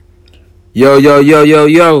Yo, yo, yo, yo,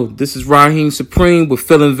 yo. This is Raheem Supreme with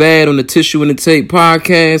Feeling Bad on the Tissue and the Tape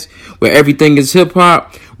podcast, where everything is hip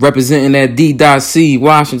hop, representing that D.C.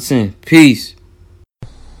 Washington. Peace.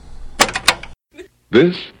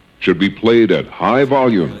 This should be played at high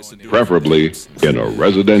volume, preferably in a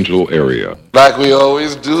residential area. Like we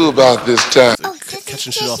always do about this time.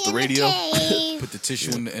 Catching shit off the radio. Put the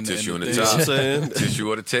tissue in the tissue in the tape. tape. You know what I'm saying? Tissue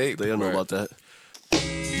or the tape. They don't know about that.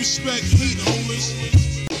 Respect heat, homies.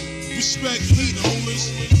 Respect heat,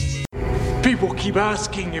 homies. People keep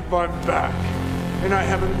asking if I'm back, and I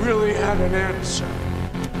haven't really had an answer.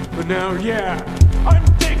 But now, yeah, I'm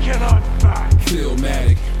thinking I'm back.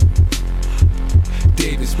 Philmatic,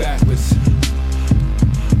 Davis backwards,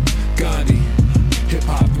 Gandhi, Hip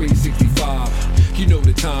Hop 365. You know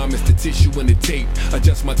the time, it's the tissue and the tape.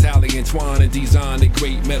 Adjust my tally and twine and design the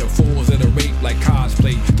great metaphors that are rape like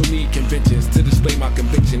cosplay. Don't need conventions to display my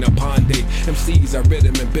conviction upon day. MCs I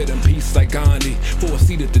rhythm and bid them peace like Gandhi. For a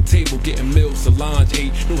seat at the table, getting meals, Solange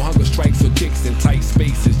ate. No hunger strikes or kicks in tight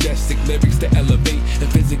spaces. Just sick lyrics to elevate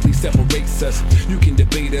and physically separates us. You can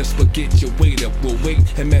debate us, but get your weight up. We'll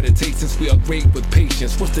wait and meditate since we are great with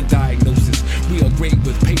patience. What's the diagnosis? We are great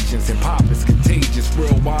with patience and pop is contagious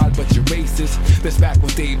worldwide, but you're racist. That's back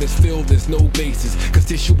with Davis, Phil, there's no basis. Cause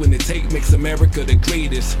tissue in the tape makes America the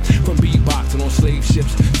greatest. From beatboxing on slave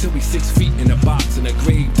ships till we 6 feet in a box in a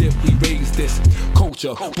grave dip. We raise this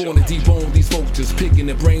culture, born to debone these vultures, picking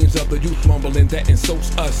the brains of the youth, mumbling that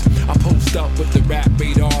insults us. I post up with the rap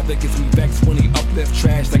radar that gets me vexed when he uplift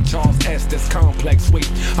trash like Charles S. That's complex.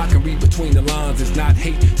 Wait, I can read between the lines. It's not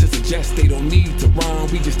hate to suggest they don't need to rhyme.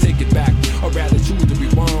 We just take it back, or rather choose to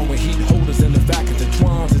rewind when heat holders in the back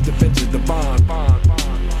intertwines as the benches the bond.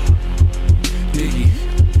 Diggy,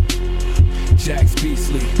 Jax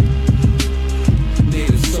Beasley,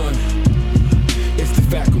 Native Son, it's the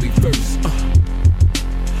faculty first.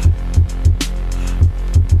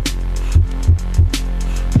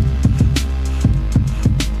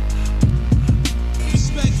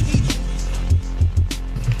 Respect heat, homies.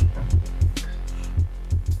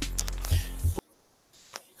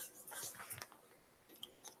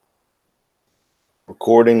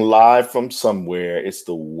 Recording live from somewhere. It's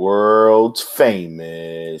the world's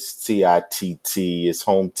famous TITT. It's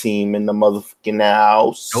home team in the motherfucking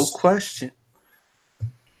house. No question.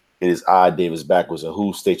 It is I, Davis Backwards, and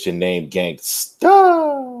who state your name, gangsta?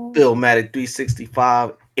 Philmatic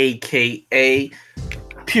 365, aka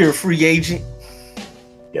Pure Free Agent.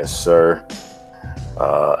 Yes, sir.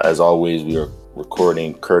 As always, we are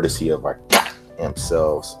recording courtesy of our goddamn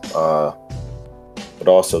selves. But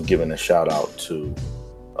also giving a shout out to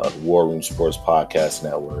the War Room Sports Podcast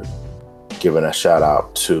Network, giving a shout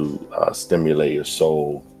out to Stimulate Your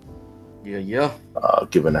Soul,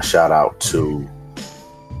 giving a shout out to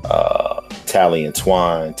Tally and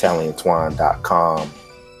Twine, tallyandtwine.com.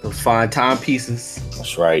 Those fine timepieces.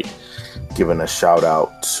 That's right. Giving a shout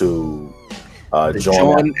out to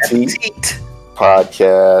John Appetit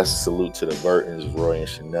Podcast. Salute to the Burtons, Roy and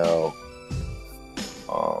Chanel.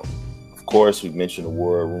 Of course, we mentioned the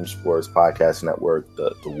War Room Sports Podcast Network,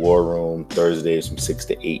 the War Room, Thursdays from 6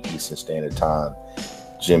 to 8 Eastern Standard Time.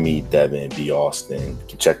 Jimmy, Devin, B. Austin. You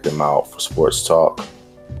can check them out for sports talk.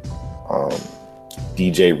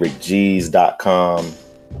 DJRickG's.com.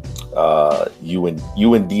 You and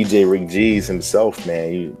DJ Rick G's himself,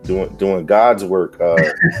 man. You doing God's work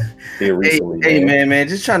here recently. Hey, man,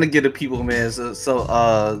 just trying to get the people, man. So it's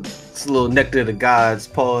a little nectar of the gods.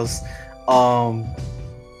 Pause.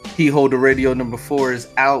 He Hold the Radio number 4 is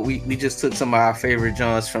out. We just took some of our favorite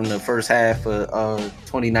Johns from the first half of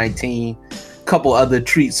 2019. Couple other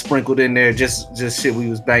treats sprinkled in there, just shit we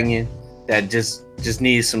was banging that just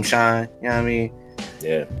needed some shine. You know what I mean?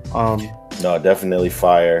 Yeah. No, definitely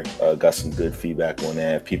fire. Got some good feedback on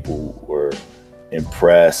that. People were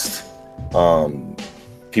impressed.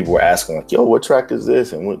 People were asking like, "Yo, what track is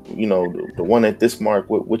this?" And what, the one at this mark.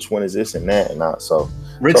 Which one is this and that and not? So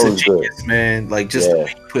Rick's a genius, man. Like just the way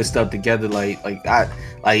he put stuff together. I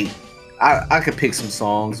could pick some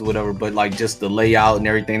songs or whatever, but like just the layout and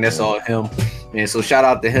everything, that's all him. And so shout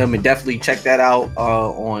out to him and definitely check that out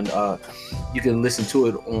on. You can listen to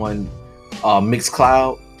it on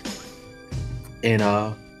Mixcloud. And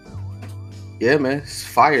yeah, man, it's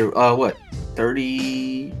fire. What,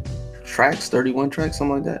 30 tracks, 31 tracks,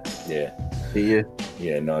 something like that.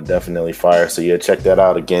 Yeah, no, definitely fire. So yeah, check that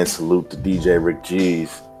out. Again, salute to DJ Rick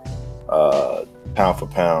G's. Pound for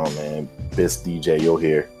pound, man, best DJ you'll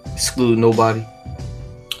hear. Exclude nobody.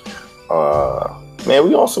 Man,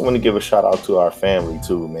 we also want to give a shout out to our family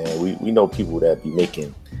too, man. We know people that be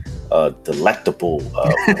making delectable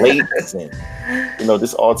plates and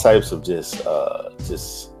just all types of just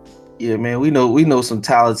Yeah, man, we know some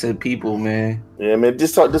talented people, man. Yeah, man.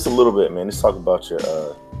 Just talk just a little bit, man. Just talk about your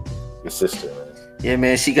sister, man. Yeah,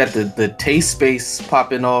 man, she got the taste space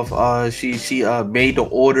popping off. She made to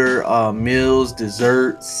order meals,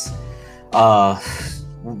 desserts,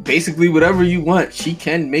 basically whatever you want. She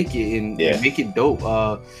can make it and make it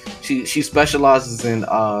dope. She specializes in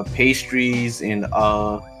pastries and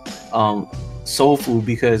soul food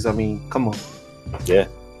because I mean, come on. Yeah.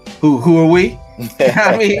 Who are we?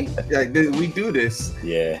 I mean, like, we do this.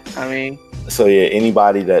 Yeah. I mean. So yeah,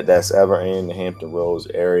 anybody that's ever in the Hampton Roads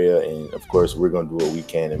area, and of course we're gonna do what we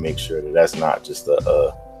can to make sure that that's not just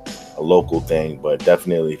a local thing, but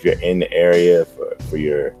definitely if you're in the area for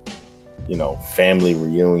your, you know, family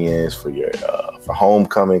reunions, for your for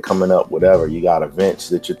homecoming coming up, whatever, you got events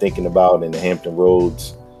that you're thinking about in the Hampton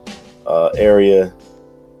Roads area.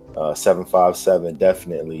 757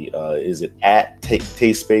 definitely is it at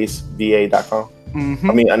tastespaceva.com? Mm-hmm.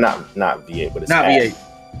 I mean not VA, but it's not VA.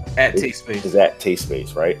 At Taste Space. Is at Taste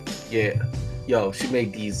Space, right? Yeah. Yo, she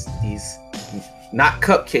made these not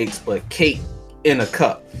cupcakes, but cake in a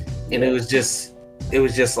cup. And it was just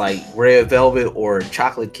like red velvet or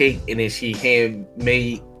chocolate cake, and then she hand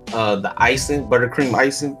made the icing, buttercream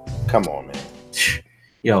icing. Come on, man.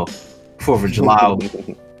 Yo, 4th of July.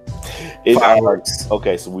 Fireworks.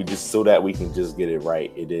 Okay, so we just so that we can just get it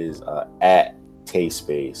right. It is at Taste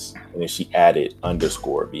Space, and then she added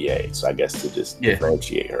 _VA. So I guess to just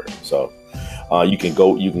differentiate her. So you can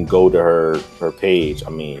go to her page. I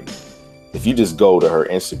mean, if you just go to her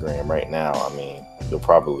Instagram right now, I mean, you'll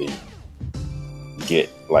probably get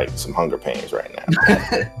like some hunger pains right now.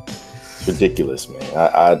 It's ridiculous, man.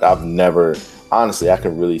 I've never, honestly, I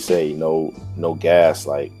can really say no gas.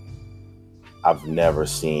 Like, I've never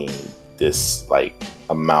seen this like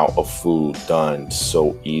amount of food done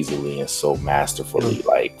so easily and so masterfully.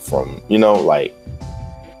 Like from, you know, like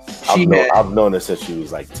I've known her since she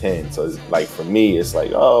was like 10. So it's like, for me, it's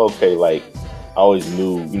like, oh, okay. Like I always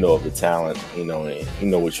knew, you know, of the talent, you know, and you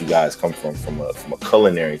know what you guys come from a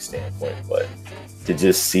culinary standpoint, but to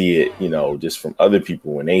just see it, you know, just from other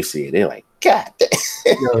people when they see it, they're like, God damn.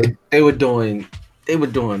 Yo, they were doing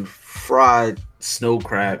fried snow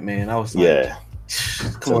crab, man. I was like, yeah,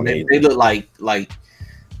 come on, they look like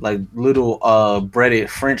little breaded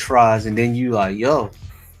French fries, and then you like, yo,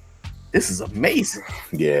 this is amazing.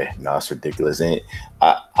 Yeah, no, it's ridiculous. And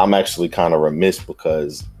I'm actually kind of remiss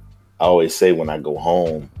because I always say when I go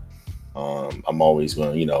home, I'm always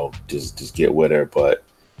going to, you know, just get with her. But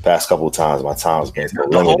past couple of times, my time's been so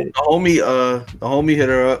limited. The homie hit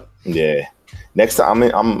her up. Yeah. Next time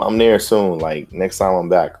I'm there soon. Like next time I'm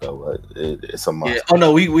back though, but it's a month. Yeah. Oh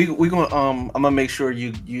no, we gonna I'm gonna make sure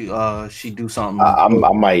you she do something.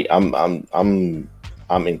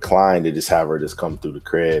 I'm inclined to just have her just come through the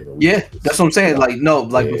crib. Yeah, that's what I'm saying. Like no,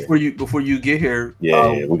 like before you get here.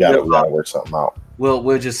 Yeah, we gotta work something out.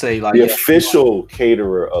 We'll just say like the official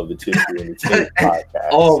caterer of the Tissue and the Tape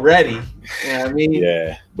podcast already. Yeah, I mean,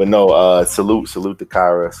 yeah, but no. Salute to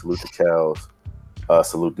Kyra, salute to Kels,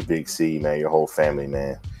 salute to Big C, man. Your whole family,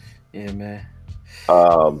 man. Yeah, man.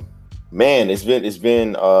 Man, it's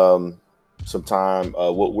been some time.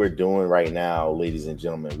 What we're doing right now, ladies and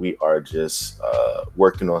gentlemen, we are just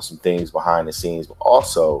working on some things behind the scenes, but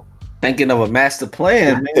also thinking of a master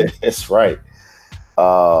plan, man. That's right.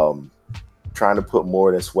 Trying to put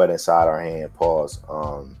more than sweat inside our hand. Pause.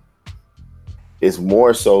 It's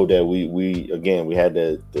more so that we had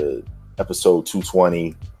the episode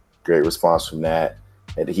 220, great response from that,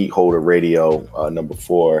 at the Heat Holder Radio number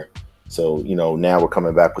 4. So, you know, now we're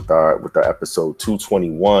coming back with our episode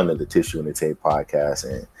 221 of the Tissue and the Tape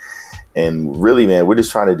podcast. And really, man, we're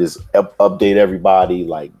just trying to just update everybody.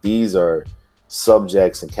 Like, these are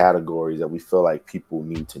subjects and categories that we feel like people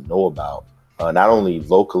need to know about, not only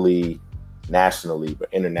locally, nationally, but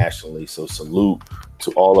internationally. So salute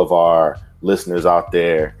to all of our listeners out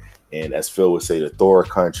there. And as Phil would say, the Thor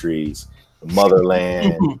countries, the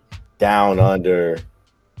motherland, down under,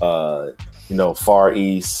 Far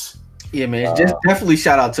East. Yeah, man. Just definitely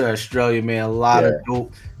shout out to Australia, man. A lot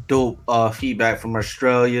of dope feedback from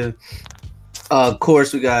Australia. Of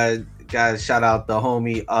course, we got shout out the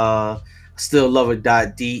homie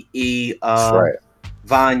stilllover.de. That's right.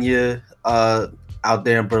 Vanya out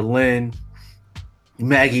there in Berlin.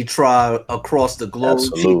 Maggie Tribe across the globe.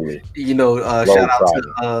 Absolutely. You know, shout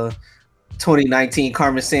out to 2019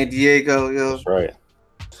 Carmen Sandiego. Yo. That's right.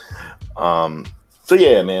 So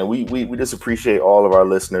yeah, man, we just appreciate all of our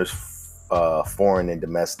listeners, foreign and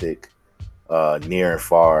domestic, near and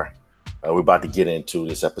far. We're about to get into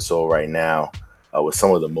this episode right now with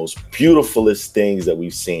some of the most beautifulest things that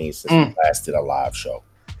we've seen since we last did a live show.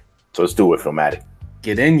 So let's do it, Filmatic.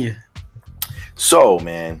 Get in you. So,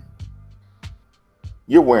 man,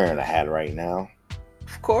 you're wearing a hat right now.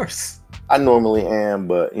 Of course. I normally am,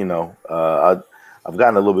 but you know, I've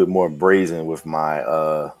gotten a little bit more brazen with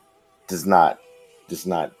my just not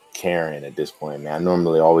caring at this point, man. I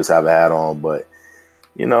normally always have a hat on, but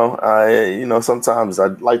you know, sometimes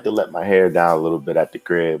I'd like to let my hair down a little bit at the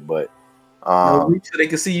crib, but so they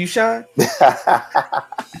can see you shine.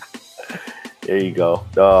 There you go.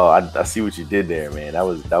 Oh, I see what you did there, man. That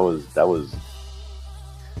was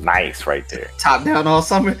nice right there. Top down all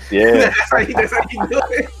summer. Yeah. That's how you do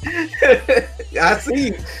it.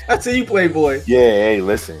 I see you, Playboy. Yeah. Hey,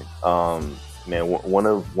 listen, man. One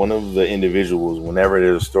of the individuals. Whenever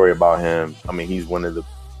there's a story about him, I mean, he's one of the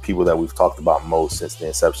people that we've talked about most since the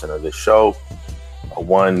inception of this show.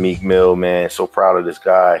 Meek Mill, man. So proud of this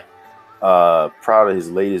guy. Proud of his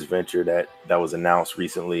latest venture that was announced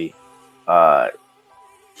recently.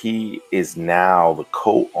 He is now the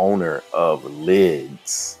co-owner of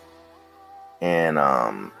Lids, and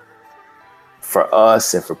for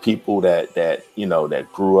us and for people that you know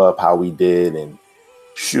that grew up how we did, and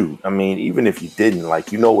shoot, I mean, even if you didn't,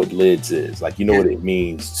 like, you know what Lids is, like, you know what it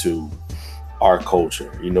means to our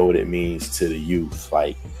culture, you know what it means to the youth.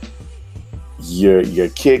 Like, your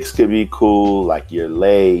kicks could be cool, like your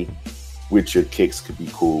lay with your kicks could be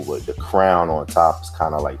cool, but the crown on top is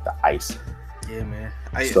kind of like the icing. Yeah, man.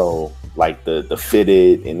 So like the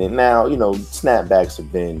fitted, and then now, you know, snapbacks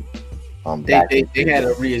have been they had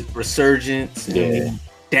a resurgence. Yeah.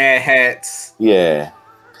 Dad hats. Yeah.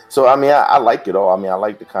 So I mean, I like it all. I mean, I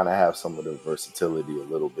like to kind of have some of the versatility a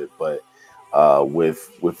little bit, but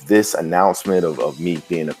with this announcement of me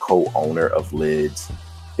being a co-owner of Lids,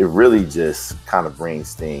 it really just kind of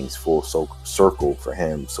brings things full circle for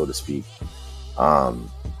him, so to speak. He'll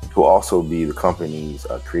also be the company's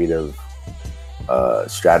creative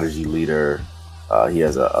strategy leader. He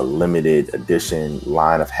has a limited edition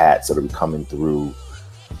line of hats that'll be coming through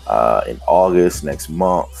in August next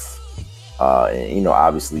month. And, you know,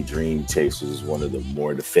 obviously Dream Chasers is one of the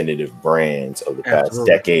more definitive brands of the past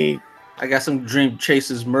decade. I got some Dream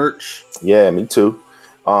Chasers merch. Yeah, me too.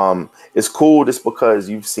 It's cool just because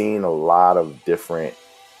you've seen a lot of different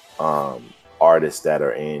artists that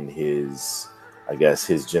are in his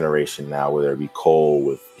generation now, whether it be Cole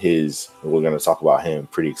with his, we're going to talk about him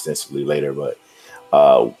pretty extensively later, but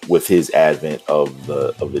with his advent of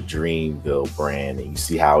the Dreamville brand, and you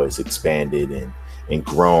see how it's expanded and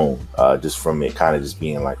grown just from it kind of just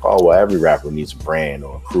being like, oh, well, every rapper needs a brand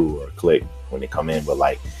or a crew or a clique when they come in. But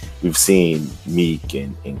like, we've seen Meek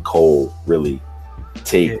and Cole really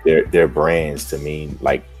take their brands to mean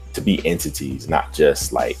like to be entities, not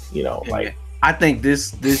just like, you know, like. I think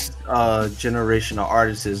this generation of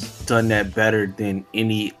artists has done that better than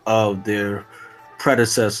any of their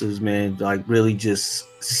predecessors, man. Like, really just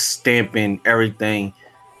stamping everything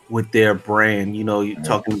with their brand. You know, you're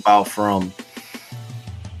talking about from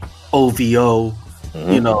OVO,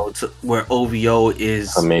 you know, to where OVO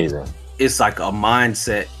is amazing. It's like a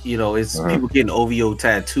mindset, you know, it's people getting OVO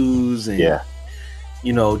tattoos and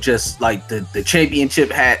you know, just like the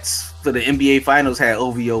championship hats for the NBA finals had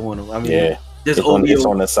OVO on them. I mean, it's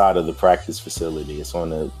on the side of the practice facility. It's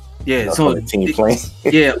on the it's on the team plane.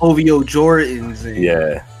 OVO Jordans.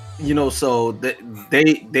 And, you know, so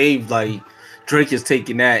they've like, Drake is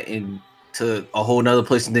taking that into a whole nother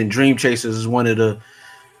place, and then Dream Chasers is one of the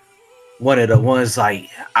ones, like,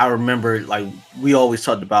 I remember, like, we always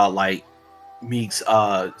talked about like Meek's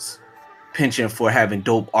penchant for having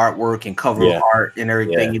dope artwork and cover art and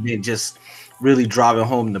everything, and then just really driving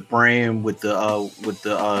home the brand with the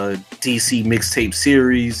DC mixtape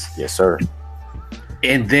series. Yes, sir.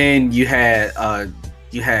 And then you had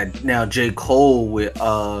now J. Cole with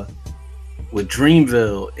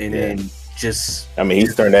Dreamville, and then just, I mean,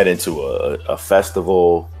 he's turned that into a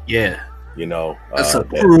festival. Yeah. You know, it's a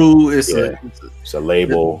crew. It's a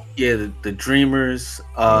label. The Dreamers.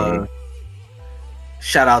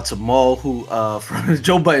 Shout out to Maul, who from the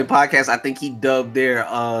Joe Budden podcast, I think he dubbed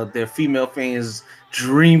their female fans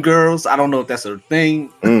Dream Girls. I don't know if that's a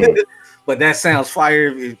thing, but that sounds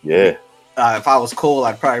fire. If I was Cole,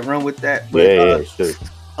 I'd probably run with that. But, sure.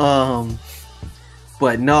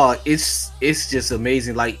 But no, it's just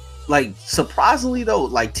amazing. Like surprisingly though,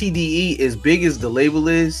 like TDE, as big as the label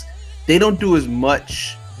is, they don't do as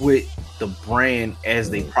much with the brand as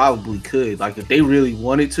they probably could. Like, if they really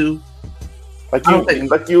wanted to.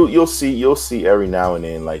 You'll see every now and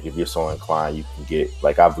then, like, if you're so inclined, you can get,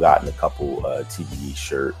 like, I've gotten a couple TDE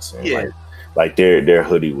shirts, and like their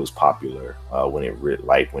hoodie was popular when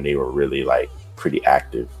they were really like pretty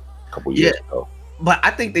active a couple years ago. But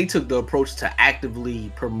I think they took the approach to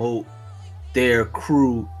actively promote their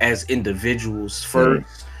crew as individuals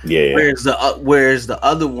first. Yeah. Whereas the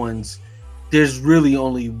other ones, there's really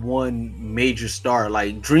only one major star.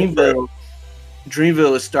 Like Dreamville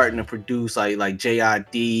is starting to produce like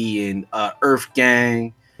JID and Earth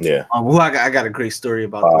Gang. Yeah. Who I got a great story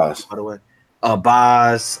about those, by the way.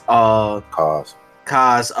 Boz, Kaz.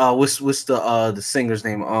 What's the singer's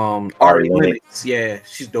name? Ari Lennox. Yeah,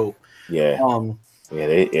 she's dope. Yeah.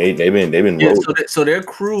 They've been. Yeah, so their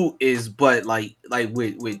crew is, but like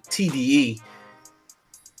with TDE,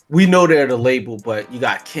 we know they're the label, but you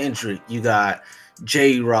got Kendrick, you got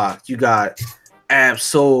J-Rock, you got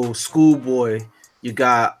Ab-Soul, Schoolboy, you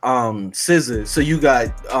got SZA. So you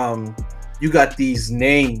got these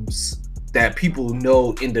names that people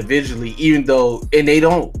know individually, even though they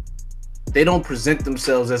don't present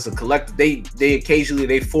themselves as a collective. They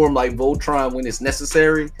occasionally form like Voltron when it's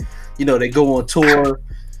necessary. You know, they go on tour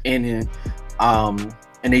and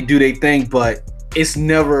they do their thing, but it's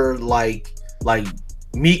never like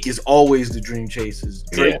Meek is always the Dream Chasers.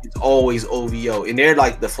 Drake is always OVO, and they're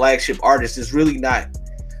like the flagship artists. There's really not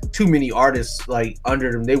too many artists like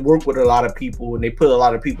under them. They work with a lot of people and they put a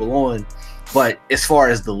lot of people on, but as far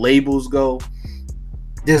as the labels go,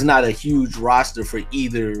 there's not a huge roster for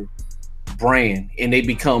either brand, and they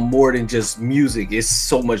become more than just music. It's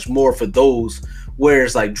so much more for those.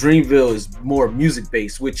 Whereas like Dreamville is more music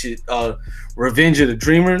based, which is Revenge of the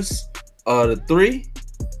Dreamers, the 3.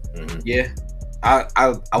 Mm-hmm. Yeah,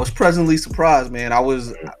 I was pleasantly surprised, man. I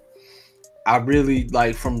really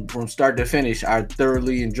like from start to finish. I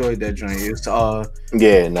thoroughly enjoyed that joint. It's we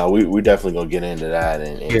definitely gonna get into that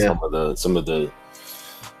and some of the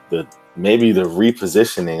maybe the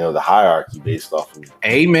repositioning of the hierarchy based off of.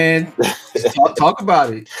 Hey man, talk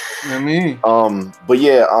about it. You know what I mean? But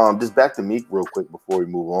yeah, just back to Meek real quick before we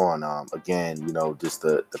move on. Again, you know, just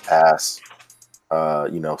the past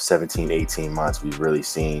 17, 18 months, we've really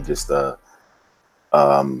seen just like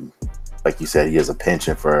you said, he has a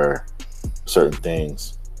penchant for certain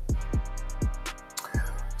things.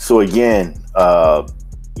 So again,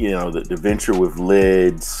 the venture with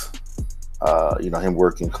Lids, him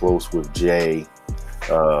working close with Jay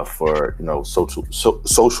for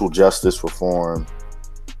social justice reform.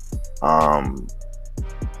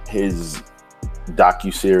 His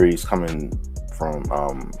docuseries coming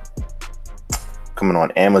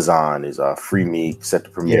on Amazon is Free Meek, set to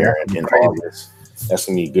premiere in August. That's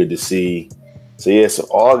gonna be good to see. So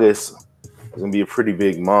August is gonna be a pretty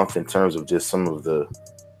big month in terms of just some of the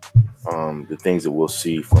things that we'll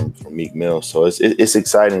see from Meek Mill. So it's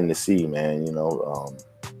exciting to see, man.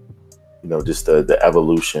 Just the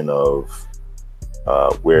evolution of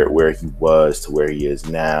where he was to where he is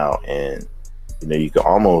now, and you can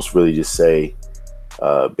almost really just say,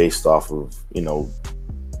 based off of the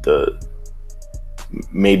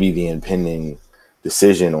impending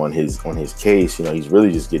decision on his case, he's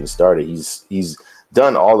really just getting started. He's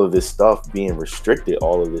done all of this stuff being restricted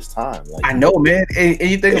all of this time. Like, I know, man. And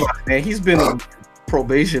you think about it, man. He's been on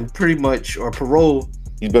probation pretty much, or parole.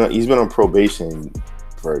 He's been on probation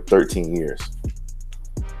for 13 years.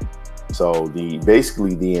 So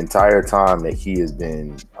basically the entire time that he has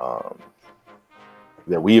been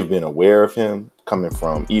that we have been aware of him, coming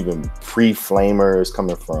from even pre-Flamers,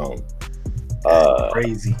 coming from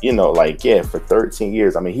crazy, for 13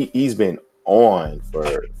 years. I mean, he's been on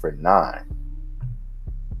for 9.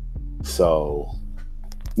 So,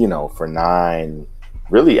 for 9,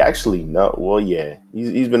 really, actually, no. Well, yeah,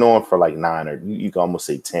 he's been on for like 9, or you can almost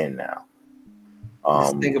say 10 now.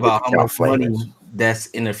 Just think about how much money that's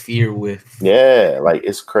interfered with. Yeah, like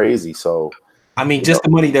it's crazy. So, I mean, just the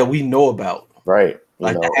money that we know about, right?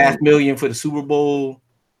 Like the $500,000 for the Super Bowl.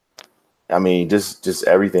 I mean, just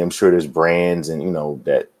everything. I'm sure there's brands and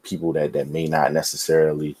that people that may not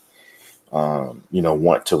necessarily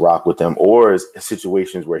want to rock with them, or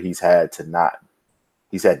situations where he's had to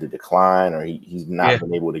decline, or he's not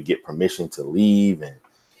been able to get permission to leave. And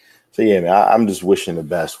so yeah, man, I'm just wishing the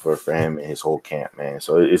best for him and his whole camp, man.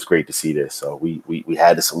 So it's great to see this. So we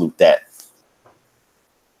had to salute that.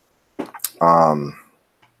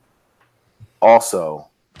 Also,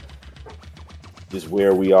 just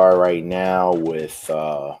where we are right now with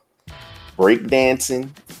breakdancing.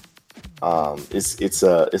 It's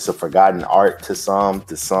a forgotten art to some.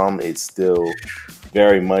 To some, it's still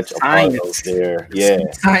very much a part of their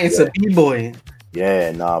science of b-boying.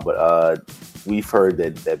 Yeah, but we've heard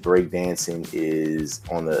that breakdancing is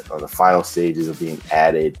on the final stages of being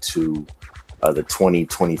added to the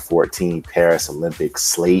 2014 Paris Olympics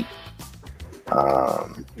slate.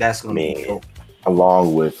 That's gonna be cool.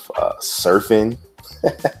 Along with surfing,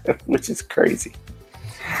 which is crazy.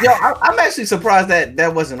 I'm actually surprised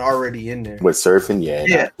that wasn't already in there. With surfing,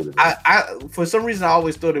 yeah. I for some reason I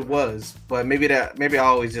always thought it was, but maybe I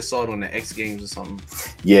always just saw it on the X Games or something.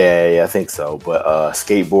 Yeah, I think so. But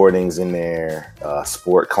skateboarding's in there,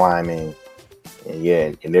 sport climbing, and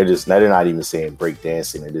they're not even saying break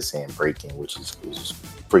dancing, they're just saying breaking, which is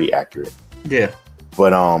pretty accurate. Yeah.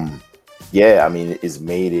 But yeah, I mean, it's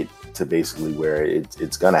made it to basically where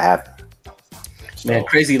it's gonna happen. Man,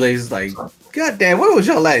 Crazy Legs is like, God damn, where was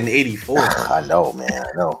y'all at in '84? I know, man.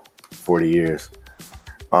 I know. 40 years.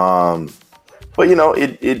 But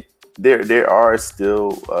there are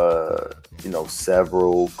still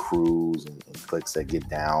several crews and cliques that get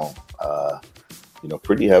down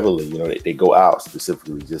pretty heavily. They go out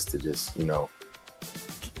specifically just to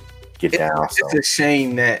get down. It's a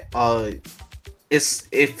shame that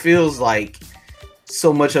it feels like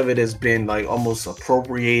so much of it has been like almost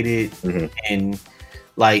appropriated, and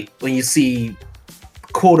like when you see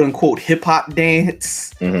quote unquote hip hop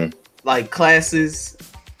dance like classes,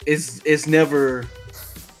 it's never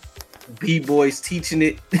b-boys teaching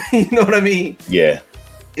it. You know what I mean? Yeah.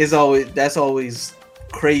 That's always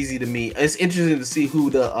crazy to me. It's interesting to see who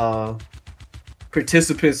the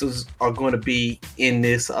participants are going to be in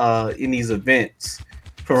this in these events.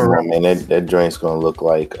 That joint's gonna look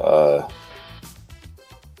like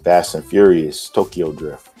Fast and Furious Tokyo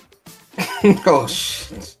Drift. Oh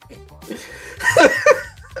shit.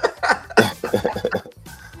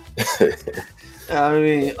 I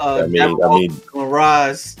mean, gonna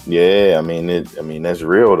rise. Yeah, I mean, that's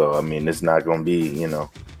real though. I mean, it's not gonna be,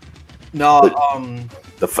 No,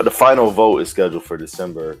 the final vote is scheduled for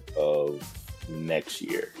December of next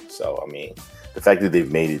year. So, I mean, the fact that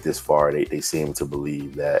they've made it this far, they seem to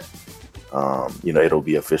believe that, it'll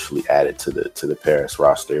be officially added to the Paris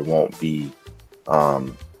roster. It won't be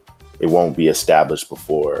established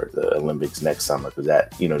before the Olympics next summer because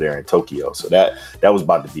they're in Tokyo. So that was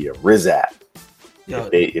about to be a rizap.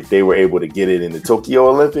 If they were able to get it in the Tokyo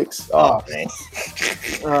Olympics,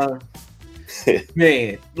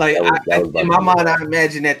 man, like in my mind, I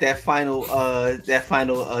imagine that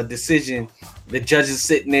final decision, the judges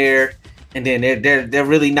sitting there, and then they're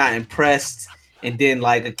really not impressed, and then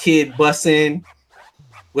like a kid busts in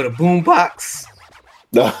with a boombox,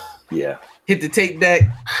 yeah, hit the tape deck,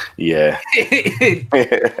 yeah,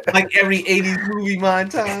 like every '80s movie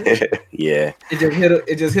montage, yeah,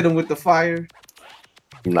 it just hit him with the fire.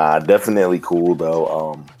 Nah, definitely cool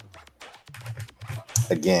though.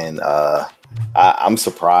 Again, I'm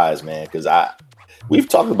surprised, man, because we've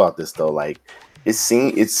talked about this though. Like it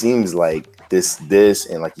seems like this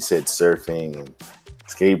and like you said, surfing and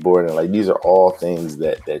skateboarding, like these are all things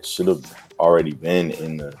that should have already been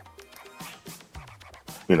in the,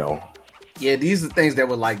 Yeah, these are things that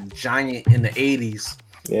were like giant in the '80s.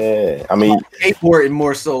 Yeah, I mean, skateboarding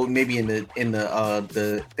more so maybe in the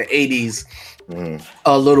 '80s.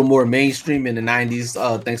 A little more mainstream in the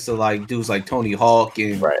 '90s, thanks to like dudes like Tony Hawk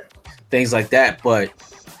and things like that. But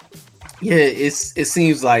yeah, it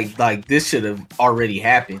seems like this should have already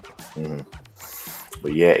happened.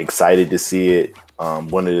 But yeah, excited to see it.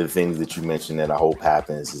 One of the things that you mentioned that I hope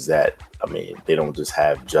happens is that they don't just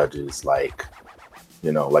have judges like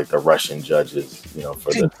the Russian judges,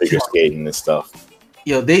 for the figure skating and stuff.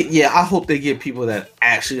 I hope they get people that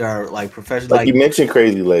actually are like professional. Like you mentioned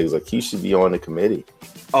Crazy Legs, like he should be on the committee.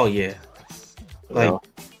 Oh yeah. Like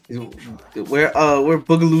where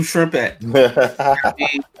Boogaloo Shrimp at?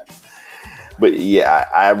 But yeah,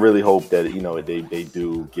 I really hope that they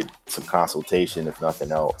do get some consultation, if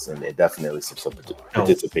nothing else, and definitely some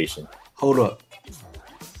participation. Hold up.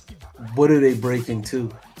 What are they breaking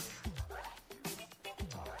to?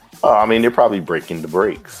 They're probably breaking the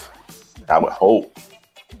brakes. I would hope.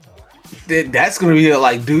 That's gonna be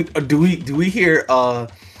like, do we hear? Are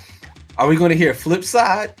we gonna hear Flip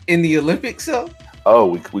Side in the Olympics? Oh,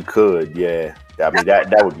 we could, yeah. I mean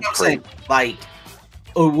that would be great. Like,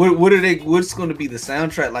 what are they? What's gonna be the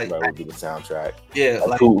soundtrack? Like, that would be the soundtrack. Yeah,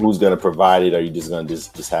 like who's gonna provide it? Are you just gonna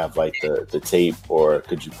just have like the tape, or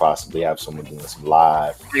could you possibly have someone doing some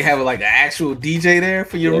live? They have like an actual DJ there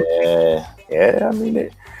for your. Yeah. I mean,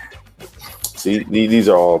 see, these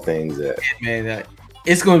are all things that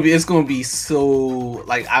it's gonna be so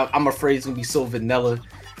like I'm afraid it's gonna be so vanilla.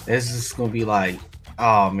 It's just gonna be like,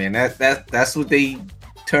 oh man, that's what they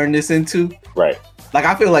turn this into, right? Like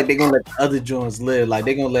I feel like they're gonna let the other joints live. Like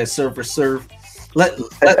they're gonna let Surfer surf. Let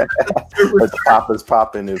Papa's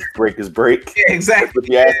popping and breakers break. Yeah, exactly. What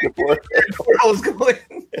you asking for? Where I was going.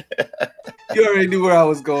 You already knew where I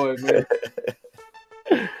was going, man.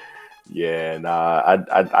 Yeah, Yeah, nah,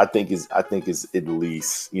 I think it's at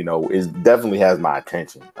least, you know, it definitely has my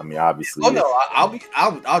attention. I mean, obviously. Oh no,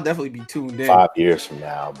 I'll definitely be tuned in 5 years from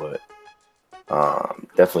now, but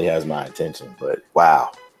definitely has my attention. But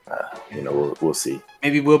wow, you know, we'll see.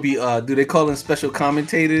 Maybe we'll be. Do they call them special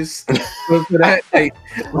commentators for that? Like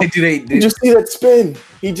do they? Did you see that spin?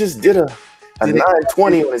 He just did a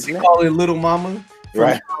 920 on his neck. Call it Little Mama,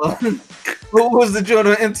 right? What was the joint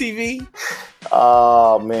on MTV?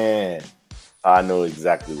 Oh man, I know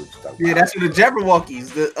exactly what you're talking about. Yeah, that's what the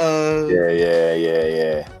Jabberwockies.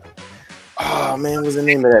 Yeah. Oh man, what's the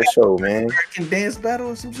name of that show, man? American Dance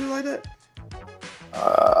Battle or some shit like that.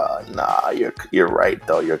 Nah, you're right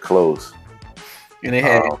though. You're close. And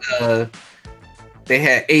they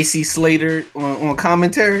had AC Slater on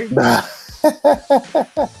commentary.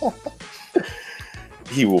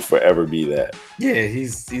 He will forever be that. Yeah,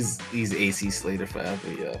 he's AC Slater forever.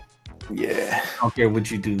 Yeah. I don't care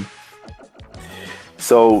what you do.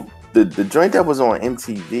 So the joint that was on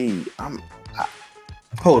MTV,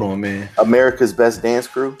 hold on, man. America's Best Dance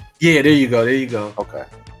Crew. Yeah, there you go. Okay.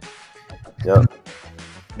 Yep.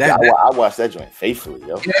 I watched that joint faithfully,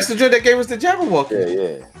 yo. Yeah, that's the joint that gave us the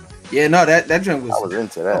Jabberwocky. Yeah. Yeah, no, that joint was. I was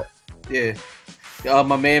into that. Yeah.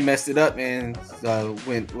 My man messed it up, man.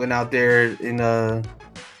 Went out there and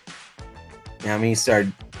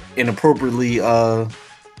started inappropriately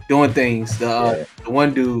doing things. The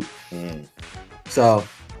one dude. So.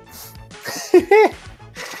 Yeah.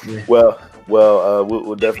 Well,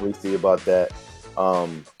 we'll definitely see about that.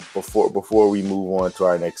 Before we move on to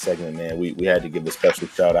our next segment, man, we had to give a special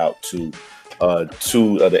shout out to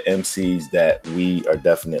two of the MCs that we are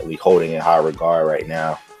definitely holding in high regard right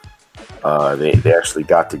now. They actually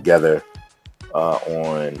got together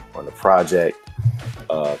on a project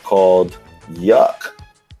called Yuck.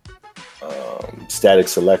 Static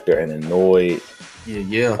Selector and Annoyed.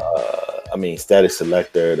 Yeah. I mean, Static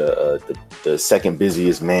Selector, the second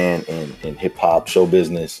busiest man in hip hop show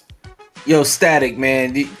business. Yo, Static,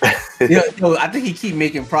 man. Yo, I think he keep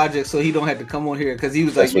making projects so he don't have to come on here because he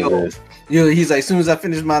was like, he's like, as soon as I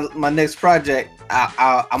finish my next project,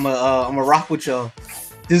 I'm a rock with y'all.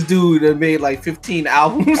 This dude that made like 15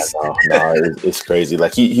 albums. No, it's crazy.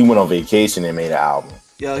 Like he went on vacation and made an album.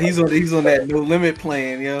 Yo, he's on that No Limit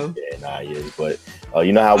plan, yo. Yeah, but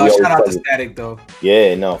you know how we always shout out to Static though.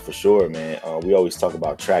 Yeah, no, for sure, man. We always talk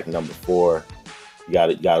about track number 4. You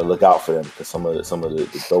gotta look out for them because some of the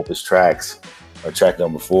dopest tracks are track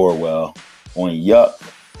number 4. Well, on Yuck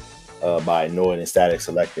by Annoyed and Static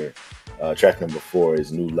Selector, track number 4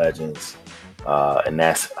 is New Legends, and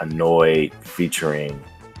that's Annoyed featuring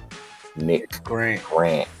Nick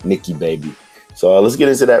Grant, Nicky Baby. So let's get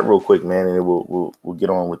into that real quick, man, and then we'll get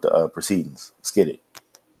on with the proceedings. Let's get it.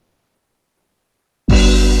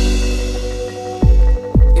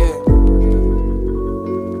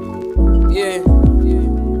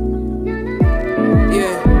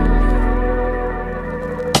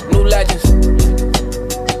 New Legends.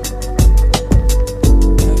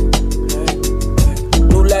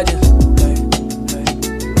 New Legends.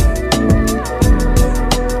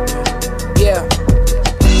 Yeah.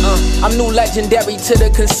 I'm new legendary to the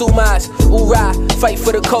consumers. Hoorah, fight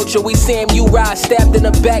for the culture. We Sam Uri, stabbed in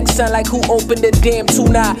the back, sound like who opened the damn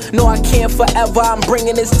tuna. No, I can't forever. I'm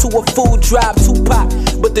bringing this to a food drive. Tupac,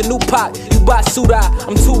 but the new pot, you buy Suda.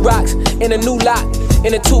 I'm 2 rocks in a new lot.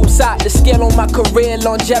 In a tube sock, the scale on my career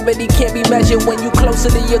longevity can't be measured. When you closer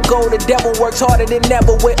to your goal, the devil works harder than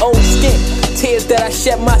ever with old skin. Tears that I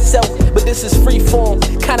shed myself, but this is free form.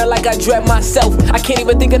 Kinda like I dread myself. I can't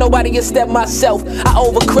even think of nobody except myself. I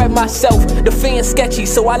overcred myself. The fan sketchy,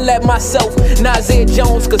 so I let myself. Nasir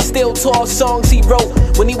Jones could still tall songs he wrote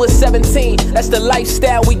when he was 17. That's the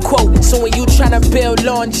lifestyle we quote. So when you tryna build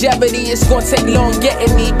longevity, it's gonna take long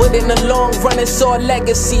getting me. But in the long run, it's all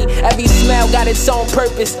legacy. Every smile got its own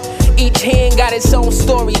purpose. Each hand got its own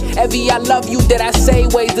story. Every I love you that I say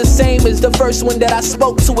weighs the same as the first one that I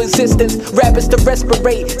spoke to existence. Rappers to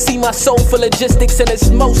respirate, see my soul for logistics, and it's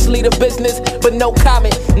mostly the business, but no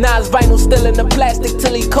comment. Nas vinyl still in the plastic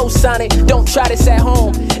till he co-sign it. Don't try this at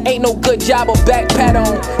home, ain't no good job or back pat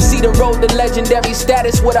on. See the road to legendary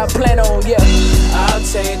status, what I plan on, yeah. I'll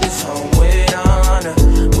take this home with honor.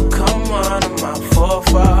 We'll come one of my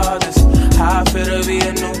forefathers. How I feel to be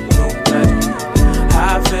a new legend.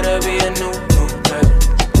 How I feel to be a new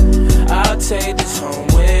legend. I'll take this home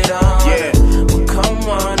with honor. Yeah. We'll come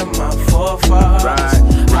one of my forefathers.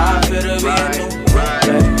 How I feel to be a new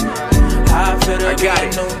legend. How I feel to be a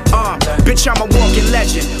new legend. Bitch, I'm a walking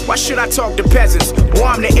legend. Why should I talk to peasants? Boy,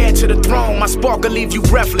 I'm the heir to the throne, my spark will leave you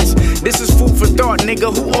breathless. This is food for thought,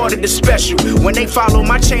 nigga, who ordered the special? When they follow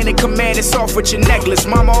my chain of command, it's off with your necklace.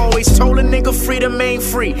 Mama always told a nigga freedom ain't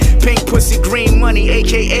free. Pink pussy, green money,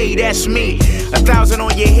 aka that's me. 1,000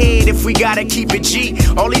 on your head if we gotta keep it G.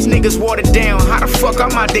 All these niggas watered down, how the fuck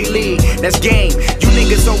I'm out they league? That's game. You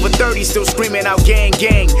niggas over 30 still screaming out gang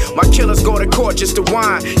gang. My killers go to court just to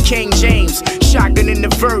whine. King James, shotgun in the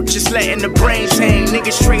vert, just letting the brains hang.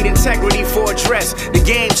 Niggas trade integrity for a dress, the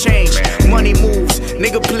game change. Money moves,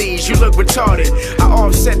 nigga please, you look retarded. I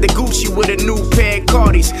offset the Gucci with a new pair of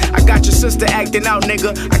Cardis. I got your sister acting out,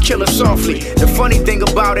 nigga, I kill her softly. The funny thing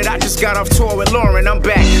about it, I just got off tour with Lauren. I'm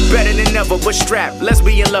back, better than ever, but strapped.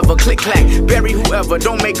 Lesbian lover, click clack, bury whoever.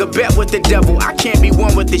 Don't make a bet with the devil. I can't be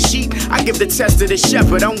one with the sheep. I give the test to the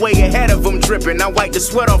shepherd. I'm way ahead of them dripping. I wipe the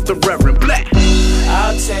sweat off the reverend. Black.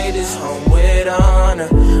 I'll take this home with honor.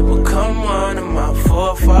 Become one of my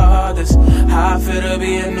forefathers. How I feel to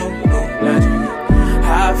be a new legend.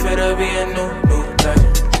 How I feel to be a new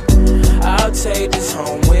legend. I'll take this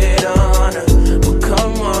home with honor.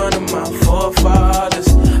 Become one of my forefathers.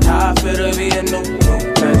 How I feel to be a new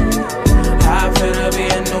legend. How I feel to be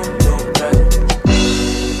a new legend.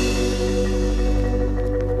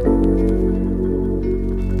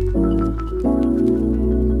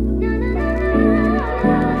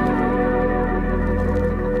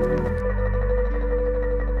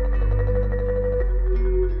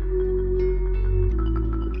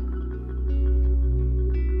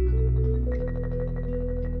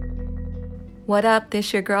 What up?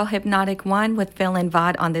 This your girl Hypnotic One with Phil and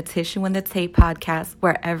Vod on the Tissue and the Tape podcast,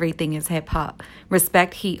 where everything is hip hop.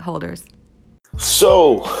 Respect heat holders.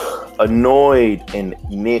 So, Annoyed and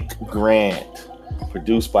Nick Grant,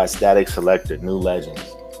 produced by Static Selector, New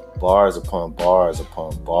Legends. Bars upon bars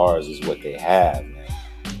upon bars is what they have, man.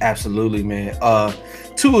 Absolutely, man.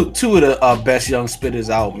 Two of the best young spitters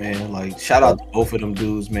out, man. Like, shout out to both of them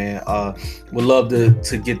dudes, man. Would love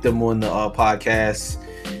to get them on the podcast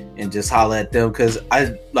and just holler at them, because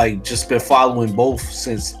I like just been following both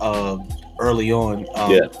since early on.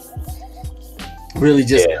 Really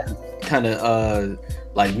just kind of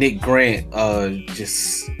like Nick Grant,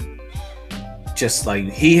 just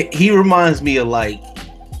like he reminds me of like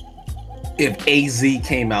if AZ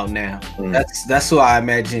came out now. That's who I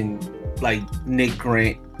imagine like Nick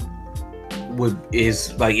Grant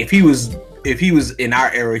is like if he was in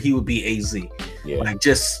our era, he would be AZ. Like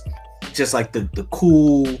just like the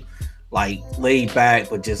cool, like laid back,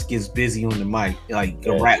 but just gets busy on the mic, like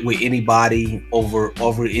rap with anybody over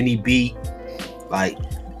any beat. Like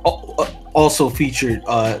also featured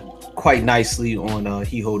quite nicely on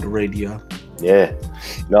He Hold the Radio. Yeah,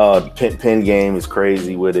 no, pen game is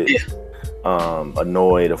crazy with it.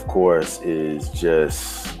 Annoyed, of course, is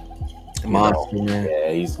just monster, man.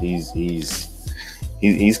 Yeah,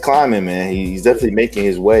 he's climbing, man. He's definitely making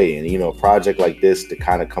his way, and a project like this to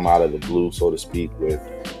kind of come out of the blue, so to speak, with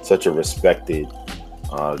such a respected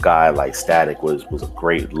guy like Static was a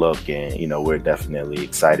great look, and we're definitely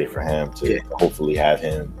excited for him to hopefully have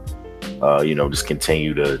him just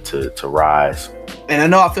continue to rise. And I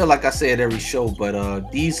know I feel like I say it every show, but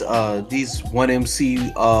these one MC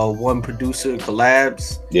one producer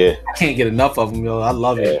collabs, I can't get enough of them, yo. I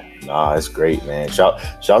love it. Nah, it's great, man. Shout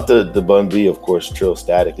to Bun B, of course. Trill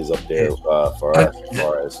Static is up there for us as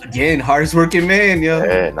far as again, hardest working man, yo.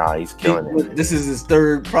 Yeah, nah, he's killing it. This is his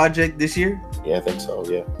third project this year. Yeah, I think so.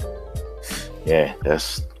 Yeah,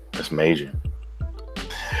 that's major.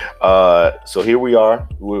 So here we are.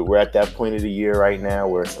 We're at that point of the year right now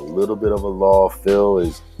where it's a little bit of a lull. Phil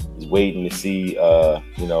is waiting to see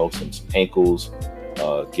some ankles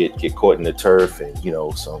get caught in the turf, and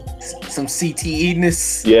some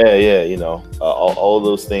CTE-ness. All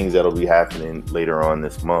those things that'll be happening later on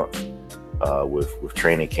this month with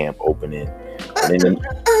training camp opening. And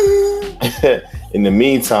in the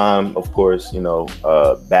meantime, of course,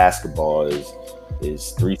 basketball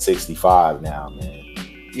is 365 now, man.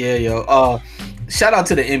 Yeah, yo. Shout out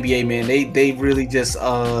to the NBA, man. They really just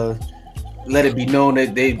let it be known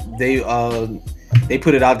that they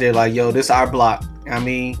put it out there like, yo, this our block. I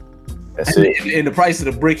mean, that's it. And the price of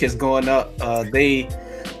the brick has gone up. They've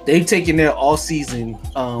taken there all season.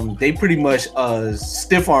 They pretty much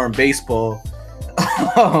stiff arm baseball.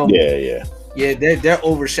 Yeah, they're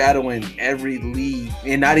overshadowing every league,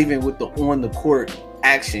 and not even with the on the court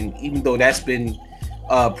action, even though that's been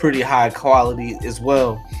pretty high quality as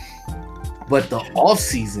well. But the off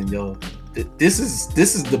season, yo, this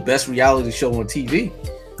is the best reality show on TV.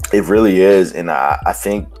 It really is, and I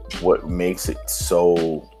think what makes it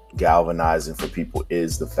so galvanizing for people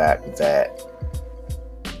is the fact that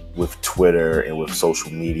with Twitter and with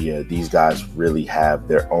social media, these guys really have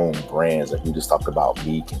their own brands. Like we just talked about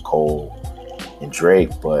Meek and Cole and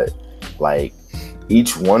Drake, but like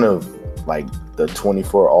each one of like the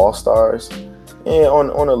 24 All-Stars, and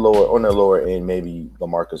on the lower end, maybe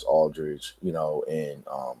LaMarcus Aldridge, you know, and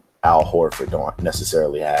Al Horford don't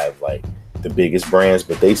necessarily have like the biggest brands,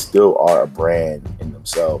 but they still are a brand in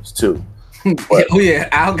themselves too. But, oh yeah,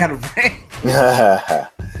 Al got a brand.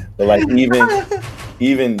 but like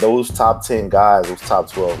even those top 10 guys, those top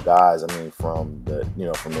 12 guys, I mean, from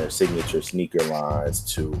their signature sneaker lines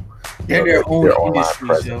to their online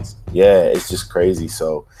presence. Yeah, it's just crazy.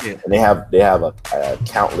 So and they have a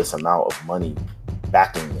countless amount of money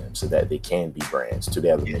backing them so that they can be brands too. They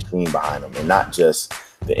have a machine behind them, and not just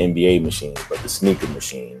the NBA machine, but the sneaker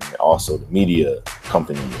machine, and also the media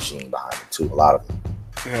company machine behind it too. A lot of them.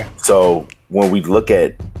 Yeah. So when we look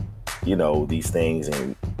at, you know, these things,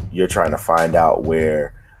 and you're trying to find out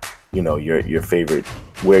where, you know, your favorite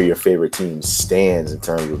team stands in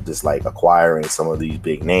terms of just like acquiring some of these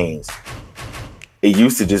big names, it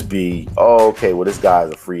used to just be, oh, okay, well, this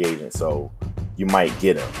guy's a free agent, so you might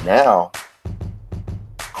get him. Now,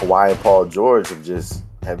 Kawhi and Paul George have just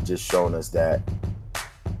shown us that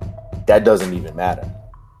doesn't even matter.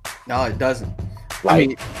 No, it doesn't. Like, I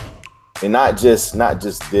mean, and not just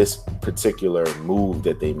this particular move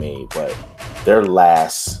that they made, but their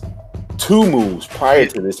last two moves prior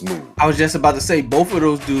to this move. I was just about to say both of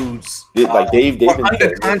those dudes they've been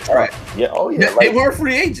under contract. Yeah, oh yeah. They weren't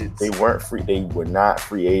free agents. They were not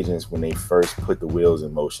free agents when they first put the wheels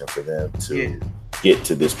in motion for them to get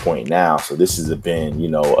to this point now. So this has been, you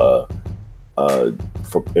know,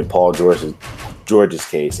 in Paul George's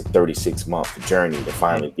case, a 36-month journey to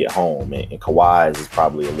finally get home, and Kawhi's is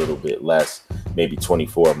probably a little bit less, maybe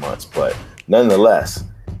 24 months, but nonetheless,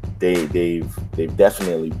 they've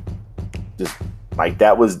definitely just like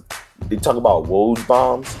that was. They talk about Woj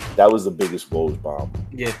bombs. That was the biggest Woj bomb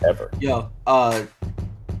ever. Yo,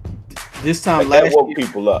 this time like last that woke year,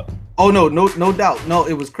 people up. Oh no doubt. No,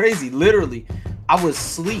 it was crazy. Literally, I was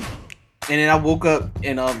asleep. And then I woke up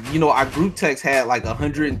and you know, our group text had like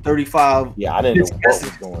 135. Yeah, I didn't know what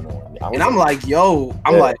was going on. I'm like, yo,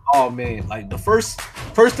 I'm like, oh man, like the first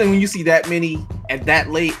thing when you see that many at that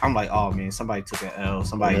late, I'm like, oh man, somebody took an L,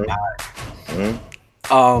 somebody died.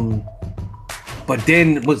 But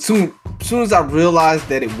then, soon as I realized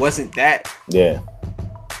that it wasn't that, and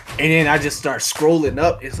then I just start scrolling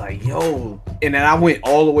up. It's like, yo, and then I went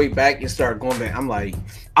all the way back and started going back. I'm like,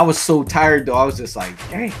 I was so tired though. I was just like,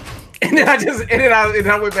 dang. And then I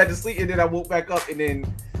went back to sleep, and then I woke back up, and then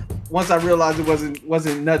once I realized it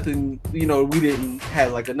wasn't nothing, you know, we didn't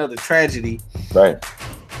have like another tragedy. Right.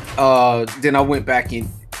 Then I went back and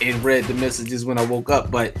read the messages when I woke up,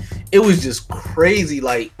 but it was just crazy.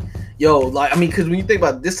 Like, yo, like, I mean, because when you think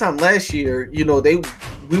about this time last year, you know,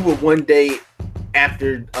 we were one day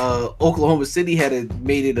after Oklahoma City had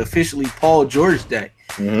made it officially Paul George Day.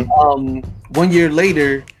 1 year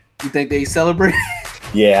later, you think they celebrate?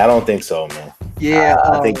 Yeah, I don't think so, man. Yeah,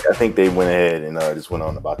 I think they went ahead and just went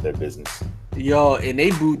on about their business. Yo, and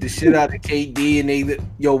they booed the shit out of KD, and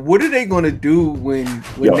what are they gonna do when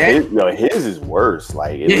his is worse.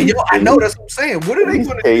 Like, I know, that's what I'm saying. What are they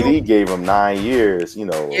gonna do? KD gave him 9 years, you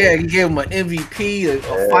know. Yeah, he gave him an MVP, a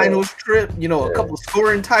finals trip, you know, a couple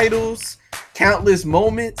scoring titles, countless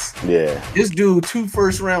moments. Yeah, this dude 2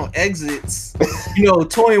 first-round exits, you know,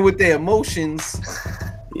 toying with their emotions.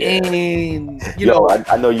 Yeah. And you know,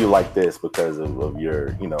 I know you like this because of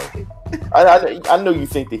your, you know, I know you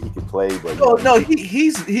think that he could play, but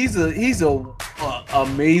he's a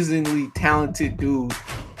amazingly talented dude.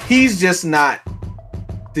 He's just not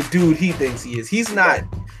the dude he thinks he is. He's not.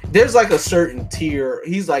 There's like a certain tier.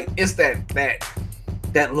 He's like, it's that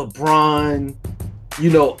LeBron, you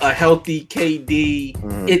know, a healthy KD.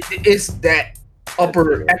 It's that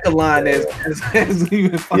upper echelon as we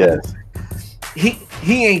would find. Yes. He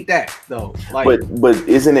ain't that though. Like, but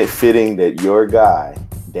isn't it fitting that your guy,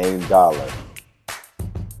 Dame Dollar,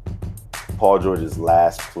 Paul George's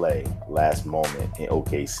last moment in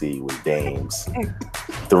OKC was Dame's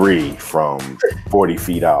 3 from 40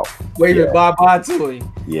 feet out. Waving bye to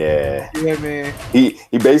him. Yeah. Yeah, man. He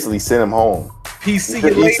basically sent him home. He sent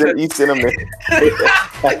him Yo, he sent him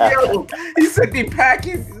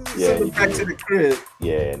packing. Sent him back to the crib.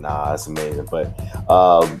 Yeah, nah, that's amazing. But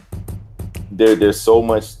there's so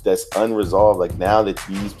much that's unresolved. Like, now that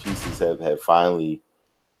these pieces have finally,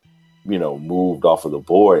 you know, moved off of the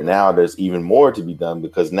board, now there's even more to be done,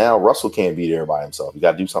 because now Russell can't be there by himself. You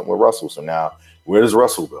got to do something with Russell. So now, where does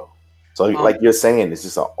Russell go? So, like you're saying, it's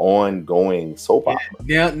just an ongoing soap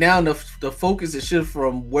opera. Now the focus is shifted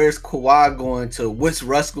from where's Kawhi going to what's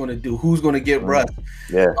Russ going to do? Who's going to get Russ?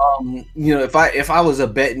 Yeah. You know, if I was a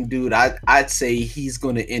betting dude, I'd say he's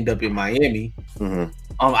going to end up in Miami. Mm-hmm.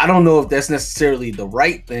 I don't know if that's necessarily the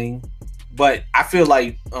right thing, but I feel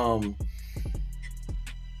like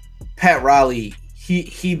Pat Riley,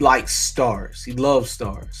 he likes stars. He loves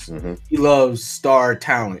stars. Mm-hmm. He loves star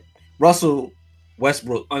talent. Russell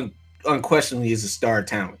Westbrook unquestionably is a star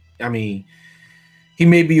talent. I mean, he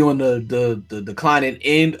may be on the declining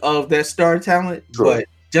end of that star talent, but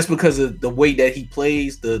just because of the way that he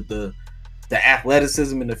plays, the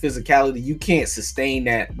athleticism and the physicality, you can't sustain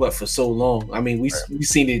that for so long. I mean, we've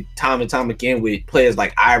seen it time and time again with players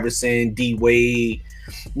like Iverson, D Wade,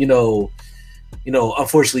 you know,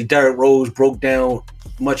 unfortunately Derrick Rose broke down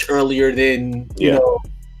much earlier than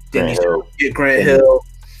Grant Hill.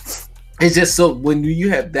 It's just so when you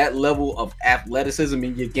have that level of athleticism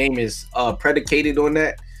and your game is predicated on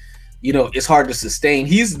that, you know, it's hard to sustain.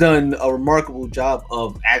 He's done a remarkable job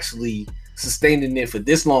of actually sustaining it for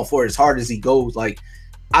this long, for as hard as he goes. Like,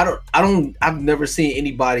 I've never seen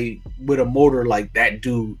anybody with a motor like that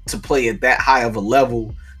dude to play at that high of a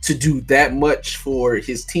level, to do that much for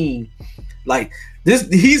his team. Like this,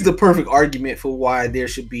 he's the perfect argument for why there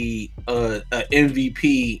should be a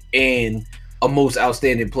MVP and a most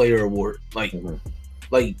outstanding player award. Like,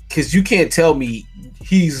 because you can't tell me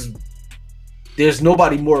there's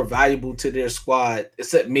nobody more valuable to their squad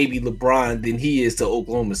except maybe LeBron than he is to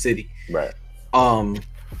Oklahoma City. Right.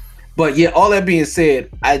 But yeah, all that being said,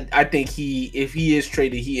 I think if he is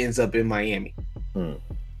traded, he ends up in Miami.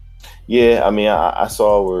 Yeah, I mean, I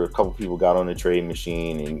saw where a couple people got on the trade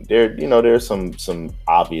machine, and there's some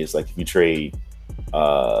obvious, like if you trade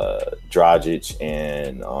Dragic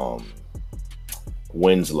and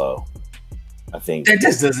Winslow, I think that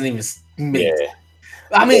just doesn't even make. Yeah.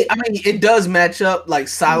 I mean, it does match up like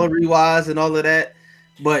salary wise and all of that,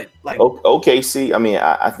 but like OKC, I mean,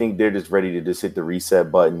 I think they're just ready to just hit the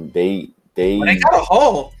reset button. They got a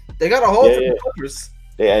haul. They got a haul for the Clippers.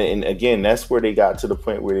 And again, that's where they got to the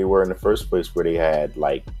point where they were in the first place, where they had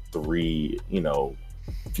like 3,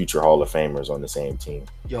 future Hall of Famers on the same team.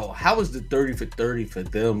 Yo, how is the 30 for 30 for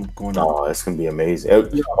them going on? Oh, it's gonna be amazing.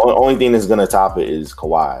 Only thing that's gonna top it is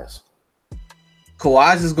Kawhi's.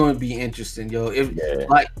 Kawhi's is going to be interesting, yo.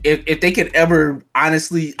 If they could ever,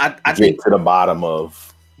 honestly, I think to the bottom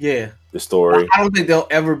of the story. I don't think they'll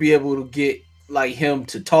ever be able to get like him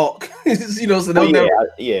to talk, So they'll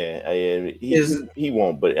he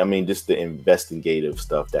won't. But I mean, just the investigative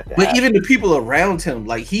stuff that. But happen. Even the people around him,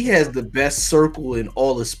 like he has the best circle in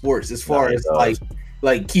all the sports as far as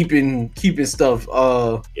like keeping stuff.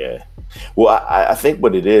 Yeah. Well, I think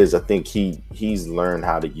what it is, I think he's learned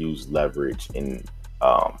how to use leverage and,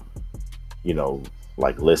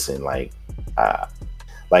 listen, like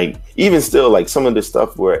even still, like some of the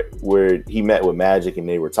stuff where he met with Magic and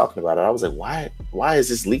they were talking about it, I was like, why is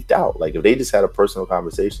this leaked out? Like if they just had a personal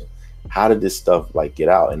conversation, how did this stuff like get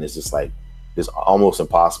out? And it's just like, it's almost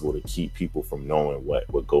impossible to keep people from knowing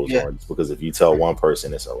what goes on, because if you tell one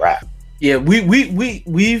person, it's a wrap. Yeah, we've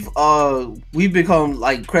become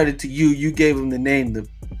like, credit to you. You gave him the name, the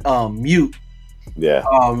Mute. Yeah.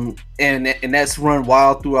 And that's run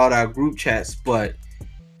wild throughout our group chats. But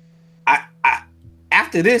I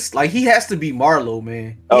after this, like he has to be Marlo,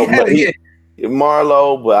 man.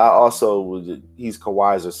 Marlo, but I also he's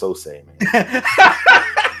Kawhi Sose, man.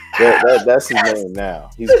 That's his name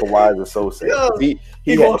now. He's Kawhi Sose.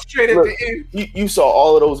 He goes straight at the end. You saw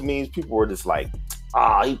all of those memes. People were just like,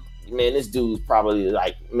 man, this dude's probably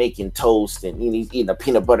like making toast and he's eating a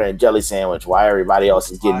peanut butter and jelly sandwich while everybody else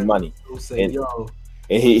is getting money.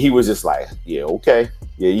 And he was just like, yeah, okay.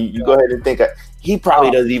 Yeah, you go ahead and think. He probably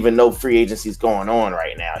doesn't even know free agency's going on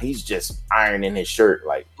right now. He's just ironing his shirt.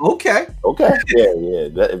 Like, okay. Yeah.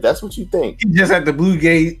 If that's what you think. He just at the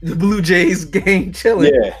Blue Jays game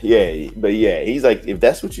chilling. Yeah. But yeah, he's like, if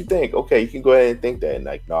that's what you think, okay, you can go ahead and think that. And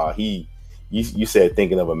like, nah, You said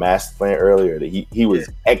thinking of a master plan earlier, that he was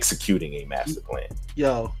executing a master plan.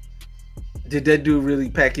 Yo, did that dude really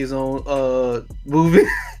pack his own movie?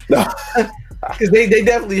 No. Because they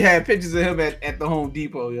definitely had pictures of him at the Home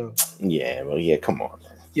Depot, yo. Yeah, well, yeah, come on,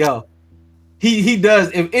 man. Yo, he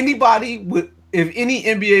does. If any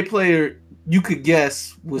NBA player you could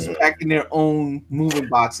guess was packing their own moving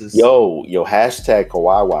boxes. Yo, hashtag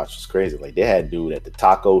Kawhi Watch was crazy. Like they had dude at the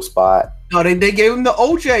taco spot. No, they gave him the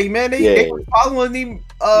OJ, man. They were following him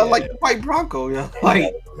like the white Bronco, yo.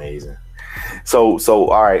 Like amazing. So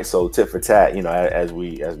all right, so tit for tat, as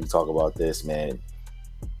we talk about this, man.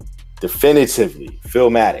 Definitively,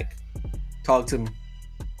 Philmatic. Talk to me.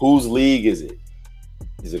 Whose league is it?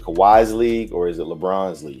 Is it Kawhi's league or is it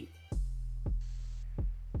LeBron's league?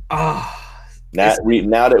 Now that we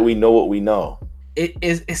know what we know,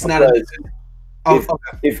 it's not.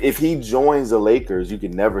 If he joins the Lakers, you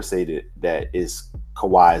can never say that it's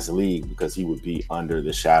Kawhi's league because he would be under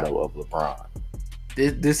the shadow of LeBron.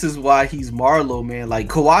 This is why he's Marlo, man. Like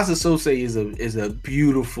Kawhi Sosai is a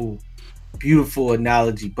beautiful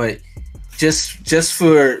analogy, but just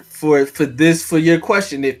for your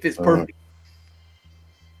question, it fits perfect.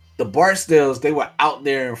 The Barksdales, they were out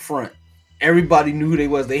there in front. Everybody knew who they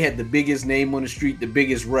was. They had the biggest name on the street, the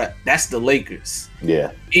biggest rep. That's the Lakers.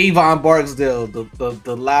 Yeah. Avon Barksdale,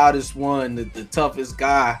 the loudest one, the toughest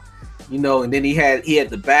guy, and then he had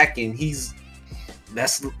the backing.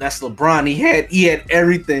 That's LeBron. He had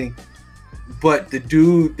everything. But the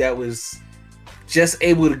dude that was just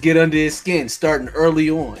able to get under his skin starting early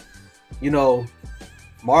on,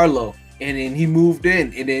 Marlo. And then he moved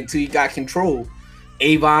in, and then until he got control.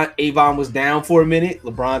 Avon was down for a minute.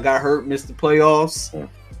 LeBron got hurt, missed the playoffs.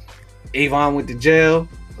 Avon went to jail.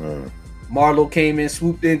 Marlo came in,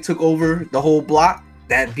 swooped in, took over the whole block,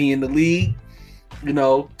 that being the league.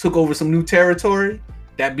 Took over some new territory,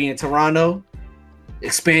 that being Toronto.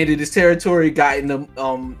 Expanded his territory, got in the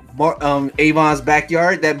Avon's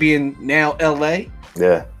backyard, that being now LA.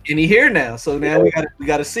 Yeah. And he here now. So now we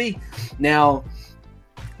gotta see. Now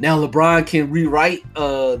LeBron can rewrite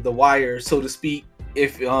the wire, so to speak,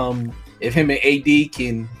 if him and AD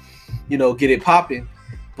can, get it popping.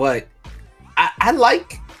 But I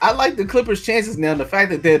like the Clippers' chances now. The fact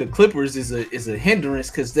that they're the Clippers is a hindrance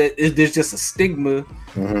because there's just a stigma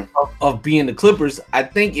of being the Clippers. I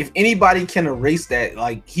think if anybody can erase that,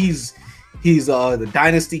 like he's the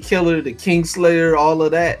dynasty killer, the king slayer, all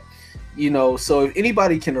of that. So if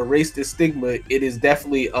anybody can erase this stigma, it is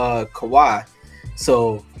definitely Kawhi.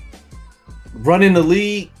 So running the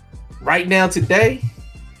league right now today,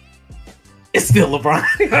 it's still LeBron.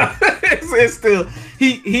 it's still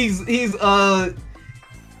he's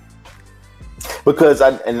because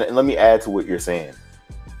and let me add to what you're saying,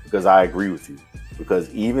 because I agree with you. Because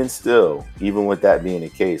even with that being the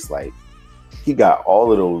case, like he got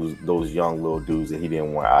all of those young little dudes that he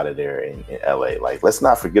didn't want out of there in LA. Like, let's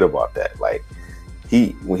not forget about that. Like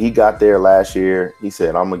when he got there last year, he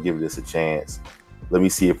said, "I'm gonna give this a chance. Let me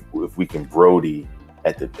see if we can Brody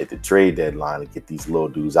at the trade deadline and get these little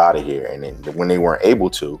dudes out of here." And then when they weren't able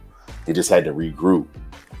to, they just had to regroup.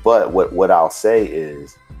 But what I'll say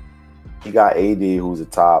is, he got AD, who's a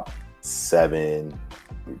top 7,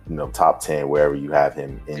 top 10, wherever you have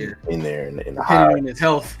him in there in the high. In his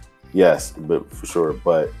health. Yes, but for sure.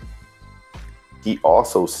 But he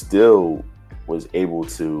also still was able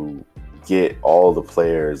to get all the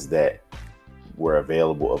players that were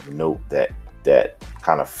available of note that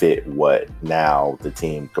kind of fit what now the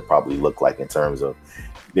team could probably look like in terms of,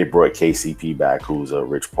 they brought KCP back, who's a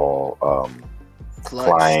Rich Paul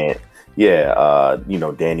client. Yeah,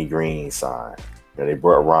 Danny Green signed. They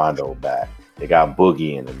brought Rondo back. They got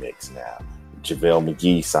Boogie in the mix now. JaVale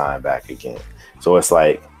McGee signed back again. So it's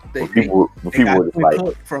like people were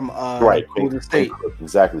like from Golden State.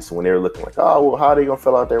 Exactly. So when they were looking like, oh, well, how are they gonna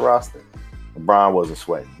fill out their roster? LeBron wasn't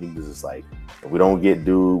sweating. He was just like, if we don't get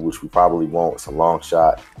dude, which we probably won't, it's a long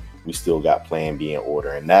shot, we still got plan B in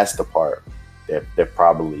order. And that's the part that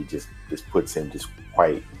probably just puts him just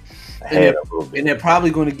quite ahead a little bit. And they're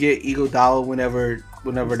probably going to get Iguodala whenever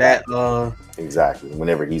that exactly,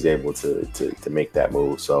 whenever he's able to make that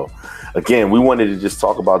move. So again, we wanted to just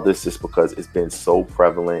talk about this just because it's been so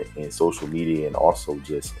prevalent in social media and also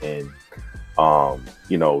just in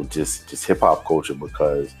just hip hop culture,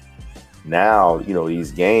 because now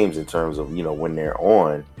these games, in terms of when they're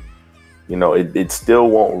on, it still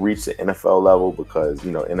won't reach the NFL level because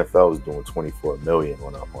NFL is doing 24 million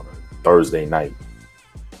on a Thursday night.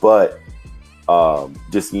 But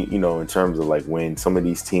just in terms of like when some of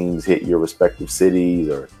these teams hit your respective cities,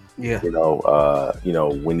 or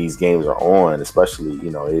when these games are on, especially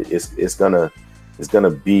it's gonna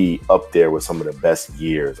be up there with some of the best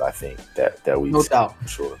years, I think, that we've seen, for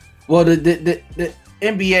sure. Well, the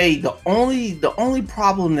NBA, the only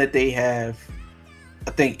problem that they have,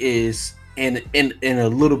 I think, is in a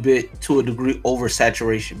little bit, to a degree,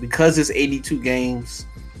 oversaturation, because it's 82 games.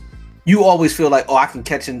 You always feel like, oh, I can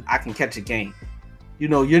catch a game.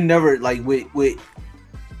 You're never like with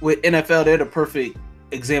NFL. They're the perfect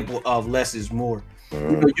example of less is more.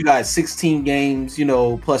 You got 16 games,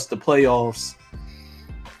 plus the playoffs.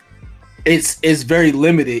 It's very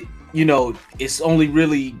limited. It's only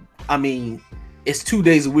really, it's 2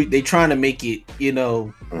 days a week. They trying to make it,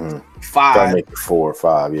 5. Gotta make it 4 or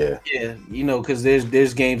 5, yeah. Yeah, you know, because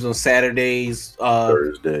there's games on Saturdays,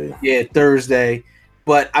 Thursday. Yeah, Thursday.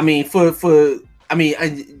 But I mean,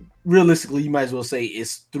 realistically, you might as well say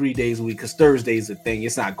it's 3 days a week because Thursday is a thing.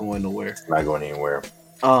 It's not going nowhere. It's not going anywhere.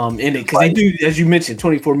 And because they do, as you mentioned,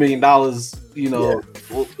 $24 million. You know,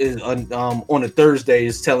 is on a Thursday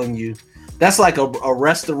is telling you that's like a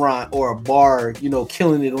restaurant or a bar. You know,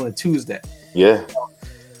 killing it on a Tuesday. Yeah.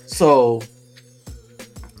 So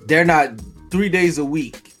they're not 3 days a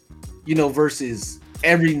week. You know, versus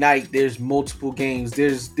every night there's multiple games.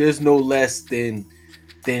 There's no less than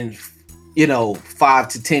 5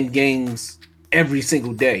 to 10 games every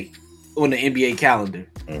single day on the NBA calendar.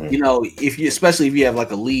 You know, especially if you have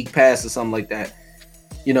like a league pass or something like that,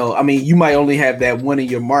 you know, I mean, you might only have that one in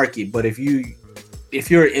your market, but if you're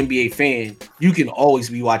an NBA fan, you can always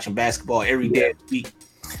be watching basketball every day of the week,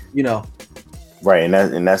 you know. Right,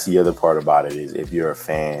 and that's the other part about it is if you're a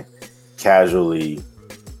fan, casually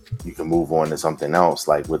you can move on to something else.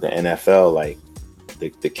 Like with the NFL, like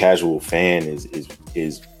the casual fan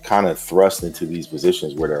is kind of thrust into these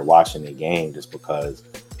positions where they're watching the game just because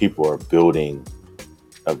people are building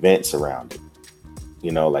events around it,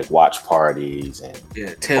 you know, like watch parties and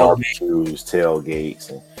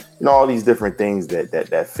tailgates, and all these different things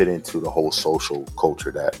that fit into the whole social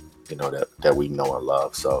culture that we know and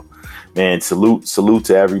love. So, man, salute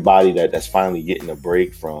to everybody that's finally getting a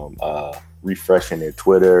break from refreshing their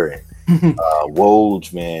Twitter and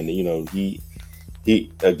Woj, man. You know, he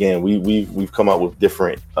again, we've come up with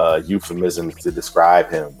different euphemisms to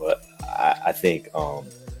describe him, but I think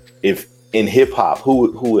if in hip hop,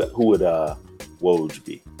 who would Woj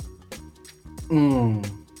be?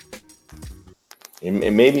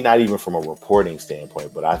 And maybe not even from a reporting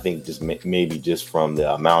standpoint, but I think just maybe just from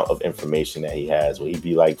the amount of information that he has, will he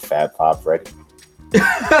be like Fab Five Freddy?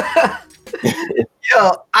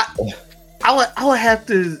 Yo, I would have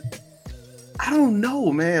to. I don't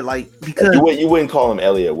know, man. Like, because you wouldn't call him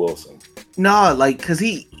Elliott Wilson. No, like, because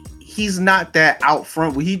he's not that out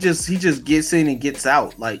front. He just gets in and gets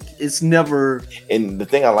out. Like, it's never. And the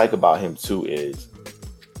thing I like about him too is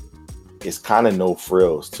it's kind of no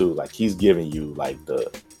frills too. Like, he's giving you like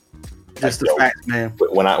just the facts, man.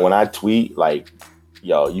 When I tweet, like,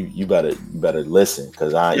 yo, you better listen,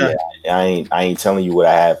 because I ain't telling you what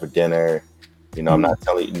I had for dinner. You know, I'm not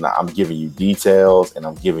telling you. I'm giving you details, and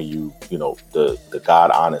I'm giving you, the God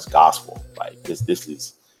honest gospel. Like this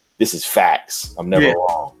is facts. I'm never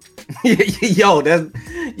wrong. And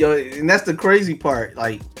that's the crazy part.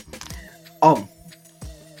 Like,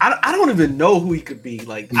 I don't even know who he could be.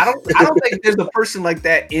 Like, I don't think there's a person like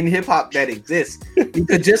that in hip hop that exists,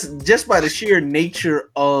 because just by the sheer nature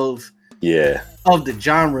of the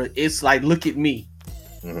genre, it's like, look at me.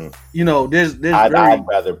 Mm-hmm. You know, there's I'd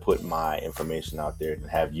rather put my information out there than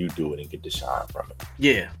have you do it and get the shine from it.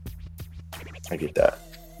 Yeah, I get that.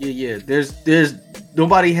 Yeah. There's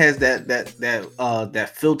nobody has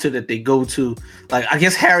that filter that they go to. Like, I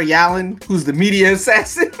guess Harry Allen, who's the media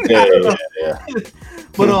assassin. Yeah.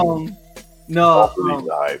 But no,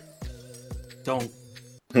 don't.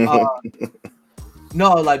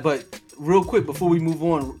 No, like, but real quick before we move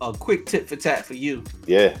on, a quick tit for tat for you.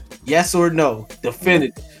 Yeah. Yes or no?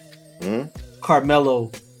 Definitive. Mm-hmm.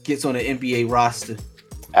 Carmelo gets on an NBA roster.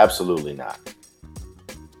 Absolutely not.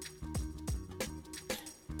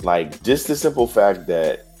 Like, just the simple fact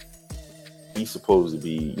that he's supposed to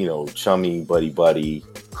be, chummy, buddy,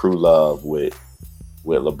 crew love with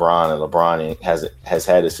LeBron, and LeBron has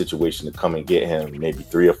had a situation to come and get him maybe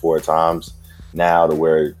 3 or 4 times now, to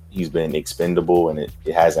where he's been expendable and it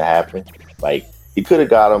hasn't happened. Like, he could have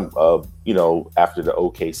got him, after the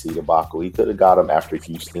OKC debacle. He could have got him after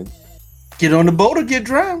Houston. Get on the boat or get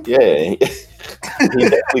drowned. Yeah, he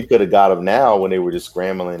definitely could have got him now when they were just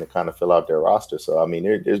scrambling to kind of fill out their roster. So, I mean,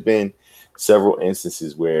 there's been several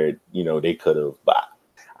instances where, they could have. But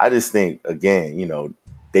I just think, again,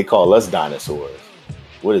 they call us dinosaurs.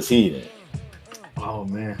 What is he then? Oh,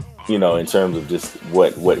 man. In terms of just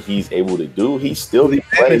what he's able to do, he still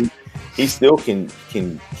can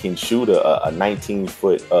shoot a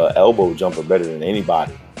 19-foot elbow jumper better than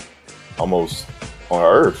anybody almost on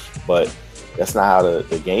earth. But that's not how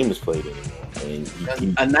the game is played anymore. And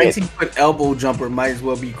a 19-foot elbow jumper might as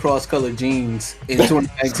well be cross-colored jeans in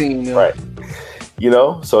 2019. Right.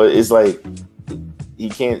 So it's like he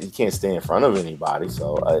can't stay in front of anybody.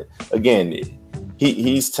 So again,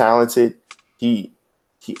 he's talented. He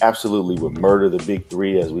absolutely would murder the big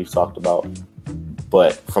three, as we've talked about.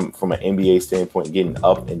 But from an NBA standpoint, getting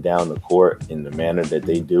up and down the court in the manner that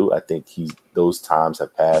they do, I think those times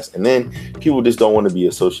have passed. And then people just don't want to be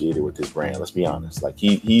associated with this brand. Let's be honest. Like,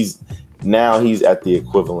 he's now he's at the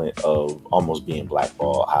equivalent of almost being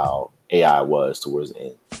blackballed, how AI was towards the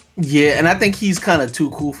end. Yeah, and I think he's kind of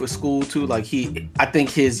too cool for school too. Like I think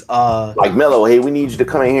his like Melo, hey, we need you to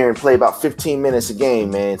come in here and play about 15 minutes a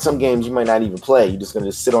game, man. Some games you might not even play. You're just gonna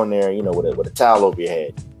just sit on there, you know, with a towel over your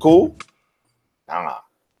head. Cool? Nah.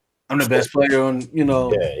 I'm the best player on, you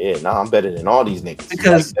know. Yeah. Nah, I'm better than all these niggas.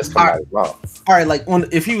 Because that's coming out of his mouth. All right, like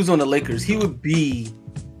if he was on the Lakers, he would be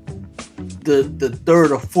the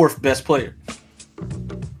third or fourth best player.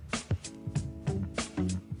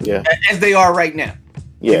 Yeah. As they are right now.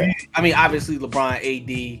 Yeah. I mean, obviously LeBron,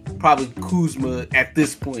 AD, probably Kuzma at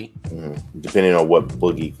this point. Depending on what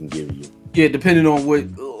Boogie can give you. Yeah, depending on what,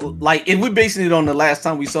 like, if we're basing it on the last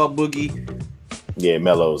time we saw Boogie. Yeah,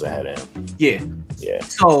 Melo's ahead of him. Yeah. Yeah.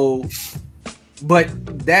 So, but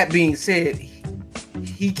that being said,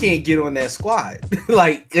 he can't get on that squad.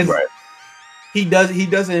 Like, right. He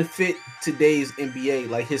doesn't fit today's NBA,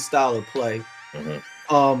 like his style of play.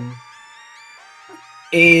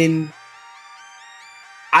 And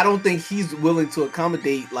I don't think he's willing to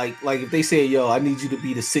accommodate like if they say, yo, I need you to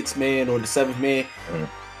be the sixth man or the seventh man.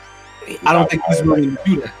 I don't think he's willing to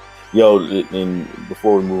do that. Yo, and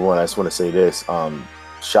before we move on, I just want to say this.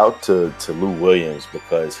 Shout to Lou Williams,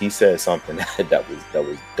 because he said something that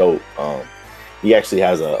was dope. He actually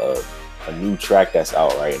has a new track that's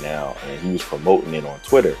out right now, and he was promoting it on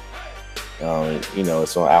Twitter. You know,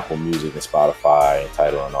 it's on Apple Music and Spotify and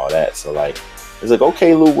Tidal and all that. So like, it's like,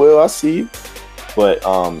 okay, Lou Will, I see you. But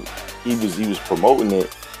he was promoting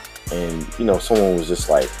it, and you know, someone was just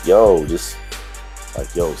like, yo,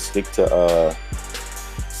 stick to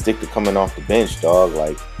coming off the bench, dog.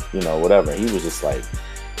 Like, you know, whatever. He was just like,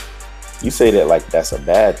 you say that like that's a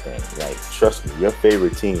bad thing. Like, trust me, your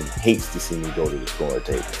favorite team hates to see me go to the scoring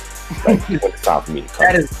table. Like, when it's time for me to come.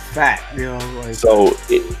 That is fact, you know. Like, so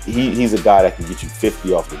he's a guy that can get you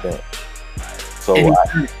 50 off the bench. So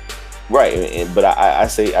but I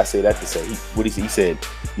say that to say, he said,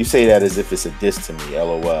 you say that as if it's a diss to me.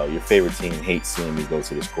 LOL. Your favorite team hates seeing me go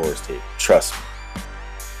to the scorer's table. Trust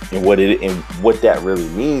me. And what that really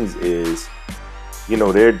means is, you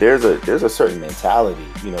know, there's a certain mentality,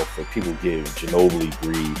 you know, for people give Ginobili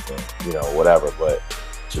grief and, you know, whatever, but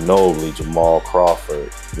Ginobili, Jamal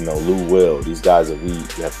Crawford, you know, Lou Will, these guys that we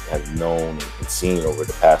have known and seen over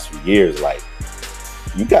the past few years, like,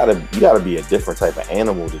 you gotta be a different type of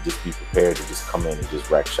animal to just be prepared to just come in and just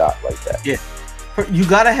wreck shop like that. Yeah, you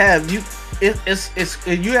gotta have you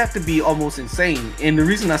have to be almost insane, and the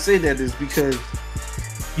reason I say that is because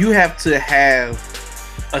you have to have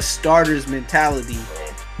a starter's mentality,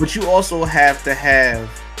 but you also have to have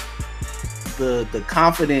the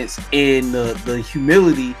confidence and the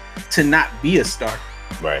humility to not be a starter.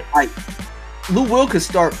 Right. Like, Lou Will could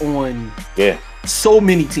start on so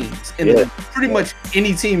many teams and pretty much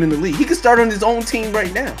any team in the league. He could start on his own team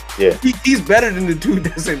right now. Yeah. He's better than the dude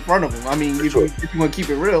that's in front of him. I mean, if you want to keep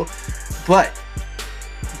it real, but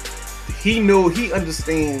he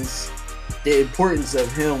understands the importance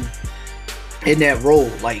of him in that role,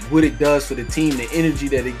 like what it does for the team, the energy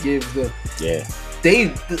that it gives them. Yeah.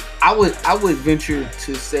 I would venture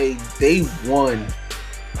to say they won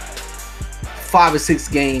 5 or 6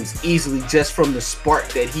 games easily just from the spark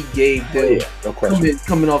that he gave them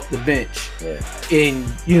coming off the bench. Yeah. And,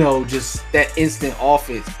 you know, just that instant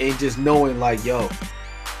offense and just knowing like, yo,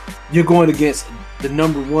 you're going against the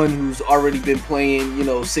number one who's already been playing, you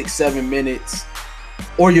know, 6-7 minutes,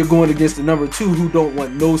 or you're going against the number 2 who don't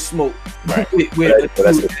want no smoke. Right.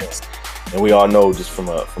 And we all know, just from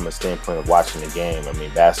a standpoint of watching the game, I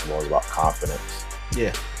mean, basketball is about confidence.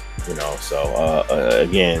 Yeah. You know, so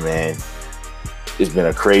again, man, it's been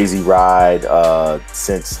a crazy ride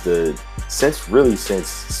since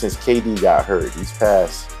KD got hurt. These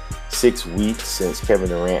past 6 weeks since Kevin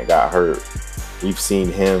Durant got hurt, we've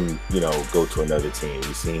seen him, you know, go to another team.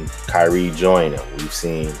 We've seen Kyrie join him. We've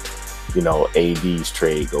seen, you know, AD's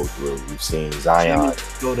trade go through. We've seen Zion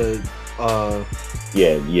go to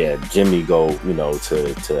Jimmy go, you know,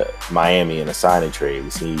 to Miami in a signing trade.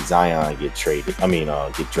 We've seen Zion get drafted.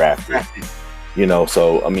 You know,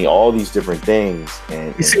 so I mean, all these different things,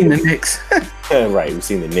 and we've seen the Knicks. Right, we've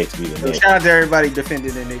seen the Knicks be the Knicks. Shout out to everybody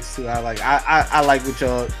defending the Knicks too. I like what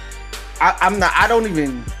y'all. I don't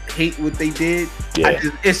even hate what they did. Yeah.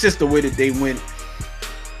 It's just the way that they went.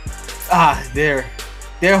 Their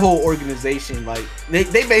whole organization, like they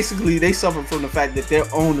basically suffer from the fact that their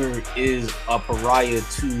owner is a pariah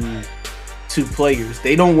to players.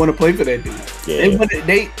 They don't want to play for that dude. Yeah.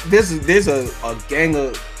 There's a gang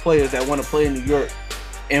of players that want to play in New York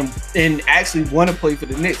and actually want to play for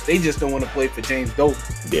the Knicks. They just don't want to play for James Dolan.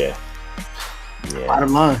 Yeah.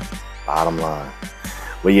 Bottom line.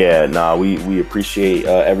 But yeah, we appreciate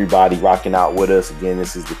everybody rocking out with us. Again,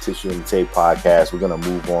 this is the Tissue and the Tape podcast. We're gonna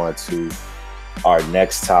move on to our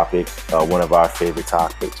next topic, one of our favorite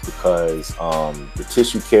topics, because the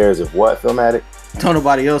tissue cares of what, Filmatic? Don't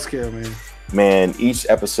nobody else care, man. Man, each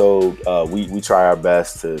episode we try our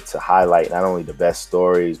best to highlight not only the best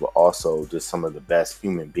stories, but also just some of the best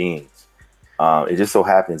human beings. It just so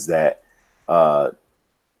happens that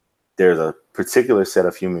there's a particular set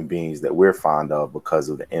of human beings that we're fond of because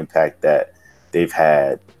of the impact that they've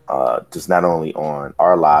had, just not only on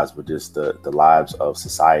our lives, but just the lives of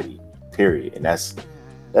society, period. And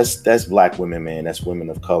that's Black women, man. That's women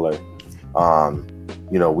of color.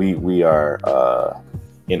 We are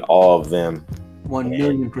in awe of them.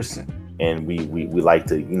 1,000,000%. And we like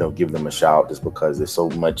to, give them a shout just because there's so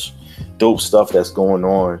much dope stuff that's going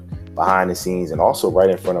on behind the scenes and also right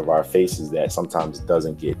in front of our faces that sometimes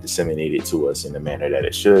doesn't get disseminated to us in the manner that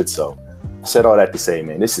it should. So I said all that to say,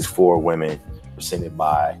 man, this is 4 women presented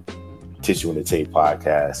by Tissue and the Tape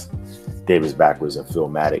podcast, Davis Backwards and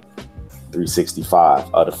Filmatic 365.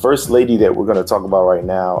 The first lady that we're going to talk about right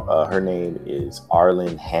now, her name is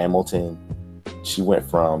Arlen Hamilton. She went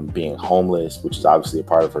from being homeless, which is obviously a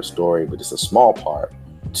part of her story, but it's a small part,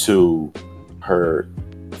 to her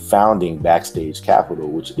founding Backstage Capital,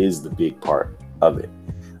 which is the big part of it.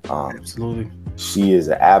 Absolutely. She is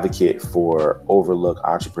an advocate for overlooked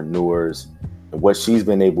entrepreneurs, and what she's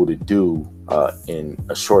been able to do in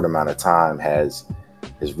a short amount of time has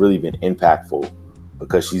really been impactful,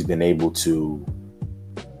 because she's been able to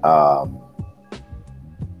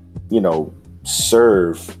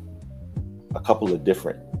serve a couple of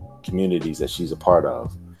different communities that she's a part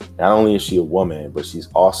of. Not only is she a woman, but she's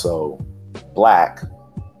also Black,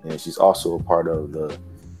 and she's also a part of the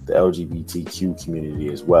LGBTQ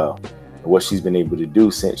community as well. And what she's been able to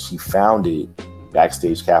do since she founded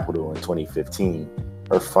Backstage Capital in 2015,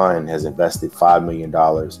 her fund has invested $5 million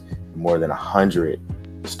in more than 100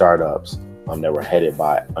 startups that were headed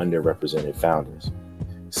by underrepresented founders.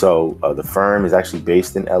 So the firm is actually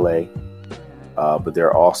based in LA, but there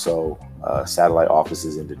are also satellite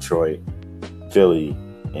offices in Detroit, Philly,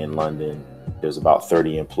 and London. There's about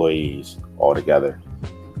 30 employees altogether.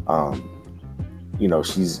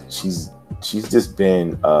 She's just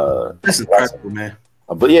been that's incredible, man.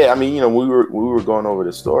 But yeah, I mean, we were going over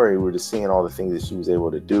the story. We were just seeing all the things that she was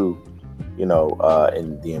able to do, in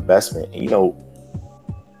the investment. And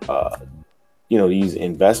these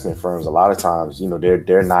investment firms, a lot of times,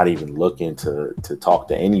 they're not even looking to talk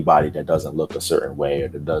to anybody that doesn't look a certain way or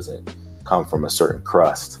that doesn't come from a certain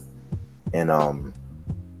crust. And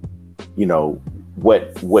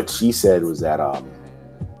what she said was that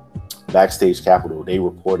Backstage Capital, they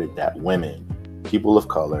reported that women, people of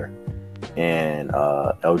color, and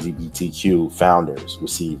LGBTQ founders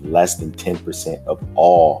receive less than 10% of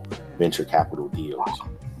all venture capital deals.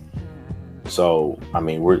 So, I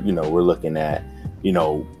mean, we're looking at,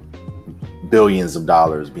 billions of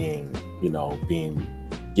dollars being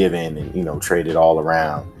given and, traded all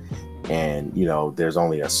around. And, there's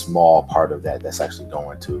only a small part of that that's actually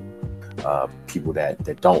going to people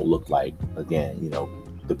that don't look like, again,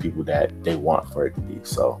 the people that they want for it to be.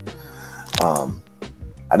 So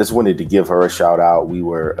I just wanted to give her a shout out. We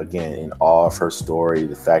were, again, in awe of her story,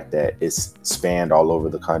 the fact that it's spanned all over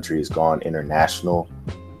the country, it's gone international,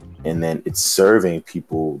 and then it's serving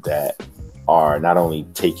people that are not only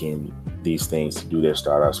taking these things to do their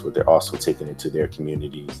startups, but they're also taking it to their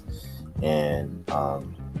communities. And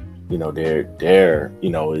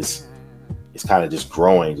it's kind of just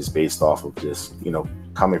growing just based off of just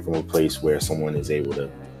coming from a place where someone is able to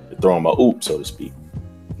throw them a oop, so to speak.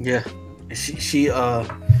 Yeah, she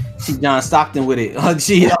John Stockton with it.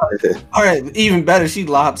 All right, even better, she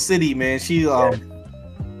Lob City, man. She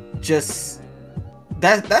just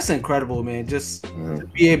that's incredible, man. Just to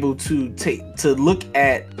be able to look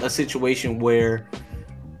at a situation where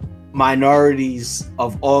minorities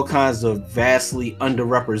of all kinds of vastly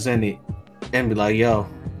underrepresented and be like, yo,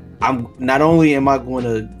 I'm not only am I going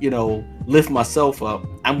to, lift myself up,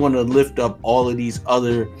 I'm going to lift up all of these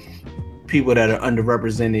other people that are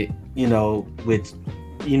underrepresented, with,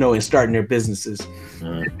 and starting their businesses.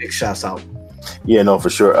 Big shouts out. Yeah, no, for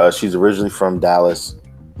sure. She's originally from Dallas,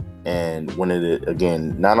 and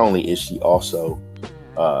not only is she also,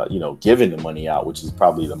 giving the money out, which is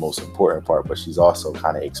probably the most important part, but she's also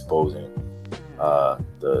kind of exposing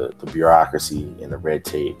the bureaucracy and the red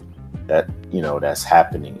tape that that's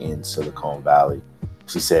happening in Silicon Valley.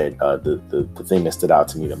 She said the thing that stood out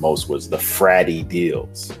to me the most was the fratty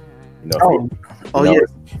deals.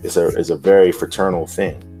 It's a very fraternal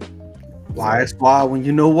thing. Why is why when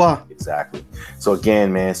you know why? Exactly. So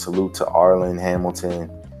again, man, salute to Arlen Hamilton.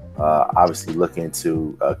 Obviously looking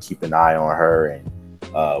to keep an eye on her, and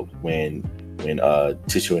when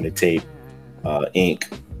Tissue and the Tape Inc.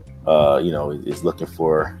 Is looking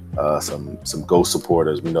for some ghost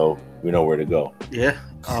supporters. We know where to go. Yeah.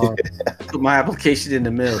 Put my application in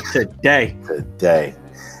the mail today.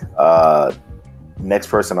 Next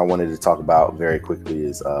person I wanted to talk about very quickly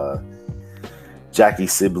is Jackie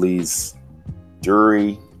Sibley's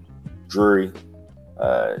Drury.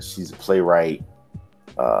 She's a playwright,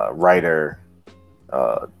 writer,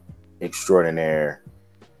 extraordinaire.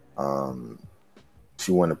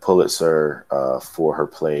 She won a Pulitzer for her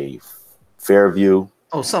play Fairview.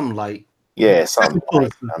 Oh, something like. Yeah, something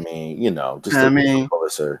like. I mean, just a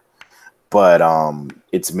Pulitzer. But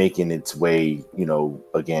it's making its way,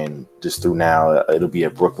 again, just through now. It'll be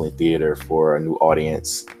at Brooklyn Theater for a new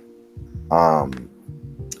audience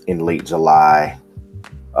in late July.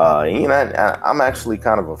 I'm actually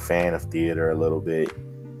kind of a fan of theater a little bit.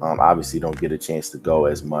 Obviously don't get a chance to go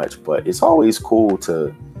as much, but it's always cool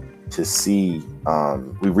to see.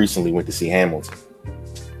 We recently went to see Hamilton.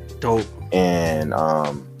 Dope. And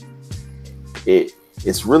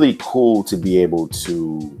it's really cool to be able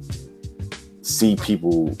to see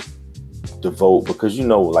people devote, because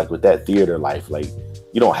like with that theater life, like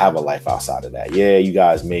you don't have a life outside of that. Yeah, you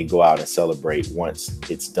guys may go out and celebrate once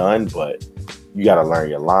it's done, but you got to learn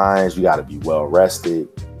your lines. You got to be well rested.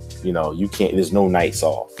 You can't, there's no nights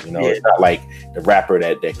off. It's not like the rapper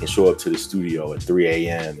that can show up to the studio at 3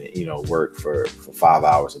 a.m. and, work for 5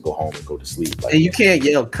 hours and go home and go to sleep. Like, and you can't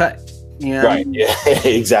yell cut. Right. Yeah,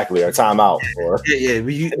 exactly. Or time out. Or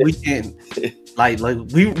we can't like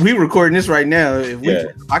we recording this right now.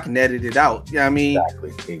 I can edit it out. Yeah, I mean,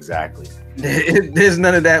 exactly. There's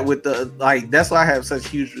none of that with the that's why I have such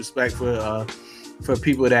huge respect for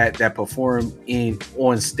people that perform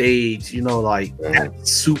on stage.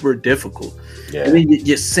 That's super difficult. Yeah. And then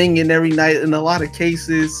you're singing every night in a lot of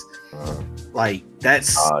cases.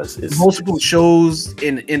 That's it's multiple shows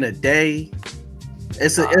in a day.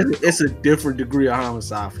 It's a different degree of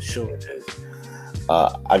homicide for sure.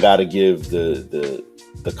 I gotta give the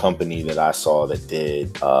company that I saw that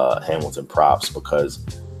did Hamilton props, because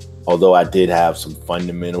although I did have some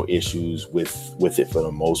fundamental issues with it, for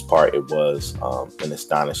the most part, it was an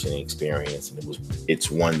astonishing experience, and it's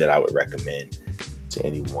one that I would recommend to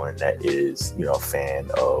anyone that is a fan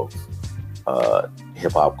of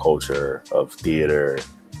hip hop culture, of theater,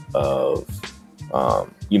 of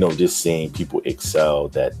just seeing people excel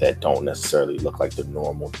that don't necessarily look like the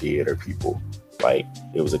normal theater people. Like,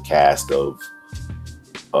 it was a cast of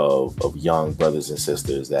young brothers and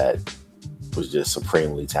sisters that was just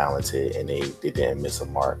supremely talented, and they didn't miss a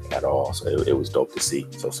mark at all. So it was dope to see.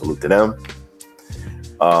 So salute to them.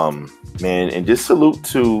 Man, and just salute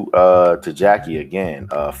to Jackie again.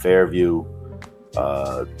 Fairview,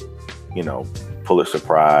 Pulitzer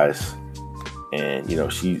Prize.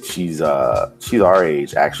 And she's our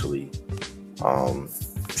age, actually.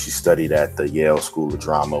 She studied at the Yale School of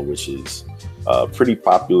Drama, which is pretty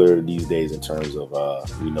popular these days in terms of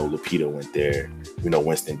we know Lupita went there, we know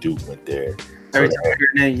Winston Duke went there. Every time I hear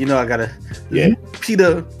her name, I gotta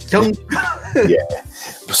Lupita Young. Yeah.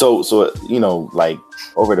 So like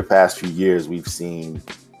over the past few years, we've seen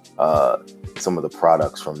some of the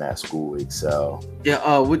products from that school excel.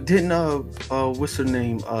 Yeah, what's her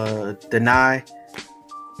name? Denai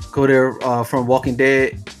go there from Walking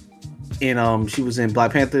Dead, and she was in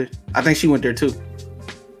Black Panther. I think she went there too.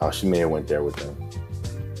 Oh, she may have went there with them.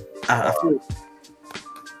 I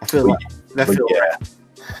feel like that feels right.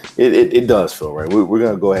 It does feel right. We're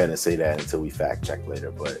gonna go ahead and say that until we fact check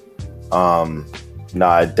later, but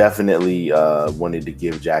I definitely wanted to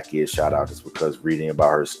give Jackie a shout out, just because reading about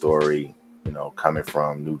her story, coming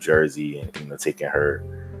from New Jersey and taking her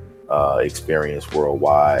experience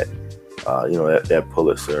worldwide, that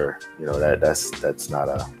Pulitzer, that's not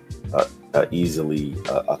a easily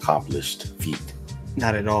accomplished feat.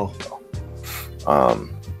 Not at all.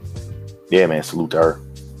 Yeah, man, salute to her.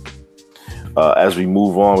 As we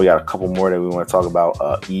move on, we got a couple more that we want to talk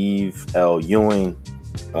about. Eve L. Ewing.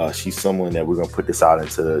 She's someone that we're gonna put this out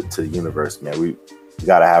into the universe, man. We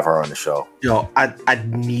gotta have her on the show. Yo, I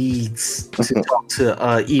need to talk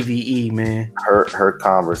to EVE, man. Her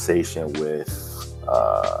conversation with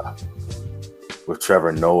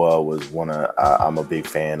Trevor Noah was one of I'm a big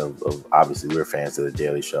fan of. Obviously, we're fans of The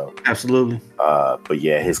Daily Show. Absolutely. But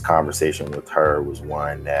yeah, his conversation with her was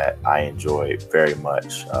one that I enjoyed very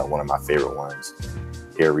much. One of my favorite ones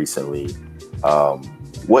here recently.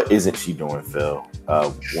 What isn't she doing, Phil?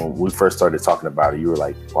 When we first started talking about it, you were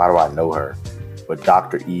like, why do I know her? But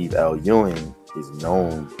Dr. Eve L. Ewing is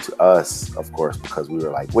known to us, of course, because we were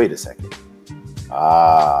like, wait a second.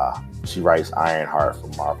 She writes Ironheart for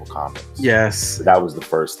Marvel Comics. Yes. So that was the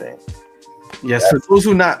first thing. Yes, for those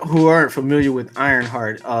who aren't familiar with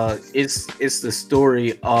Ironheart, it's the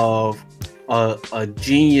story of a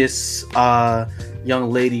genius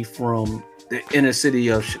young lady from the inner city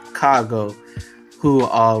of Chicago who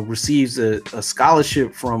receives a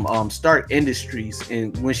scholarship from Stark Industries,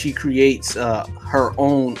 and when she creates her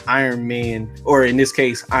own Iron Man, or in this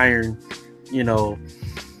case Iron,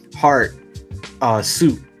 Heart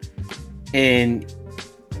suit, and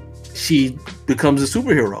she becomes a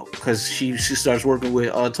superhero because she starts working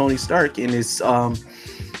with Tony Stark, and it's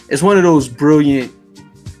one of those brilliant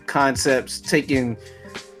concepts, taking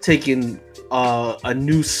a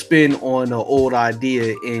new spin on an old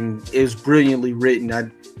idea, and it was brilliantly written.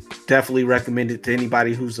 I definitely recommend it to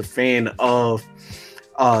anybody who's a fan of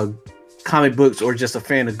comic books or just a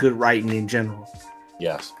fan of good writing in general.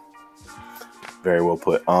 Yes, very well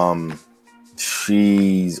put.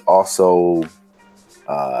 She's also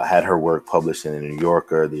had her work published in the New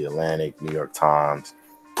Yorker, the Atlantic, New York Times.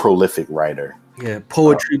 Prolific writer. Yeah,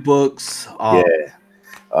 poetry books.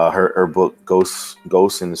 Her book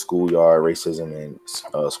Ghosts in the Schoolyard: Racism and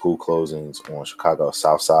School Closings on Chicago's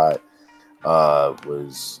South Side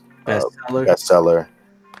was bestseller.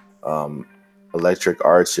 Electric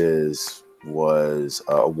Arches was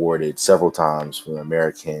awarded several times from the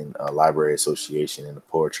American Library Association and the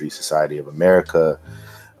Poetry Society of America.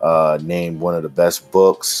 Named one of the best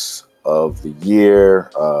books of the year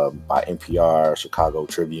by NPR, Chicago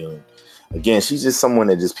Tribune. Again, she's just someone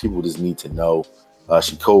that people just need to know.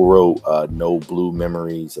 She co-wrote No Blue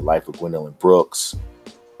Memories, The Life of Gwendolyn Brooks.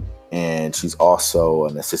 And she's also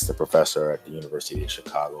an assistant professor at the University of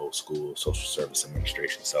Chicago School of Social Service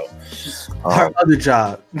Administration. So her other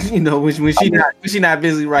job, when she not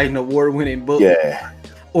busy writing award-winning books,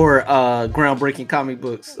 or groundbreaking comic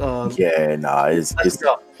books.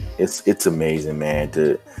 It's amazing, man,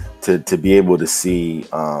 to be able to see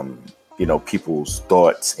people's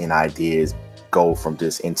thoughts and ideas go from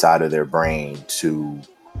just inside of their brain to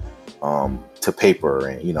paper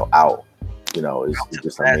and out. It's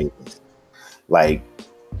just amazing. Like,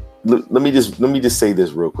 let me just say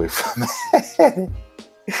this real quick.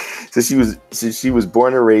 So she was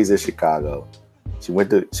born and raised in Chicago. She went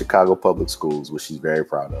to Chicago public schools, which she's very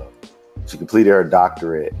proud of. She completed her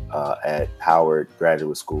doctorate at Harvard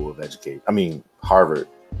Graduate School of Education.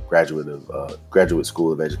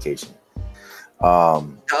 The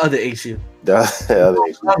other HU.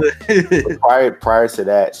 Prior to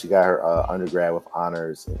that, she got her undergrad with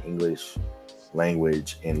honors in English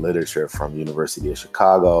language and literature from University of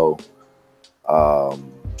Chicago.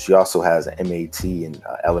 She also has an MAT in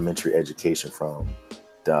elementary education from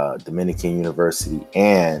the Dominican University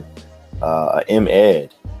and an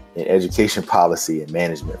MEd in education policy and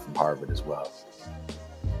management from Harvard as well.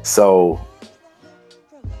 So,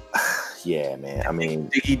 yeah, man. I mean,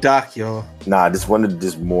 Diggy Doc, y'all. Nah, just one of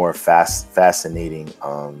the more fascinating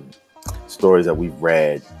stories that we've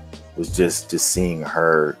read was just seeing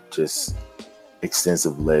her just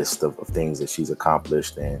extensive list of things that she's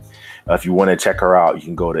accomplished. And if you want to check her out, you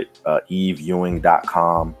can go to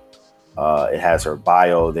eveewing.com. It has her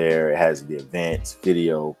bio there. It has the events,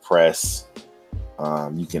 video, press.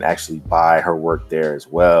 You can actually buy her work there as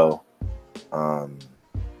well.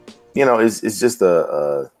 It's just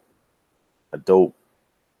a dope.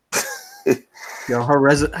 Her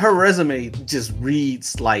resume just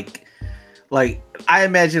reads like I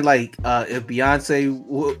imagine if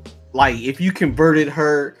Beyonce if you converted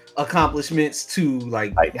her accomplishments to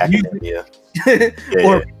like academia,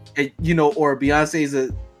 or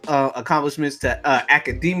Beyonce's accomplishments to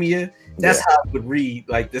academia. That's how it would read,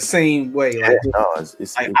 like the same way.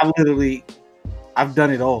 I've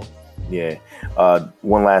done it all. Yeah.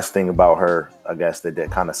 One last thing about her, I guess that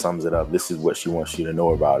kind of sums it up. This is what she wants you to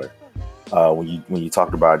know about her. When you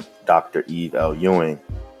talked about Dr. Eve L. Ewing,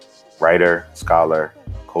 writer, scholar,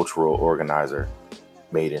 cultural organizer,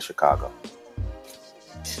 made in Chicago.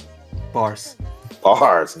 Bars,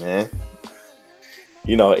 man.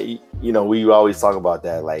 We always talk about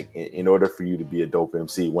that. Like, in order for you to be a dope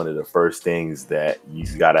MC, one of the first things that you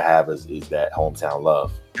gotta have is that hometown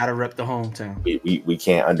love. Gotta rep the hometown. We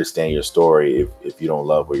can't understand your story if you don't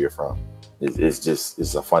love where you're from.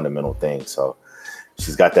 It's a fundamental thing. So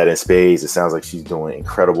she's got that in spades. It sounds like she's doing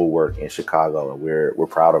incredible work in Chicago, and we're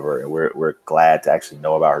proud of her, and we're glad to actually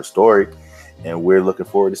know about her story, and we're looking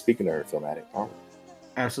forward to speaking to her, Filmatic.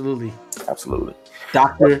 Absolutely. Absolutely.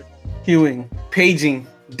 Dr. Ewing, paging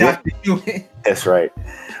Dr. Ewing. That's right.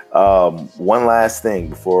 One last thing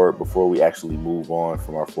before we actually move on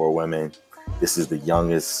from our 4 women. This is the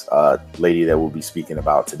youngest lady that we'll be speaking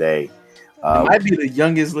about today. It might be the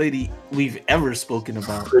youngest lady we've ever spoken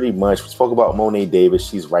about. Pretty much. We spoke about Monet Davis.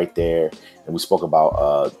 She's right there. And we spoke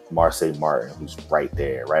about Marseille Martin, who's right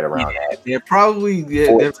there, right around that. They're probably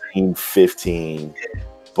 14, 15.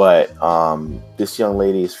 But this young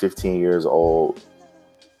lady is 15 years old.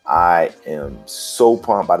 I am so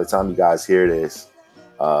pumped. By the time you guys hear this,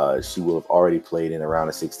 she will have already played in a round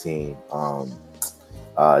of 16,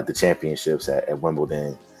 the championships at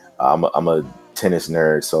Wimbledon. I'm a tennis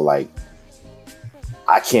nerd, so like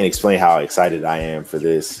I can't explain how excited I am for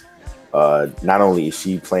this. Not only is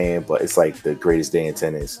she playing, but it's like the greatest day in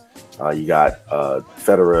tennis. You got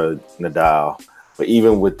Federer, Nadal, but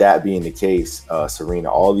even with that being the case,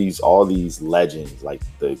 Serena, all these legends, like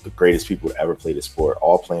the greatest people to ever play the sport,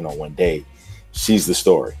 all playing on one day. She's the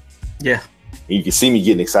story. Yeah. You can see me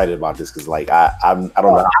getting excited about this because, like, I don't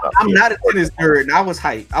know. I'm not a tennis nerd, and I was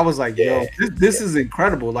hyped. I was like, yo, this is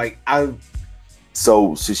incredible. Like,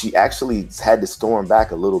 So she actually had to storm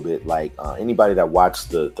back a little bit. Like, anybody that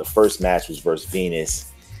watched the first match was versus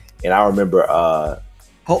Venus, and I remember.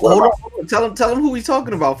 Hold on. Tell him who we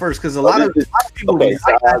talking about first, because a lot of people. Okay,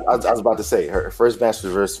 so I was about to say her first match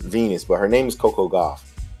was versus Venus, but her name is Coco Gauff,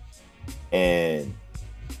 and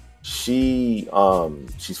she's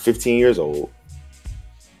 15 years old,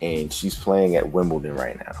 and she's playing at Wimbledon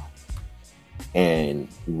right now. And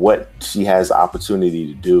what she has the opportunity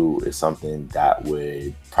to do is something that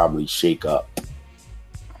would probably shake up,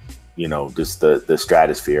 just the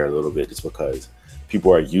stratosphere a little bit, just because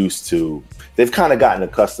people are used to, they've kind of gotten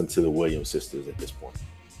accustomed to the Williams sisters at this point.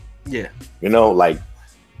 Yeah. Like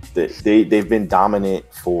they've been dominant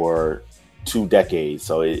for 2 decades.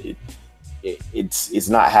 So it's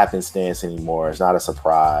not happenstance anymore. It's not a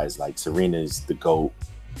surprise. Like Serena's the GOAT.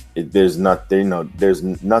 There's nothing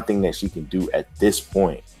that she can do at this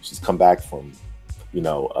point. She's come back from,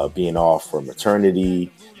 being off for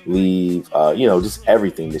maternity leave, just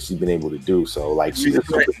everything that she's been able to do. So like she's a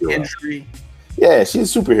superhero. Yeah,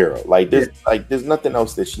 she's a superhero. Like there's nothing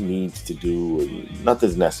else that she needs to do.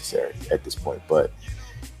 Nothing's necessary at this point. But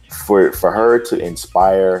for her to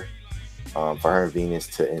inspire, for her and Venus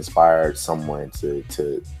to inspire someone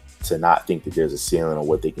to not think that there's a ceiling on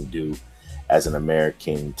what they can do as an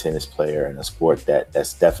American tennis player in a sport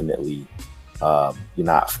that's definitely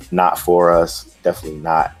not for us, definitely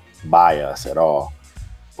not by us at all.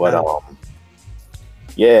 But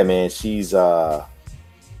yeah, man, she's I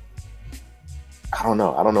don't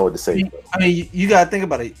know what to say. I mean, you gotta think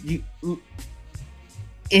about it.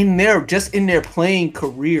 In their playing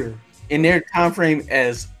career, in their time frame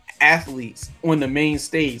as athletes on the main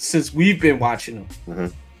stage, since we've been watching them, mm-hmm.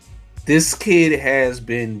 This kid has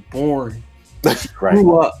been born. She right.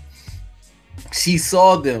 grew up. She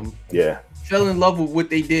saw them. Yeah. Fell in love with what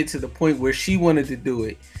they did to the point where she wanted to do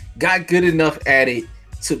it. Got good enough at it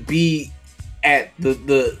to be at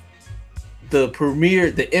the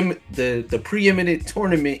premier, the preeminent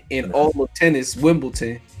tournament in all of tennis,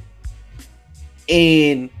 Wimbledon,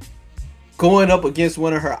 and going up against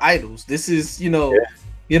one of her idols. This is,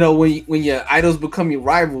 when your idols become your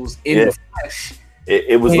rivals in the flesh.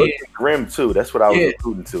 It was looking grim too. That's what I was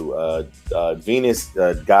alluding to. Venus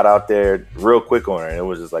got out there real quick on her, and it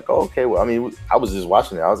was just like, oh, okay. Well, I mean, I was just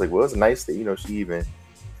watching it. I was like, well, it's nice that she even,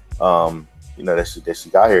 that she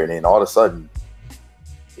got here, and then all of a sudden,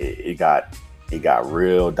 it got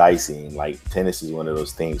real dicey. And like tennis is one of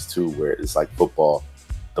those things too, where it's like football,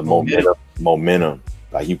 the momentum,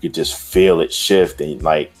 like you could just feel it shift, and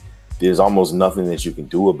like there's almost nothing that you can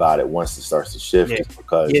do about it once it starts to shift. Just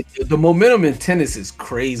because the momentum in tennis is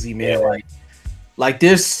crazy, man. Yeah. Like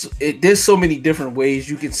there's so many different ways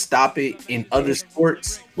you can stop it in other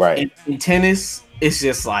sports. Right. In tennis, it's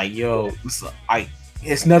just like,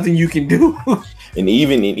 it's nothing you can do. And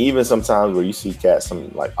even sometimes where you see cats,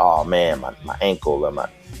 something like, oh man, my ankle or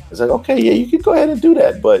it's like, okay, yeah, you can go ahead and do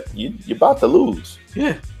that, but you're about to lose.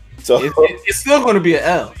 Yeah. So it's still going to be an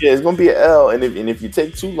L. Yeah, it's going to be an L. And if you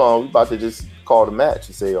take too long, we're about to just call the match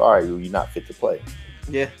and say, all right, you're not fit to play.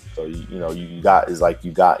 Yeah. So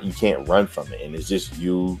you can't run from it, and it's just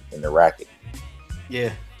you and the racket.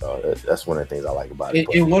 Yeah. So that's one of the things I like about it.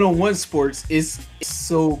 In one-on-one sports, it's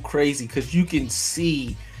so crazy because you can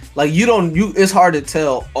see, like it's hard to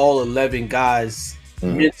tell all 11 guys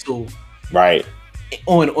mental. Right.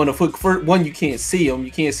 On a foot. For one, you can't see them.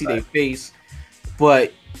 You can't see their face,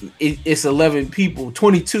 but it's 11 people,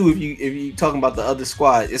 22 if you talking about the other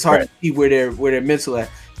squad. It's hard to see where they're mental at.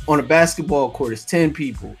 On a basketball court, it's 10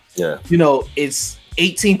 people. Yeah. It's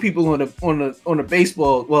 18 people on a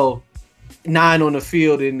baseball. Well, 9 on the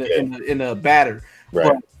field in the batter.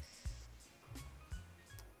 Right.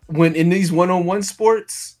 But when in these one-on-one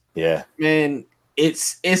sports, man,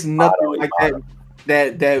 it's nothing like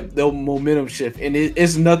that the momentum shift, and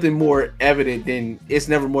it's nothing more evident than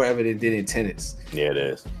in tennis. Yeah, it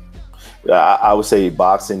is. I would say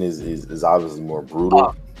boxing is obviously more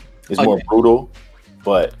brutal. It's more brutal,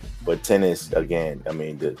 but tennis, again, I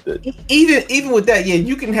mean, even with that,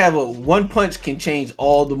 you can have one punch can change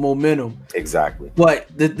all the momentum. Exactly. But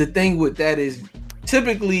the thing with that is,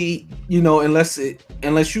 typically, unless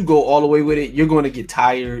you go all the way with it, you're going to get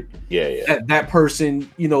tired. Yeah. That person,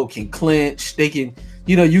 can clinch. They can,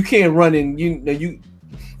 you can't run and you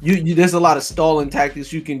there's a lot of stalling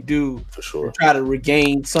tactics you can do for sure to try to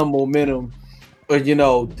regain some momentum, or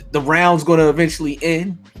the round's going to eventually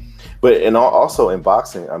end. But and also in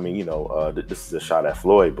boxing, I mean, this is a shot at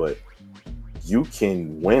Floyd, but you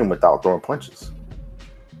can win without throwing punches.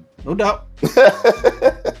 No doubt.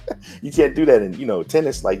 You can't do that in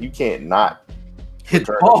tennis. Like, you can't not hit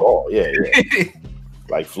the ball. Yeah.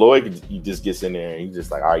 Like Floyd, he just gets in there and he's just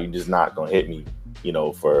like, all right, you're just not gonna hit me,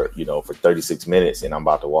 for 36 minutes, and I'm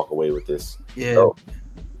about to walk away with this. Yeah.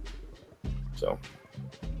 So.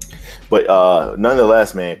 But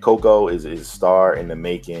nonetheless, man, Coco is a star in the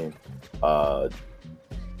making.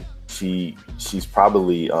 She's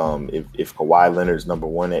probably if Kawhi Leonard's number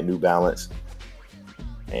one at New Balance,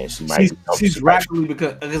 and she's rapidly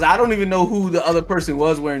because I don't even know who the other person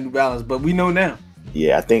was wearing New Balance, but we know now.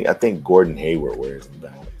 Yeah, I think Gordon Hayward wears New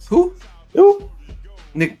Balance. Who?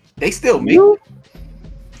 Nick, they still make.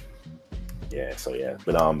 Yeah, so yeah,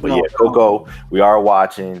 but Coco, we are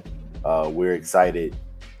watching. We're excited.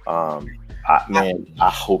 I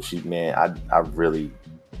hope I really,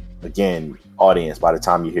 again, audience, by the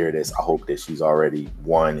time you hear this, I hope that she's already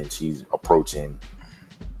won and she's approaching,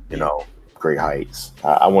 great heights.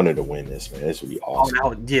 I wanted to win this, man. This would be awesome.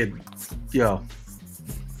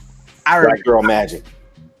 Black Girl Magic.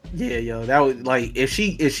 Yeah, yo, that would, like, if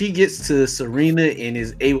she gets to Serena and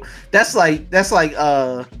is able, that's like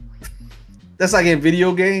in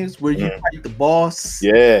video games where you fight the boss.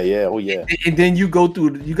 Yeah. Oh yeah. And then you got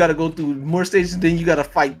to go through more stages. Then you got to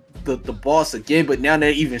fight the boss again. But now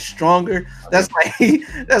they're even stronger. That's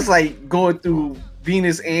like going through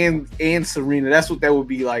Venus and Serena. That's what that would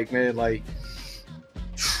be like, man. Like,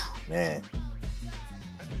 man.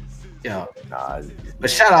 Yeah.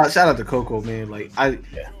 But shout out to Coco, man. Like,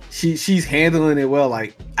 she's handling it well.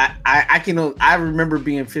 Like, I remember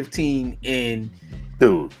being 15 and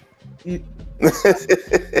dude.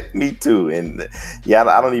 Me too. And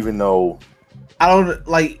I don't even know. I'm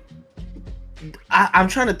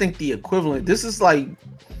trying to think the equivalent. This is like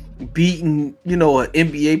beating, an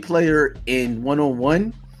NBA player in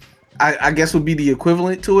one-on-one. I guess would be the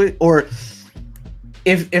equivalent to it. Or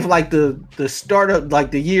if like the startup,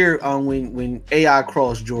 like the year when AI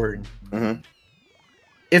crossed Jordan,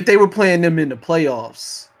 if they were playing them in the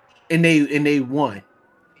playoffs and they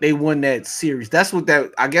won that series, that's what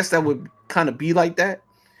I guess that would kind of be like that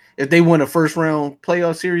if they won a first round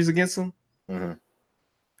playoff series against them.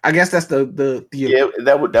 I guess that's the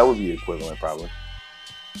that would be equivalent probably.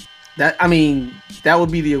 That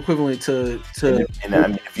would be the equivalent to and I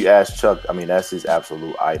mean, if you ask Chuck, I mean, that's his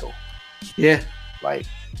absolute idol. Yeah. Like,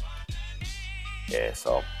 yeah.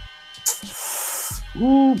 So,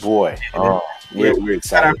 ooh boy, we're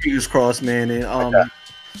excited. Got our fingers crossed, man. And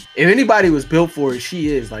if anybody was built for it, she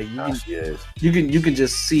is. Like, she is. You can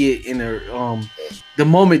just see it in her. The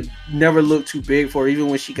moment never looked too big for her, even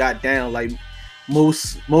when she got down. Like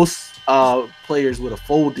most players would have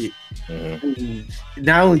folded.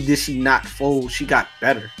 Not only did she not fold, she got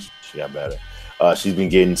better. She's been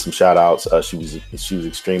getting some shout outs. She was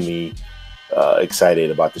extremely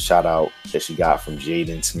excited about the shout out that she got from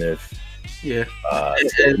Jaden Smith. Yeah.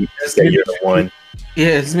 Said you're the one. Yeah,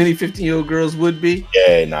 as many 15-year-old girls would be.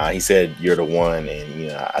 Yeah, he said you're the one,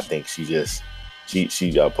 and I think she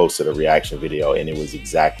posted a reaction video, and it was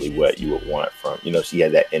exactly what you would want from, she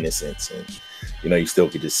had that innocence, and you still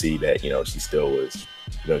could just see that she still was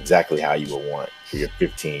exactly how you would want for your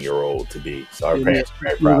 15-year-old to be. So our parents are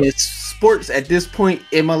very proud. Sports at this point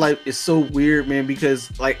in my life is so weird, man,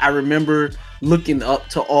 because like I remember looking up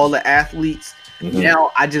to all the athletes.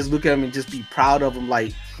 Now I just look at them and just be proud of them.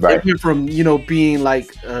 Like, from being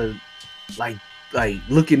like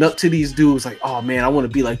looking up to these dudes, like, oh man, I want to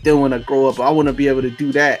be like them when I grow up. I want to be able to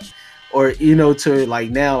do that, or to like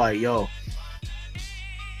now, like, yo,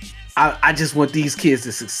 I just want these kids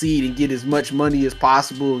to succeed and get as much money as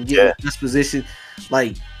possible and get in this position,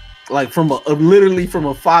 like from literally from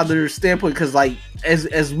a father standpoint, because like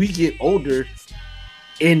as we get older,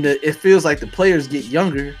 and it feels like the players get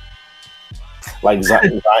younger. Like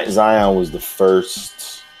Zion was the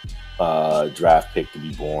first draft pick to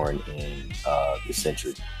be born in the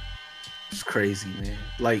century. It's crazy, man.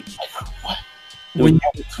 Like what? When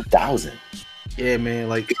 2000. Yeah, man.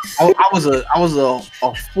 Like I was a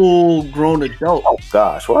full grown adult. Oh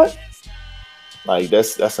gosh, what? Like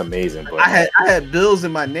that's amazing. But I had bills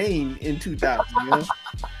in my name in 2000. You know,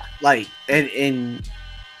 like and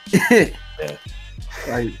yeah.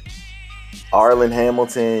 Like Arlen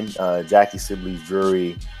Hamilton, Jackie Sibley's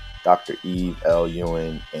Drury, Dr. Eve L.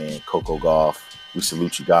 Ewing, and Coco Gauff. We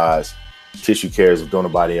salute you guys. Tissue cares if don't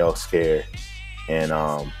nobody else care. And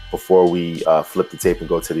before we flip the tape and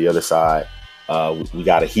go to the other side, we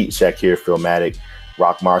got a heat check here. Philmatic,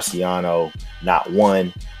 Rock Marciano, not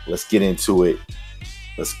one. Let's get into it.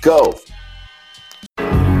 Let's go.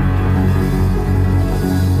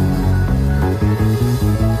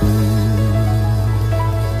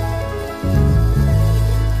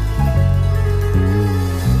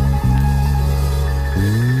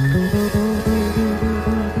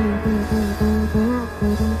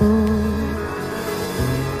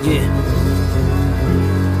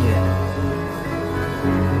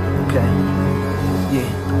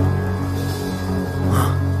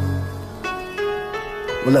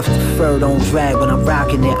 Well, if the fur don't drag when I'm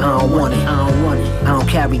rocking it, I don't want it. I don't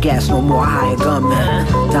carry gas no more, I hire gunmen.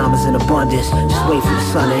 Diamonds in abundance, just wait for the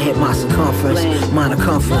sun to hit my circumference. Minor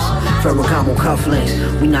comforts, Ferragamo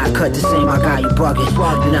cufflinks. We not cut the same, I got you bugging.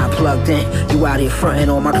 You're not plugged in, you out here fronting,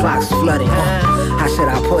 all my clocks is flooded. How should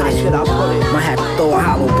I put it? Might have to throw a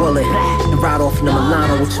hollow bullet and ride off in the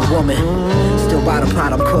Milano with your woman. Still by the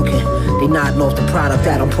pot I'm cooking. They nodding off the product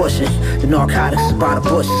that I'm pushing. The narcotics is by the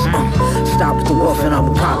bushes. Stop with the wolf and I'm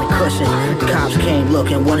a poppy cushion. The cops came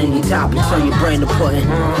looking, one in your top and turn your brain to pudding.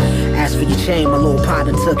 Ask for your chain, my little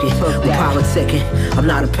partner took it. We politicking. I'm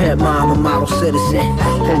not a pimp, I'm a model citizen.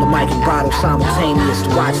 Hold the mic and bottle simultaneous. The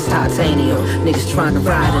watch is titanium. Niggas trying to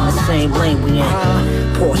ride in the same lane we in.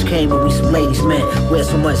 Porsche came and we some ladies, man. Wear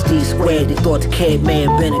so much D squared, they thought the kid may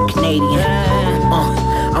have been a Canadian.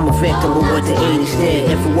 I'm a victim of what the 80s did.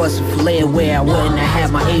 If it wasn't for Leadwear, I wouldn't have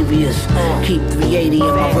had my Avias. Keep 380 in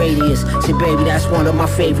my radius. Say, baby, that's one of my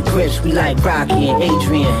favorite grips. We like Rocky and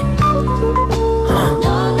Adrian.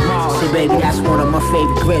 Say, baby, that's one of my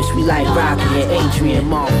favorite grips. We like Rocky and Adrian.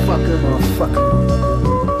 Motherfucker. You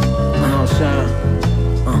know what I'm saying?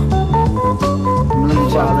 I'm leaving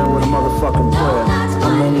y'all in with a motherfucking prayer. How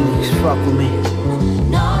many niggas fuck with me?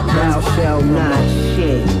 Thou shalt not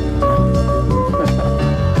shit.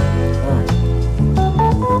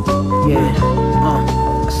 Yeah,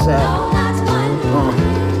 I said,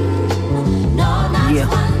 yeah,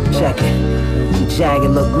 check it. The jacket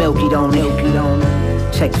look milky, don't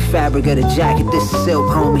it? Check the fabric of the jacket, this is silk,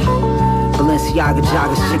 homie. Balenciaga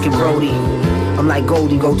joggers, chicken brody. I'm like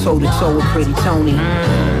Goldie, go toe to toe with Pretty Tony.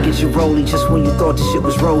 Get your rollie just when you thought the shit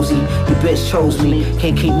was rosy. Your bitch chose me,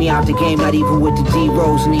 can't keep me out the game, not even with the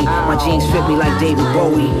D-Rose knee. My jeans fit me like David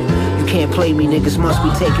Bowie. You can't play me, niggas must be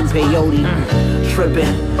taking peyote.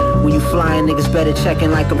 Trippin'. When you flying, niggas better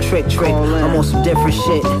checkin' like I'm Trick. I'm on some different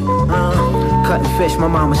shit. Cutting fish, my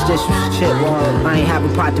mama's dish was chip. I ain't have a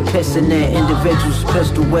pot to piss in there. Individuals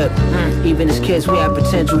pistol whip. Even as kids, we have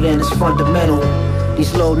potential, then it's fundamental.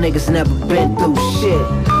 These little niggas never been through shit.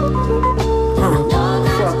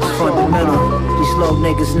 It's fundamental. These little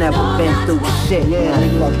niggas never been through shit. Yeah,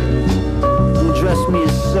 nigga. You dress me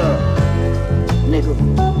as sir, nigga.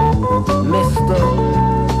 Mr.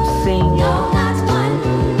 Senior.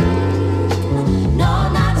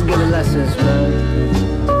 Giving lessons, man.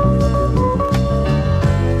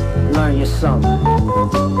 Learn your something.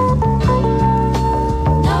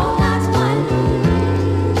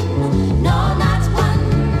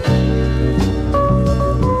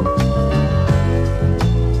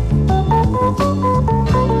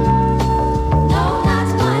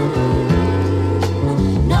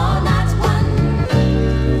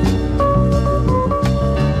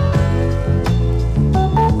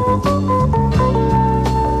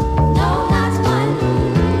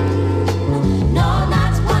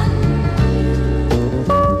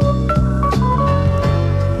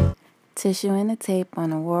 Tissue and the Tape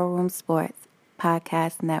on the War Room Sports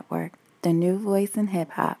Podcast Network. The new voice in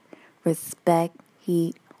hip-hop. Respect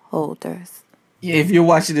heat holders. Yeah, if you're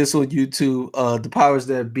watching this on YouTube, the powers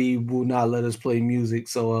that be will not let us play music.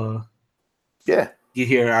 So, yeah, you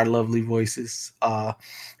hear our lovely voices.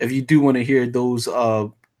 If you do want to hear those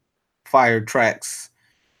fire tracks,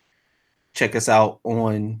 check us out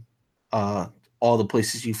on all the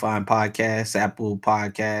places you find podcasts: Apple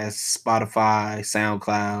Podcasts, Spotify,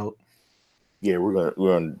 SoundCloud. Yeah, we're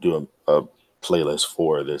gonna do a playlist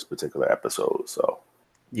for this particular episode. So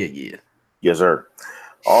yeah. Yes, sir.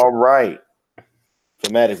 All right.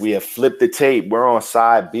 Thematic, we have flipped the tape. We're on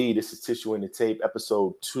side B. This is Tissue in the Tape,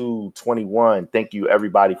 episode 221. Thank you,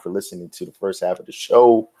 everybody, for listening to the first half of the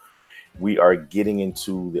show. We are getting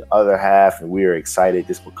into the other half, and we are excited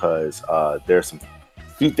just because there's some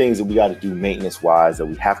few things that we got to do maintenance-wise that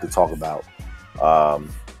we have to talk about.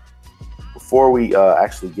 Before we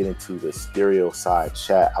actually get into the stereo side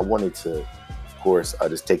chat, I wanted to, of course,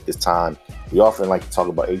 just take this time. We often like to talk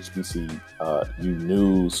about HBCU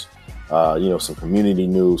news, some community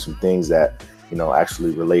news, some things that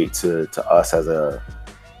actually relate to us as a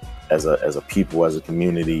people, as a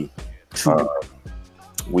community.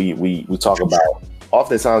 We talk about,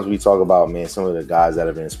 oftentimes we talk about, man, some of the guys that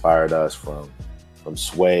have inspired us from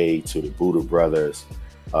Sway to the Buddha Brothers,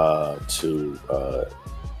 to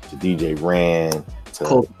DJ Ran,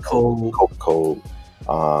 to Cold,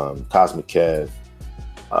 Cosmic Kev.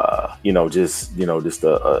 Just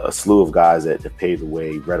a slew of guys that paved the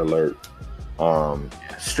way. Red Alert,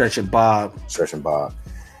 Stretch and Bob.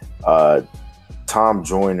 Tom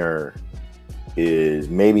Joyner is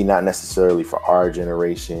maybe not necessarily for our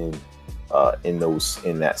generation in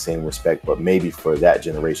that same respect, but maybe for that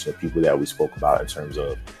generation of people that we spoke about in terms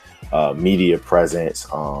of media presence,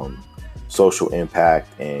 social impact,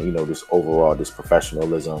 and this overall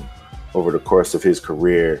professionalism. Over the course of his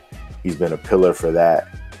career, he's been a pillar for that.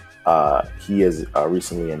 He has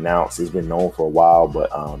recently announced, he's been known for a while, but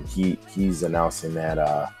he's announcing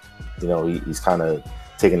that he's kind of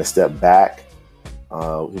taking a step back.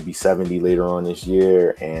 He'll be 70 later on this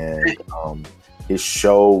year, and his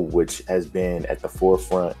show, which has been at the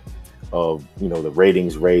forefront of the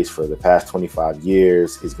ratings race for the past 25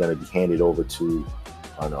 years, is going to be handed over to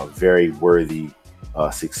a very worthy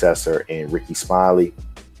successor in Ricky Smiley.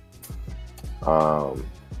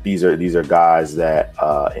 These are guys that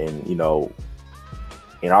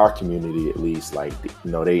in our community, at least, like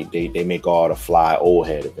they make all the fly old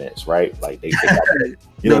head events, right? Like they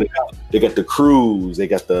got the crews, they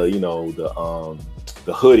got the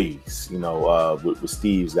hoodies, with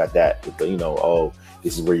Steve's got that with the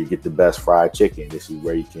this is where you get the best fried chicken, this is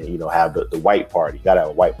where you can have the white party. You gotta have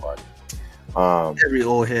a white party. Every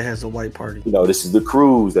old head has a white party. This is the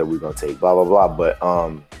cruise that we're gonna take, blah blah blah. But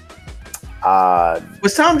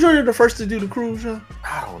was Tom Joyner the first to do the cruise, Joe?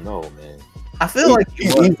 I don't know, man. I feel like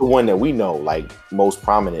he's the one that we know, like, most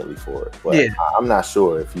prominently for it. But yeah. I'm not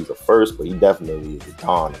sure if he's the first, but he definitely is the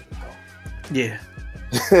dawn of it. Yeah.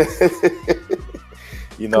 That's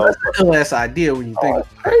the last idea when you think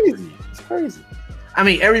it's crazy. It's crazy. I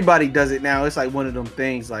mean, everybody does it now. It's like one of them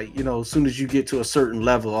things, like, as soon as you get to a certain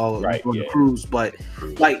level, on the cruise. But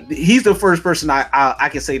like, he's the first person I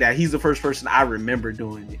can say that he's the first person I remember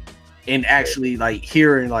doing it, and actually like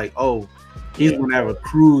hearing like, oh, he's gonna have a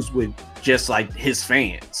cruise with just like his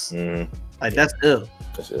fans. Mm-hmm. Like that's ill.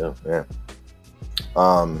 That's ill, yeah.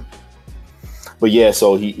 But yeah,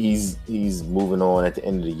 so he's moving on at the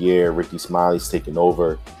end of the year. Ricky Smiley's taking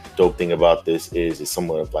over. Dope thing about this is it's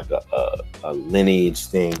somewhat of like a lineage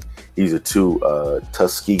thing. These are two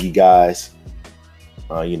Tuskegee guys,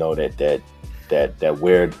 that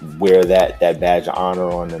wear that badge of honor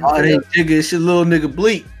on them. Oh, it's your little nigga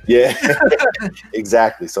Bleak. Yeah,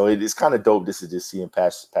 exactly. So it's kind of dope. This is just seeing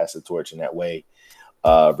pass the torch in that way.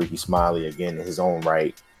 Ricky Smiley, again, in his own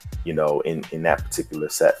right, in that particular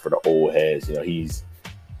set for the old heads,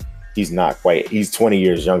 he's not quite, he's 20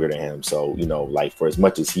 years younger than him. So, like, for as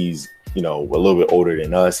much as he's, a little bit older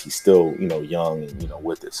than us, he's still, young and,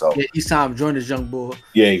 with it. So yeah, he's Tom Joyner's young boy.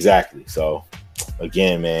 Yeah, exactly. So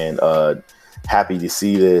again, man, happy to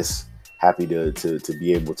see this. Happy to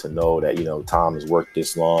be able to know that, Tom has worked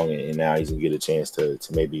this long and now he's gonna get a chance to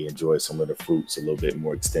maybe enjoy some of the fruits a little bit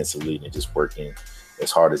more extensively than just working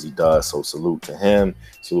as hard as he does. So salute to him,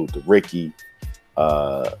 salute to Ricky,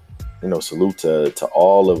 salute to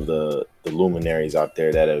all of the luminaries out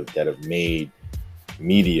there that have made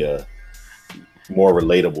media more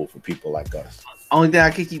relatable for people like us. Only thing I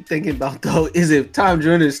can keep thinking about though is if Tom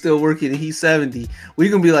Joyner is still working and he's 70,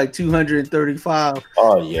 we're gonna be like 235.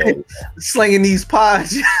 Oh yeah, slinging these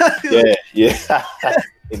pods. yeah,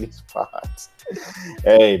 in these pods.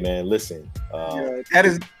 Hey man, listen.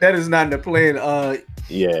 That is not in the plan.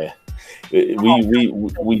 Yeah,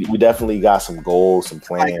 we definitely got some goals, some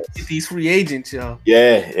plans. Like these free agents, yo.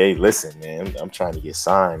 Yeah. Hey, listen, man. I'm trying to get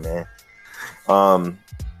signed, man.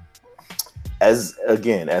 As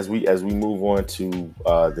we move on to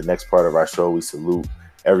the next part of our show, we salute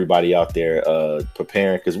everybody out there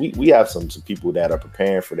preparing, because we have some people that are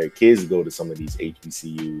preparing for their kids to go to some of these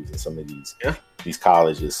HBCUs and some of these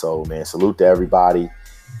colleges. So man, salute to everybody.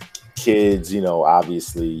 Kids,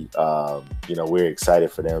 obviously, we're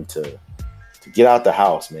excited for them to to get out the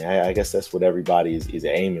house, man. I guess that's what everybody is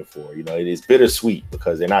aiming for. You know, it is bittersweet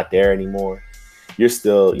because they're not there anymore. You're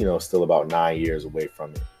still, you know, still about 9 years away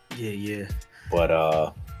from it. Yeah.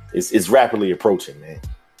 But it's rapidly approaching, man.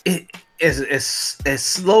 It's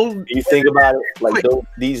slow. You think about it, like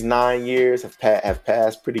these 9 years have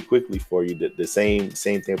passed pretty quickly for you. The same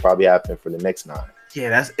thing probably happened for the next 9.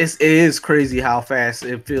 Yeah, it is crazy how fast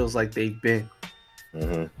it feels like they've been.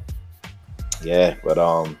 Mm-hmm. Yeah, but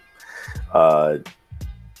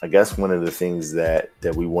I guess one of the things that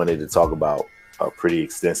we wanted to talk about pretty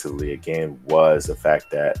extensively again was the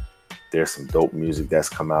fact that there's some dope music that's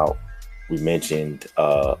come out. We mentioned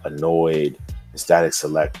Annoyed, Static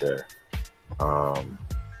Selector,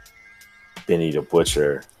 Benny the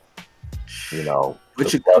Butcher, you know,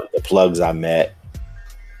 the plugs I met,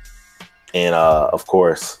 and of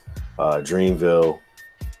course Dreamville,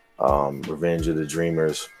 Revenge of the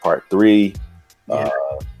Dreamers Part 3.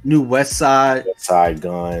 New West Side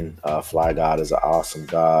Gun, Fly God is an awesome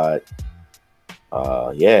God.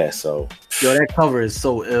 So yo, that cover is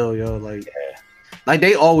so ill, yo. Like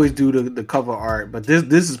they always do the cover art, but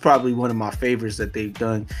this is probably one of my favorites that they've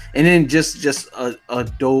done. And then just a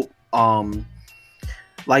dope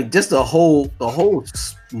like just the whole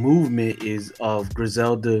movement is of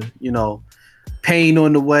Griselda, you know, Pain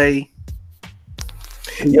on the Way.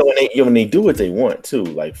 When they do what they want too,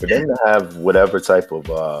 like for them to have whatever type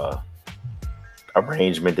of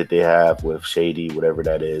arrangement that they have with Shady, whatever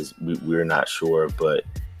that is, we're not sure, but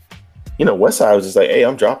you know, Westside was just like, hey,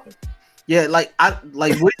 I'm dropping. Yeah, I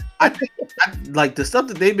like the stuff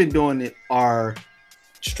that they've been doing are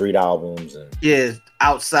street albums and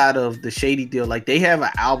outside of the Shady deal. Like they have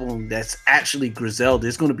an album that's actually Griselda.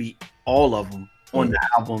 It's going to be all of them on the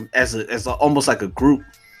album as a almost like a group.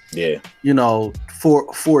 Yeah, you know,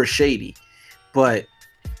 for Shady, but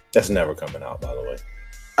that's never coming out, by the way.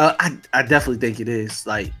 I definitely think it is.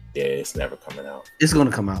 Like, yeah, it's never coming out. It's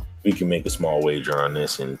gonna come out. We can make a small wager on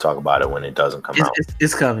this and talk about it when it doesn't come out.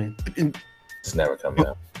 It's coming. It's never coming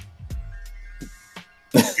out.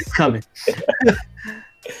 It's coming.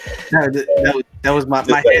 that was my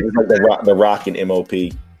head. It's like the Rock and MOP.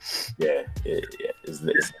 Yeah,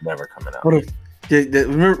 it's never coming out.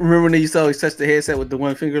 Remember when they used to always touch the headset with the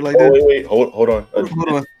one finger like that? Wait, hold on. Hold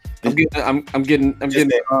on. I'm getting.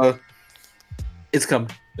 It's coming.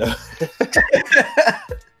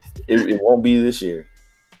 It won't be this year,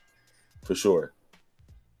 for sure.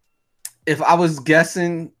 If I was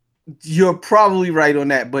guessing, you're probably right on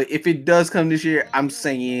that. But if it does come this year, I'm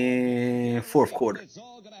saying fourth quarter.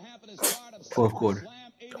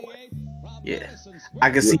 Yeah, I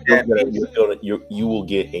can see that. You will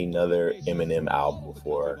get another Eminem album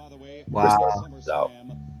before Christmas comes out.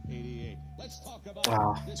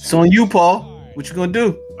 Wow. So on you, Paul, what you gonna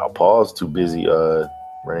do? Paul's too busy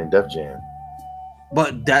running Def Jam.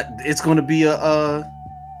 But that it's gonna be a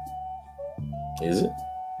Is it?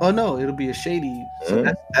 Oh no, it'll be a Shady. So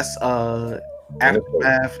that's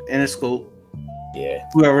Aftermath, Interscope. Yeah.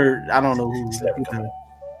 Whoever, I don't know who. It's never coming out.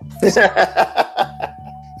 It's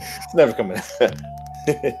never coming out.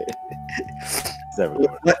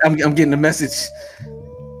 I'm getting the message.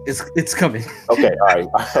 It's coming. Okay, all right.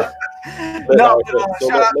 Shout out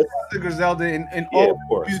to Griselda and all. Of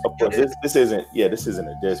course. This isn't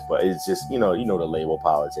a diss, but it's just you know the label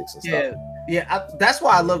politics and stuff. Yeah. That's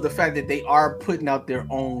why I love the fact that they are putting out their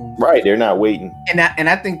own. Right, they're not waiting. And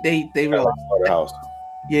I think they realize. House.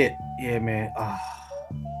 Yeah, man.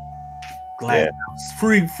 Glass House.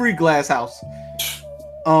 Free Glass House.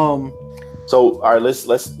 So all right,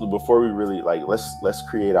 let's before we really let's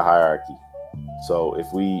create a hierarchy. So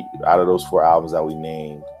if we out of those 4 albums that we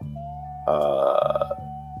named,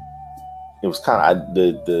 it was kind of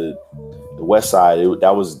the West Side.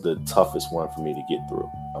 That was the toughest one for me to get through.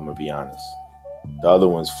 I'm gonna be honest. The other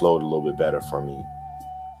ones flowed a little bit better for me.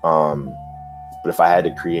 But if I had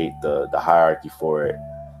to create the hierarchy for it,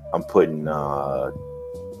 I'm putting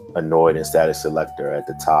Annoyed and Static Selector at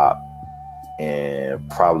the top, and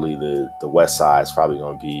probably the West Side is probably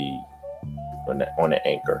gonna be on the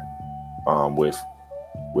anchor.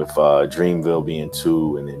 With Dreamville being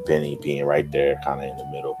 2 and then Benny being right there kind of in the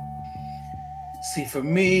middle. See, for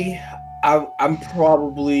me, I'm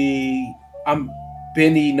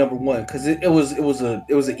Benny number 1 because it was an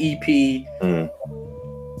EP,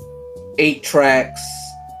 8 tracks,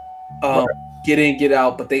 Get In, Get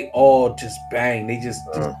Out, but they all just bang. They just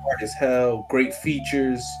hard as hell. Great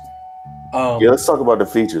features. Let's talk about the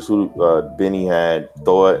features. Who Benny had?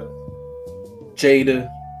 Thought, Jada,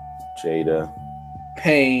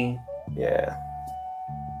 Pain. Yeah.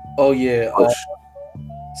 Oh yeah.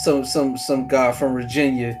 Some guy from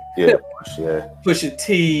Virginia. Yeah, Pusha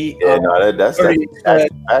T. Yeah, no, that's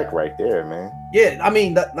back right there, man. Yeah, I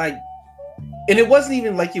mean, and it wasn't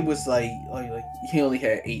even like it was like he only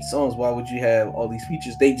had 8 songs. Why would you have all these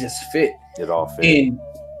features? They just fit. It all fit.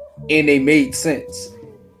 And they made sense.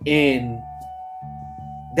 And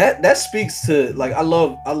that speaks to, like, I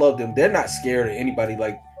love them. They're not scared of anybody.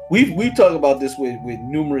 Like we've talked about this with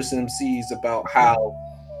numerous MCs about how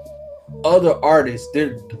other artists,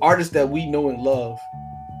 they're artists that we know and love,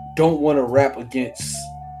 don't want to rap against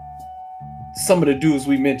some of the dudes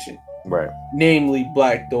we mentioned. Right. Namely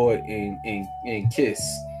Black Thought and Kiss.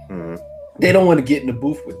 Mm-hmm. They don't want to get in the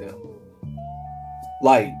booth with them.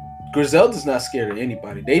 Like, Griselda's not scared of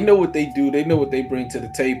anybody. They know what they do. They know what they bring to the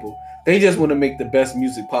table. They just want to make the best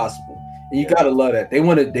music possible. And you gotta love that.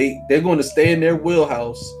 They're going to stay in their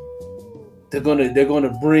wheelhouse. They're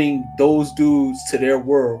gonna bring those dudes to their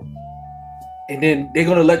world. And then they're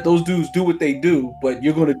gonna let those dudes do what they do, but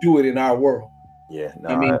you're gonna do it in our world. Yeah,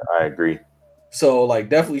 no, I agree. So, like,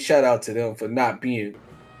 definitely shout out to them for not being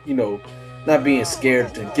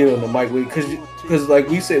scared to get on the mic with, because like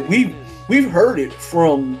we said, we've heard it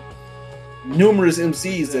from numerous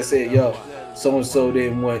MCs that said, yo, so and so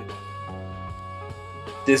didn't want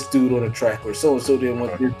this dude on the track, or so and so didn't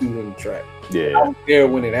want this dude on the track. Yeah, I was there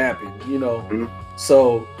when it happened, you know. Mm-hmm.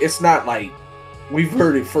 So it's not like we've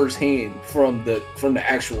heard it firsthand from the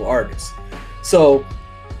actual artist. So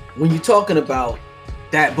when you're talking about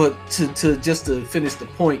that, but to just to finish the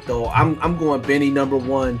point though, I'm going Benny number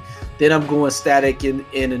 1, then I'm going Static and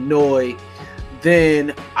Annoy,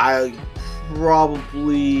 then I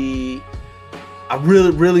really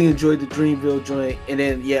enjoyed the Dreamville joint, and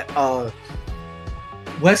then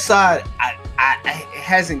West Side it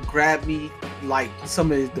hasn't grabbed me like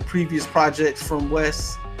some of the previous projects from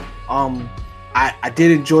West. I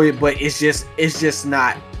did enjoy it, but it's just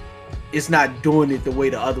not doing it the way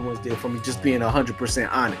the other ones did for me, just being 100%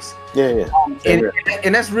 honest. Yeah.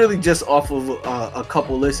 And that's really just off of a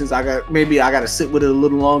couple listens. I got to sit with it a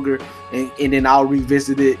little longer, and then I'll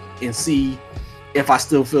revisit it and see if I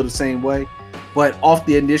still feel the same way. But off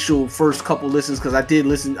the initial first couple listens, because I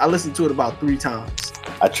listened to it about 3 times.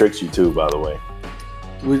 I tricked you too, by the way.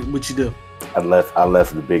 What you do? I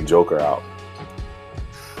left the Big Joker out.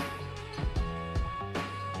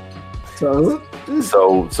 So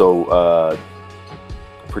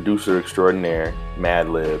producer extraordinaire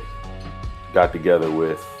Madlib got together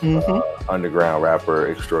with underground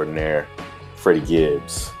rapper extraordinaire Freddie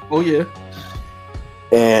Gibbs. Oh yeah.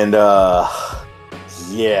 And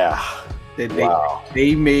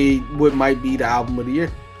they made what might be the album of the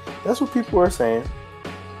year. That's what people are saying.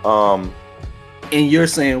 And you're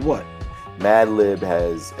saying what? Madlib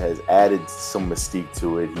has added some mystique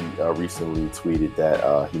to it. He recently tweeted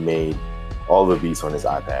that he made all the beats on his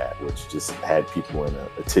iPad, which just had people in a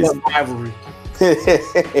tizzy. What rivalry?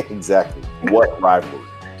 Exactly. What rivalry?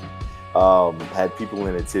 Had people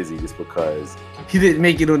in a tizzy just because he didn't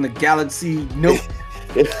make it on the Galaxy Note.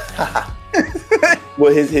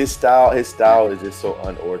 Well, his style is just so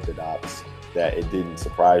unorthodox that it didn't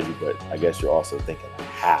surprise you, but I guess you're also thinking like,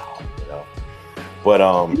 how, you know? But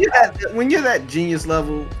when you're that genius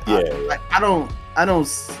level, yeah, I don't.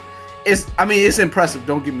 It's impressive.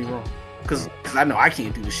 Don't get me wrong, because I know I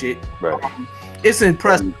can't do the shit. Right. It's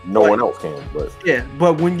impressive. No one else can, but yeah.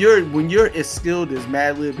 But when you're as skilled as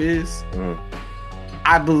Madlib is,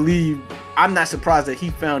 I believe I'm not surprised that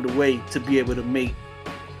he found a way to be able to make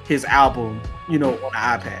his album, on the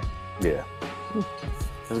iPad. Yeah,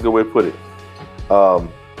 that's a good way to put it.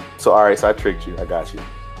 So all right, so I tricked you. I got you.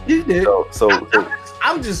 You did. So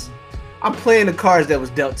I'm playing the cards that was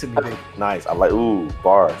dealt to me. Baby. Nice. I like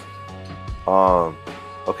bars.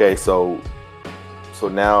 Okay, so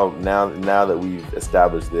now that we've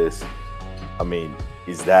established this, I mean,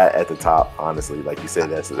 is that at the top? Honestly, like you said,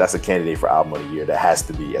 that's a candidate for album of the year. That has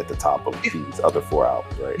to be at the top of these other 4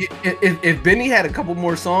 albums, right? If Benny had a couple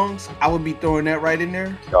more songs, I would be throwing that right in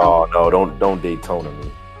there. Oh no, don't Daytona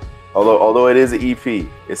me. Although it is an EP,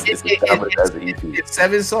 it's established as an EP. It's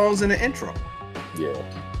 7 songs in the intro. Yeah.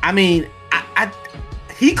 I mean,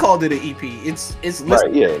 he called it an EP. It's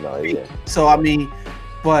right. Yeah. So I mean,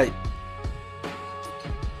 but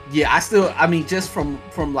yeah, just from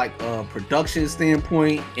like a production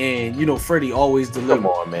standpoint, and Freddie always delivers. Come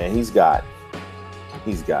on, man, he's got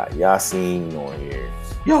Yasin on here.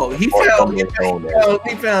 Yo, he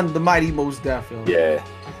found the mighty Mos Def. Yeah.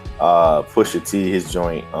 Pusha T, his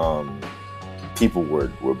joint, people were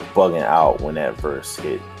bugging out when that verse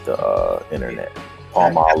hit the internet.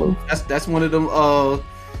 Palmolive. That's one of them.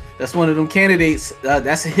 That's one of them candidates.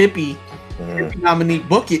 That's a hippie nominee.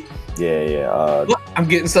 Book it. Yeah. I'm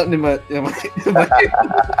getting something in my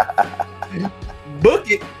book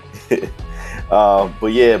it.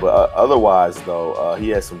 But otherwise though, he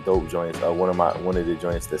had some dope joints. One of the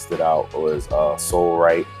joints that stood out was Soul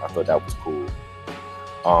Right. I thought that was cool.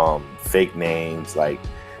 Fake Names, like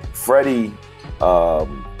Freddie,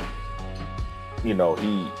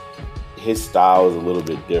 his style is a little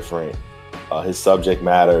bit different. His subject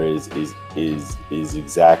matter is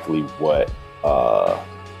exactly what kind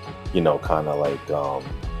of like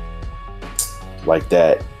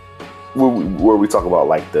that where we talk about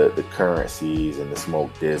like the Currencies and the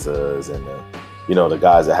Smoke Dizzas and the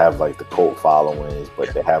guys that have like the cult followings,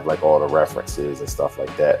 but they have like all the references and stuff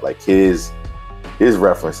like that. Like his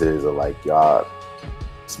references are like, y'all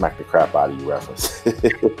smack the crap out of you references.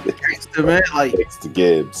 Man, like thanks to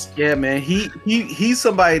Gibbs. Yeah, man. He's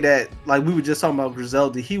somebody that, like we were just talking about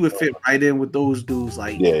Griselda, he would fit right in with those dudes.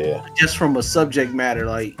 Like just from a subject matter,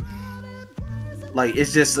 like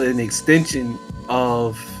it's just an extension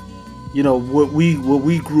of what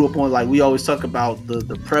we grew up on. Like we always talk about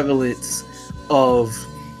the prevalence of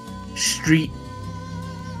street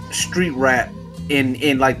rap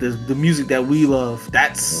in like the music that we love.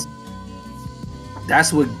 That's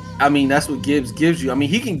what Gibbs gives you. I mean,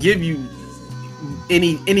 he can give you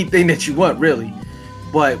anything that you want, really.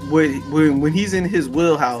 But when he's in his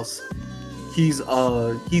wheelhouse, he's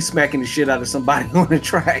smacking the shit out of somebody on the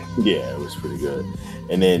track. Yeah, it was pretty good.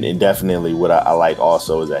 And definitely what I like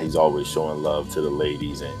also is that he's always showing love to the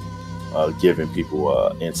ladies and giving people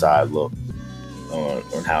an inside look on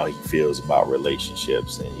how he feels about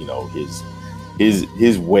relationships and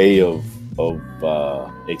his way of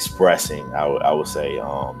expressing, I would say,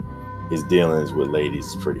 his dealings with ladies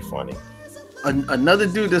is pretty funny. Another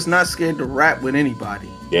dude that's not scared to rap with anybody.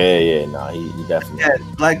 He definitely had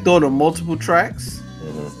Black Thought on multiple tracks.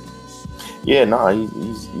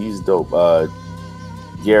 He's dope.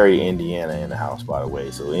 Gary, Indiana in the house, by the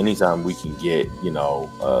way. So anytime we can get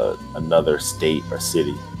another state or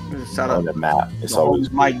city on the map, it's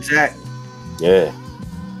always Mike Jack. Yeah.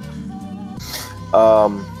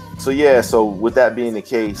 So with that being the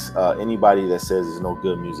case, anybody that says there's no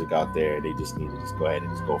good music out there, they just need to just go ahead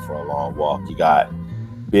and just go for a long walk. You got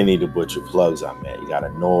Benny the Butcher Plugs I met. You got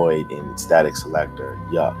Annoyed and Static Selector.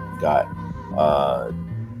 Yup. You got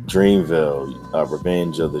Dreamville,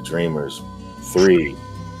 Revenge of the Dreamers 3.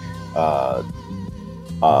 Fly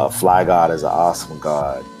God is an Awesome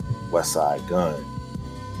God. West Side Gun.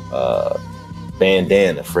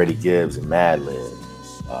 Bandana, Freddie Gibbs and Madlib.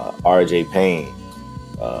 RJ Payne.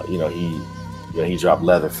 He dropped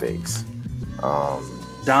Leatherface.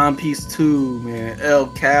 Don Peace 2, man. El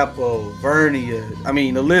Capo, Vernia. I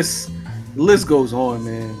mean, the list goes on,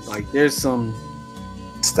 man. Like there's some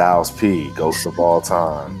Styles P, Ghost of All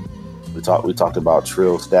Time. We talked about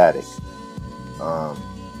Trill Static.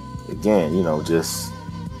 Again, just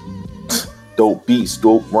dope beats,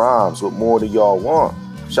 dope rhymes. What more do y'all want?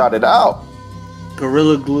 Shout it out.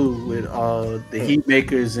 Gorilla Glue with the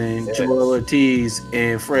Heatmakers and Joel Ortiz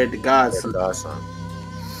and Fred the Godson.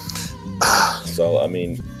 So I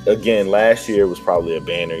mean, again, last year was probably a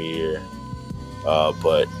banner year,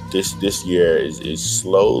 but this year is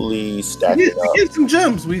slowly stacking up. We get some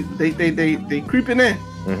gems. They creeping in.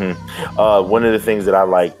 Mm-hmm. One of the things that I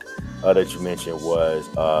liked that you mentioned was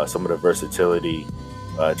some of the versatility.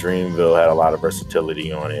 Dreamville had a lot of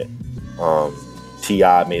versatility on it.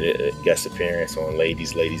 T.I. made a guest appearance on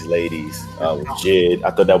Ladies with Jid.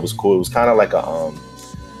 I thought that was cool. It was kind of like a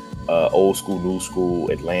old school, new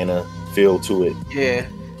school Atlanta feel to it. Yeah,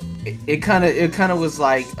 it kind of was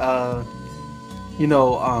like the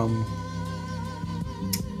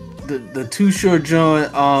Too Short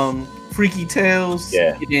joint, Freaky Tales.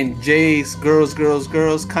 Yeah, and then Jay's Girls,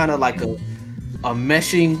 kind of like a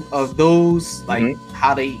meshing of those, like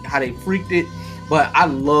how they freaked it. But I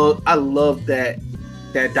love that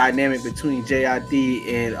dynamic between JID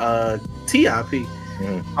and TIP.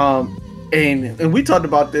 And we talked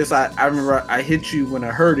about this. I remember I hit you when I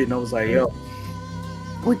heard it, and I was like, yo,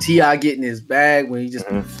 when T.I. getting his bag, when he just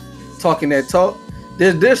talking that talk,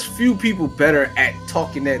 there's few people better at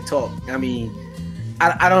talking that talk. I mean,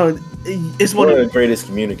 I don't. It's one of the greatest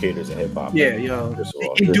communicators in hip hop. Yeah,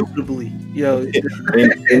 indubitably,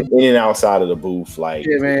 in and outside of the booth, like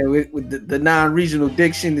man, with the non-regional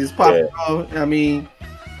diction is popping off. I mean,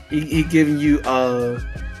 he giving you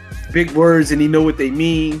big words and he know what they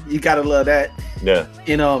mean. You gotta love that. Yeah.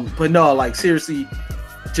 And but no, like seriously,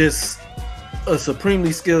 just a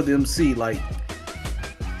supremely skilled MC. Like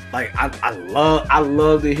I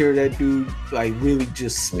love to hear that dude like really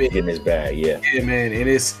just spit in his bag. Yeah, man, and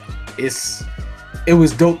it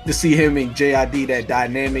was dope to see him and JID, that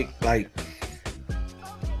dynamic. Like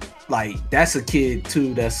that's a kid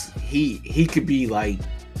too. He could be like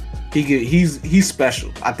he's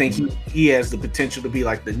special. I think he has the potential to be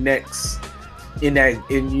like the next in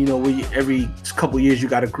you know, every couple of years you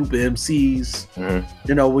got a group of MCs.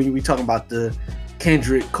 You know, when we talking about the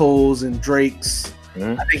Kendrick, Coles, and Drakes. I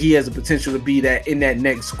think he has the potential to be that in that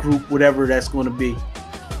next group, whatever that's going to be.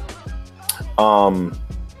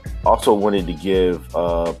 Also wanted to give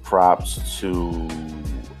props to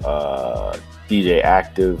DJ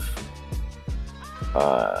Active.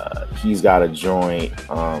 He's got a joint.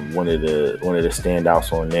 One of the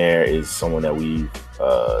standouts on there is someone that we've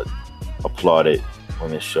applauded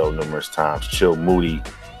on this show numerous times, Chill Moody.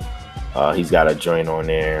 He's got a joint on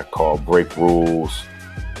there called Break Rules.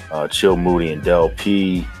 Chill Moody and Del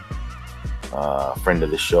P, friend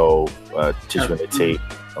of the show, Tissue and the Tape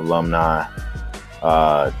alumni.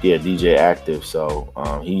 DJ Active. So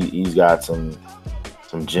he's got some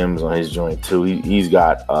gems on his joint too. He's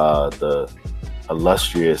got the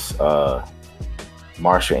illustrious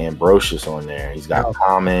Marsha Ambrosius on there. He's got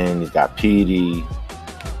Common. He's got PD.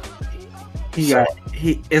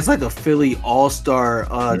 It's like a Philly all-star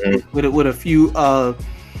with a few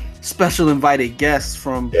special invited guests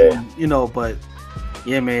from you know, but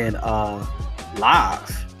yeah, man,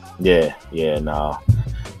 live.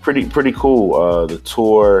 Pretty cool. The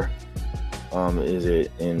tour is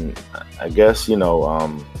it, and I guess, you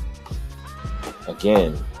know,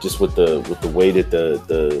 again, just with the way that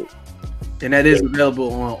the and that is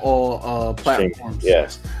available on all platforms.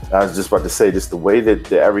 Yes, I was just about to say, just the way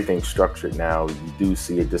that everything's structured now, you do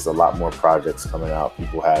see just a lot more projects coming out.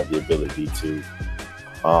 People have the ability to,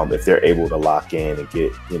 if they're able to lock in and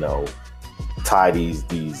get, you know, tie these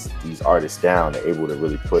artists down, they're able to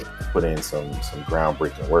really put in some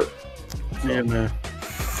groundbreaking work. So, yeah, man.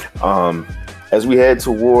 As we head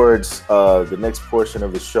towards the next portion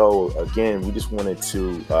of the show, again, we just wanted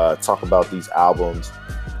to talk about these albums,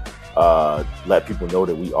 let people know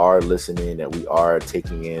that we are listening, that we are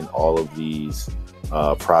taking in all of these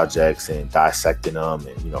projects and dissecting them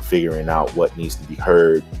and, you know, figuring out what needs to be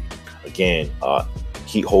heard. Again,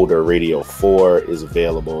 Heat Holder Radio 4 is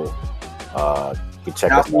available. You can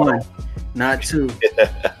check us out. Not two,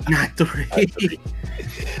 not three.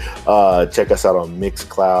 Check us out on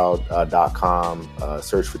mixcloud.com.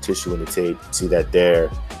 Search for Tissue and the Tape. See that there.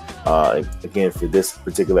 Again, for this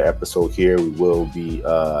particular episode here, we will be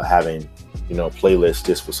having, you know, playlists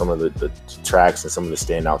just for some of the tracks and some of the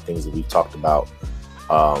standout things that we've talked about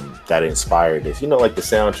that inspired this. You know, like the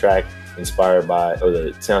soundtrack inspired by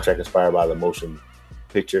the motion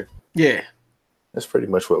picture. Yeah. That's pretty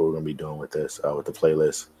much what we're going to be doing with this, with the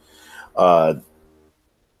playlist.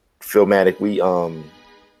 Philmatic, we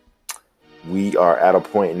are at a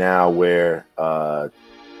point now where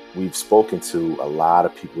we've spoken to a lot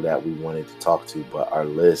of people that we wanted to talk to, but our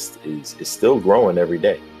list is still growing every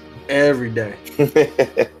day. Every day,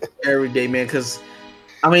 man. Because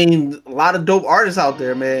I mean, a lot of dope artists out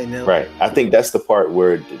there, man. Right. I think that's the part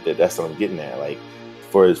where that's what I'm getting at. Like,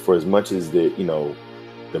 for as much as the, you know,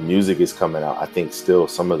 the music is coming out, I think still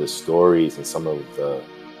some of the stories and some of the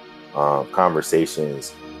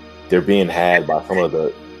conversations, they're being had by some of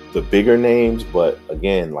the bigger names. But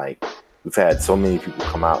again, like, we've had so many people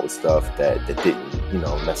come out with stuff that didn't, you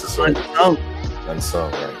know, necessarily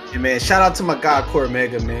unsung, right? Yeah, man. Shout out to my guy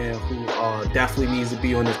Cormega, man, who definitely needs to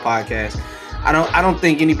be on this podcast. I don't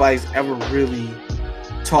think anybody's ever really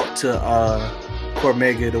talked to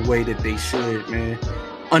Cormega the way that they should, man.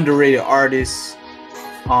 Underrated artist.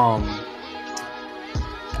 I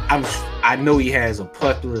know he has a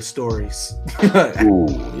plethora of stories. Ooh,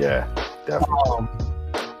 yeah, definitely.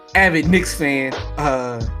 Avid Knicks fan.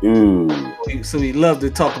 So we love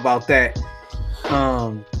to talk about that.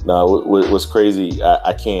 No, what's crazy,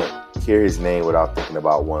 I can't hear his name without thinking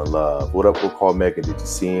about One Love. What up with Cormega? Did you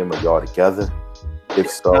see him? Are y'all together? If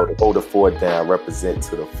so, hold the fort down, represent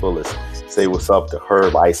to the fullest. Say what's up to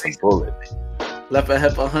Herb, Ice, and Bullet. Left a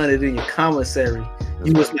hep 100 in your commissary.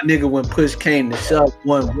 You was my nigga when push came to shove.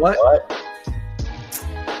 One what?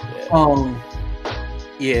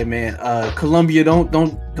 Yeah, man. Columbia, don't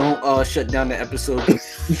shut down the episode. You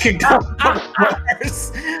kicked out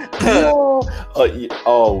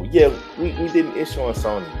we didn't issue on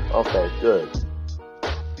Sony. Okay, good.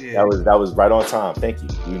 Yeah. That was right on time. Thank you.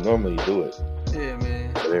 We normally do it. Yeah,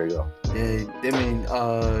 man. So there you go. Yeah, I mean,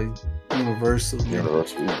 Universal,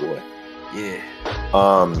 boy. Yeah.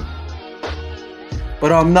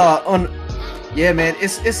 But yeah, man,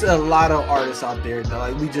 it's a lot of artists out there.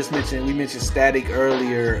 Like we mentioned Static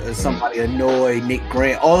earlier, somebody annoyed, Nick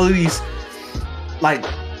Grant, all of these, like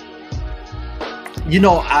You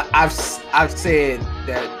know, I've said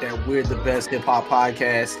that we're the best hip hop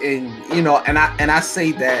podcast, and you know, and I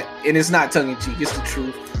say that, and it's not tongue in cheek, it's the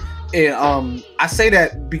truth. And I say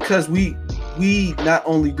that because we not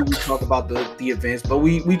only do we talk about the events, but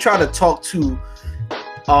we try to talk to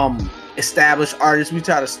established artists, we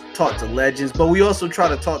try to talk to legends, but we also try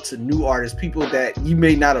to talk to new artists, people that you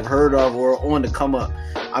may not have heard of or on the come up.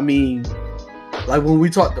 I mean, like when we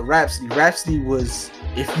talked to Rhapsody was,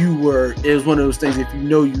 it was one of those things, if you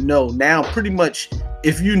know, you know. Now pretty much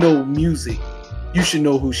if you know music, you should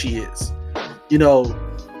know who she is. You know,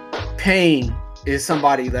 Pain is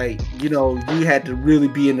somebody like, you know, you had to really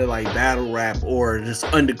be into like battle rap or just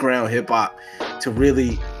underground hip hop to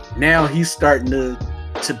really, now he's starting to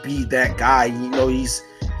be that guy. You know, he's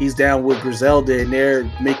down with Griselda and they're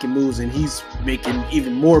making moves, and he's making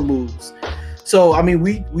even more moves. So I mean,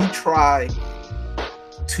 we try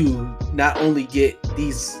to not only get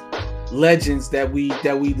these legends that we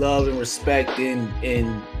love and respect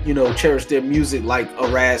and you know, cherish their music like a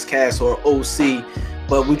Raz Kass or OC,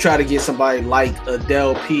 but we try to get somebody like a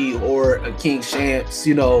Del P or a King Shamps,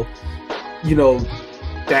 you know,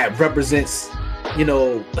 that represents, you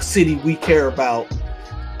know, a city we care about,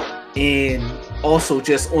 and also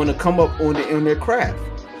just on the come up on their craft.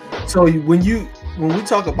 So when we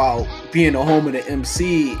talk about being a home of the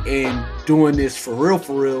MC and doing this for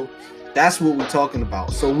real, that's what we're talking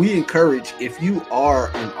about. So we encourage, if you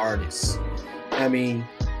are an artist, I mean,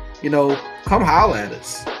 you know, come holler at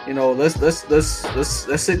us. You know, let's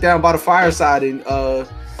sit down by the fireside and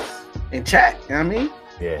chat. You know what I mean?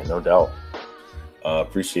 Yeah, no doubt.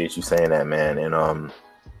 Appreciate you saying that, man. And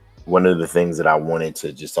one of the things that I wanted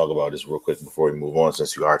to just talk about just real quick before we move on,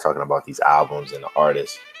 since you are talking about these albums and the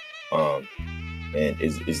artists, and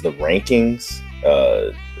is the rankings.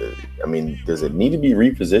 I mean, does it need to be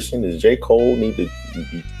repositioned? Does J. Cole need to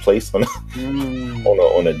be placed on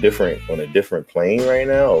a different plane right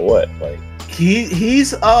now, or what? Like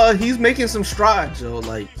he's making some strides, though.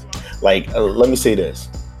 Like let me say this.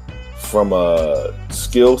 From a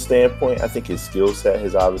skill standpoint, I think his skill set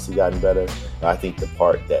has obviously gotten better. But I think the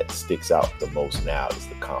part that sticks out the most now is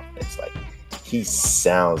the confidence. Like, he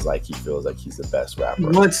sounds like he feels like he's the best rapper.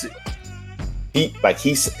 What's it? He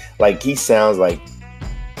sounds like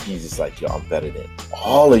he's just like, yo, I'm better than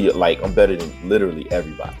all of you. Like, I'm better than literally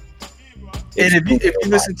everybody. And if you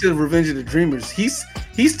listen to Revenge of the Dreamers, he's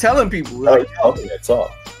telling people like, that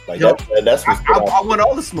talk. Like, yo, that's what I want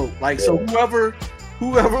all the smoke. Like, yeah. So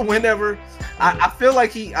whoever, whenever, I feel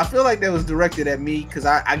like that was directed at me because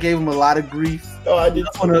I gave him a lot of grief. Oh, I did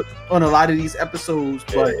on a lot of these episodes,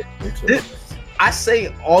 but I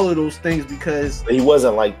say all of those things because he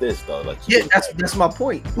wasn't like this though. Like, that's my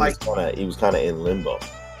point. He was kind of in limbo.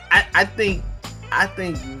 I think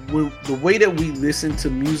when the way that we listen to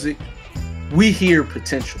music, we hear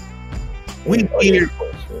potential. We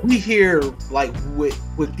hear like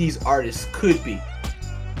what these artists could be.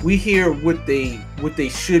 We hear what they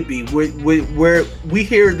should be. Where we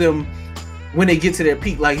hear them when they get to their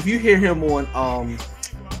peak. Like if you hear him on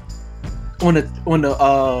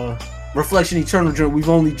the Reflection Eternal joint, We've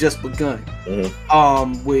Only Just Begun.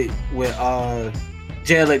 Mm-hmm. With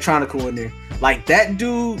Jay Electronica in there. Like that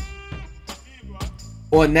dude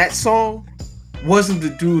on that song wasn't the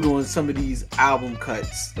dude on some of these album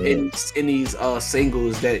cuts in these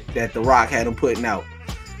singles that The Rock had him putting out.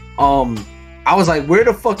 I was like, where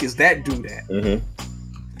the fuck is that dude at? Mm-hmm.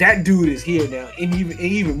 That dude is here now, and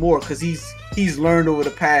even more because he's learned over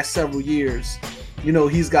the past several years. You know,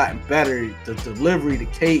 he's gotten better, the delivery, the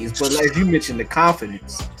cadence, but as you mentioned, the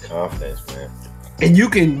confidence. Confidence, man. And you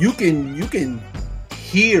can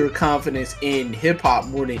hear confidence in hip hop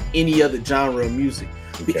more than any other genre of music.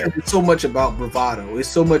 Because it's so much about bravado. It's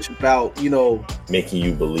so much about, you know, making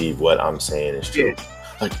you believe what I'm saying is true.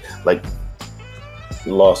 Yeah. Like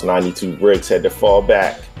lost 92 bricks, had to fall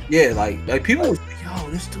back. Yeah, like people was like,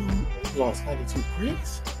 yo, this dude lost 92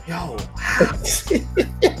 bricks? Yo, how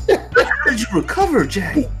did you recover,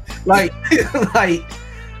 Jay? Like that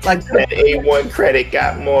A1 credit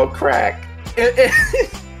got more crack.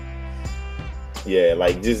 Yeah,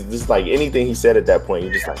 like just like anything he said at that point,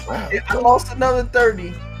 you're just like, wow. I lost another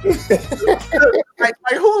 30. like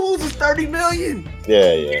who loses 30 million?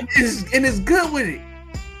 Yeah. And it's good with it.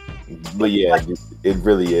 But yeah, it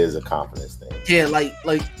really is a confidence thing. Yeah, like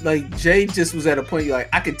Jay just was at a point like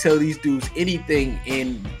I could tell these dudes anything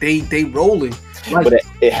and they rolling. Like, but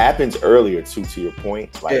it happens earlier too. To your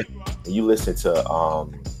point, like when you listen to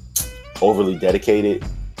Overly Dedicated,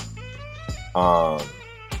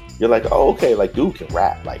 you're like, oh, okay, like dude can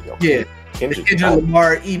rap, like yo, yeah. Kendrick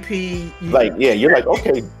Lamar EP, you're like,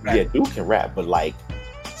 okay, yeah, dude can rap, but like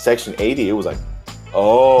Section 80, it was like,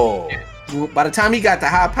 Oh. By the time he got to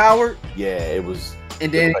high powered, yeah, it was.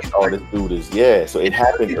 And then like, oh, this dude is So it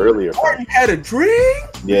happened earlier. Martin had a dream.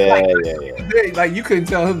 Yeah, Like you couldn't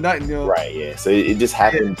tell him nothing, yo. Right. Yeah. So it just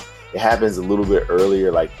happened. It happens a little bit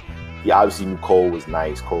earlier. Like he obviously knew Cole was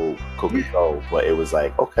nice, Cole could go, but it was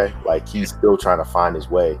like okay, like he's still trying to find his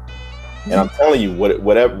way. And I'm telling you,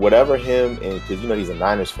 whatever him and because he's a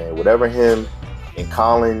Niners fan, whatever him and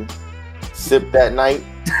Colin sipped that night,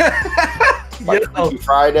 like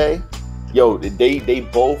Friday, they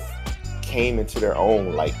both came into their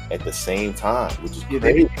own like at the same time, which is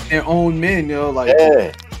crazy. Their own men, like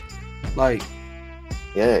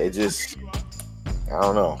it just I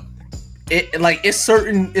don't know. It's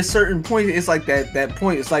certain points. It's like that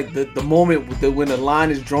point. It's like the moment when the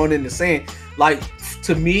line is drawn in the sand. Like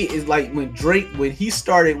to me, it's like when Drake when he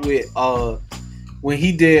started with when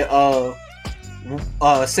he did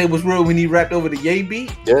Say What's Real when he rapped over the Ye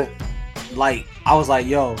beat. Yeah. Like I was like,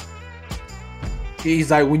 yo.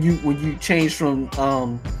 He's like when you change from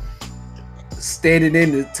standing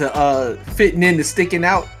in to fitting in to sticking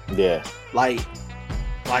out. Yeah. Like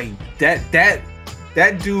that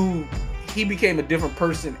dude, he became a different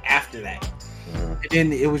person after that. Mm-hmm. And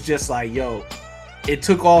then it was just like, yo, it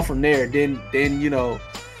took off from there. Then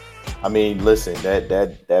I mean, listen,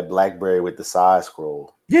 that BlackBerry with the side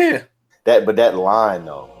scroll. Yeah. That line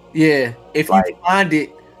though. Yeah. If you find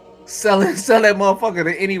it, sell that motherfucker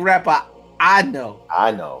to any rapper I know.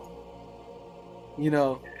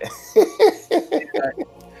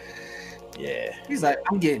 Yeah. He's like,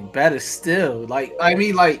 I'm getting better still. Like, I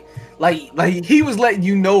mean, like he was letting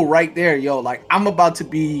you know right there, yo, like I'm about to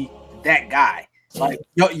be that guy. Like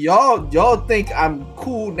y'all think I'm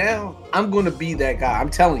cool now. I'm gonna be that guy. I'm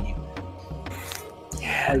telling you.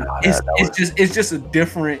 Yeah, it's just a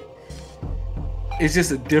different. It's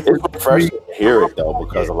just a different. It's refreshing to hear it though,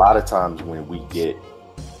 because a lot of times when we get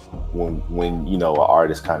when an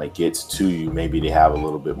artist kind of gets to you, maybe they have a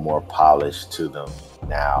little bit more polish to them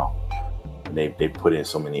now. They put in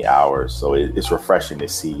so many hours, so it's refreshing to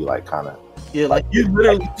see like kind of like you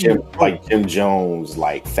literally like Jim Jones,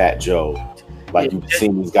 like Fat Joe, like you've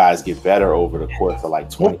seen these guys get better over the course of like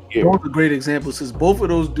 20 years. Those are great examples because both of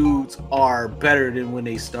those dudes are better than when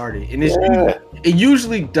they started, and it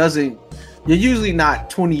usually doesn't. You're usually not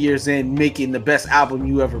 20 years in making the best album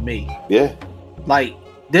you ever made. Yeah, like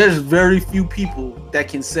there's very few people that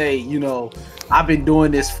can say, I've been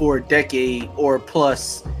doing this for a decade or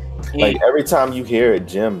plus. Like every time you hear a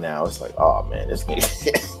Jim now, it's like, oh man, this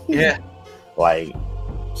nigga. Yeah. Like,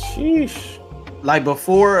 sheesh. Like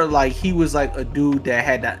before, like he was like a dude that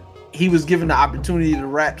had that. He was given the opportunity to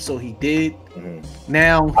rap, so he did. Mm-hmm.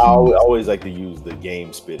 Now I always like to use the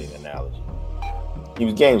game spitting analogy. He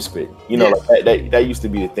was game spitting. Like that used to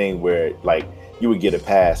be the thing where like you would get a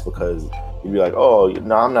pass because you'd be like, oh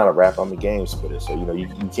no, I'm not a rapper, I'm a game spitter. So you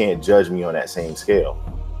can't judge me on that same scale.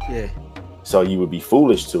 Yeah. So you would be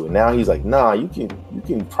foolish to it. Now he's like, nah, you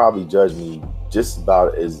can probably judge me just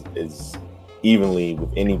about as evenly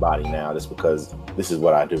with anybody now, just because this is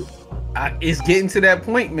what I do. It's getting to that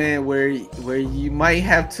point, man, where you might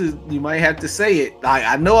have to say it. Like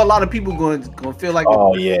I know a lot of people going to feel like,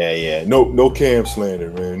 oh yeah, no Cam slander,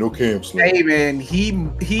 man, no Cam slander. Hey man, he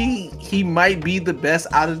might be the best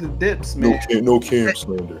out of the dips, man. No Cam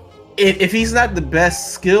slander. If he's not the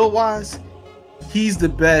best skill wise, he's the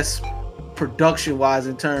best production wise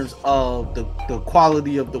in terms of the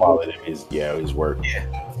quality of the work. His work.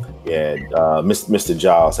 Yeah. Mr.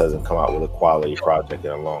 Giles hasn't come out with a quality project in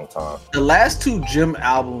a long time. The last two Jim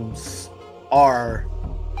albums are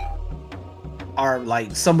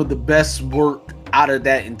like some of the best work out of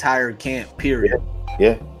that entire camp period.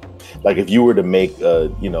 Yeah. Like if you were to make a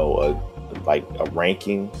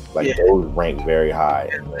ranking, like those rank very high.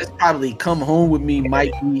 It's probably Come Home With Me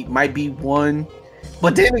might be one.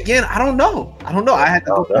 But then again, I don't know. I had to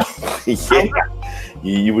go.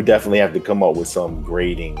 You would definitely have to come up with some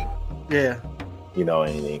grading. Yeah.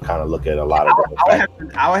 And kind of look at a lot of different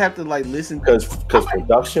I would have to like listen because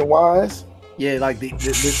production wise. Yeah, like the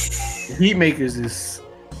Heat Makers is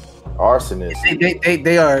Arsonist.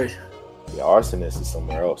 They are. Yeah, Arsonist is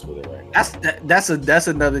somewhere else with it right now. That's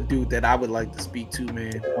another dude that I would like to speak to,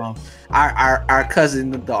 man. Our cousin,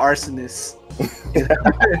 the Arsonist.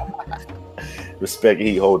 Respect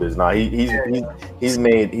Heat holders. Nah, he's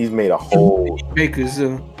made a whole makers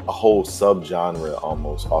a whole subgenre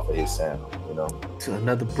almost off of his sound. To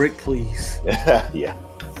another brick, please. Yeah.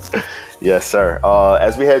 Yes, sir.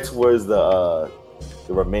 As we head towards the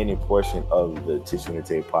remaining portion of the Tissue and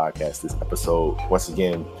Tape podcast, this episode, once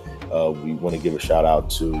again, we want to give a shout out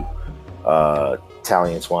to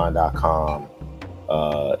Tallyandtwine.com,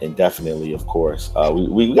 indefinitely, of course.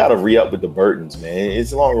 We got to re-up with the Burtons, man.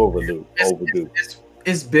 It's long overdue.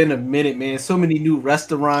 It's been a minute, man. So many new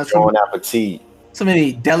restaurants. Bon Appetit. So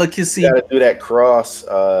many delicacies. Got to do that cross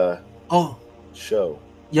show.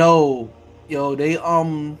 Yo, they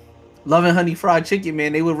Love and Honey Fried Chicken,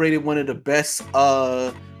 man. They were rated one of the best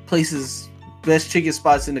best chicken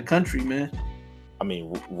spots in the country, man. I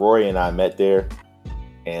mean, Roy and I met there,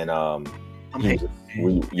 and it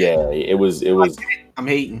was. I'm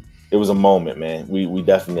hating. It was a moment, man. We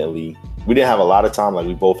didn't have a lot of time. Like,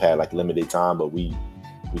 we both had like limited time, but we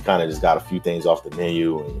kind of just got a few things off the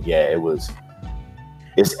menu, and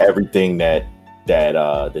it's everything that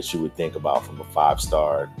you would think about from a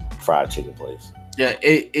 5-star fried chicken place. Yeah,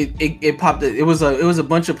 it popped. It was a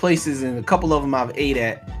bunch of places, and a couple of them I've ate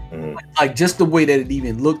at. Mm-hmm. Like, just the way that it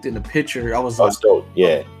even looked in the picture, I was like, it's dope.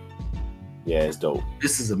 Yeah, it's dope.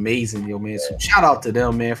 This is amazing, yo, man. So shout out to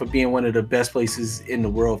them, man, for being one of the best places in the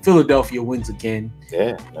world. Philadelphia wins again.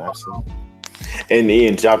 Yeah, absolutely. And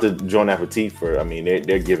Ian, shout out to Bon Appetit for. I mean,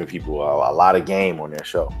 they're giving people a lot of game on their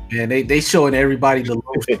show. Man, they showing everybody the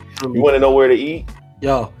love. You want to know where to eat?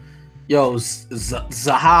 Yo,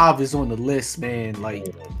 Zahav is on the list, man.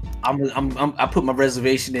 Like, I put my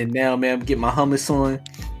reservation in now, man. I'm getting my hummus on.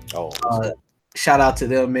 Oh, shout out to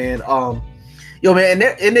them, man. Yo, man,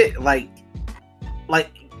 and it like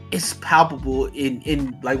it's palpable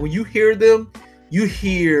in like when you hear them, you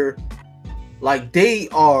hear like they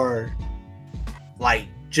are like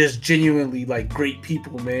just genuinely like great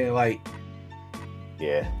people, man. Like,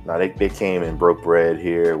 yeah, no, they came and broke bread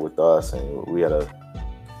here with us, and we had a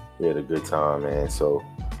good time, man. So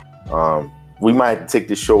we might take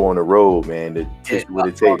this show on the road, man. The Tissue with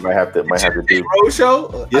the Tape might have to do road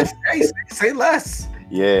show. Yeah. Hey, say less.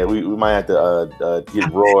 Yeah, we might have to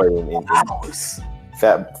get Roy and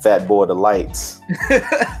Fat Boy the Lights.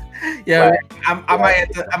 Yeah, right. I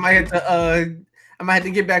might have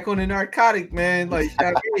to get back on the narcotic, man. Like,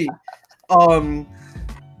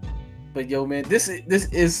 but yo, man, this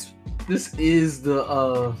is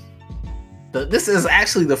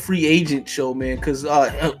actually the free agent show, man. Because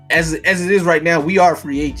as it is right now, we are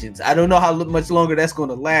free agents. I don't know how much longer that's going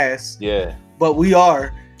to last. Yeah, but we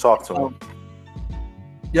are. Talk to him.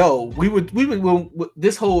 Yo, we would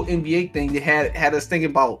this whole NBA thing that had us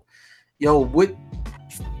thinking about, what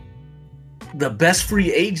the best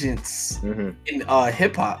free agents in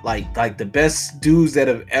hip hop, like the best dudes that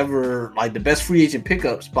have ever, like the best free agent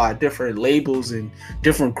pickups by different labels and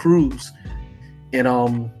different crews,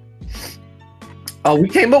 and we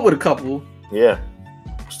came up with a couple. Yeah,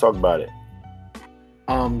 let's talk about it.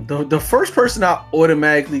 The first person I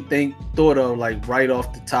automatically thought of, like right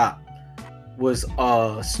off the top, was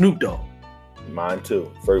Snoop Dogg. Mine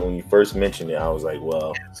too. When you first mentioned it, I was like,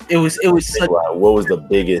 well, it was such, what was the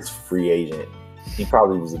biggest free agent? He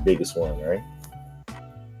probably was the biggest one, right?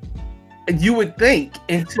 You would think,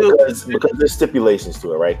 until because there's stipulations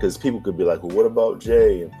to it, right? Because people could be like, well, what about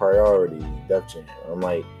Jay and Priority and Def Jam? I'm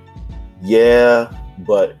like, yeah,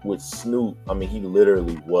 but with Snoop, I mean, he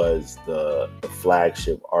literally was the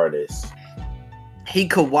flagship artist. He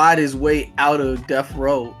could wide his way out of Death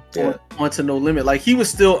Row onto No Limit. Like, he was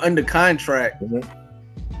still under contract, and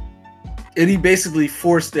he basically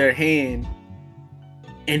forced their hand.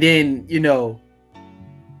 And then,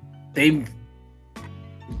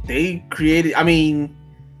 they created. I mean,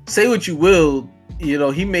 say what you will,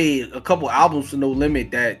 he made a couple albums for No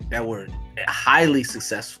Limit that were highly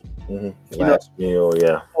successful. Last meal,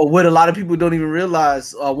 yeah. Or what a lot of people don't even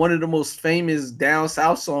realize, one of the most famous down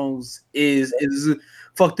south songs is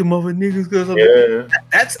 "Fuck Them Other Niggas." Because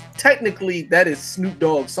that's technically that is Snoop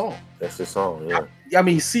Dogg's song. That's the song, yeah. I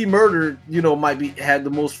mean, C Murder, might had the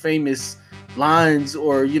most famous lines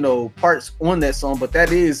or parts on that song, but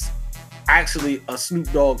that is actually a Snoop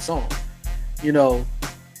Dogg song.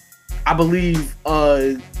 I believe,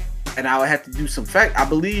 and I would have to do some fact. I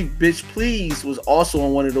believe "Bitch Please" was also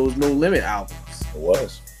on one of those No Limit albums. It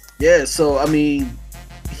was. Yeah, so I mean,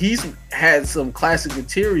 he's had some classic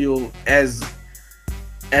material as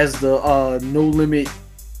the No Limit,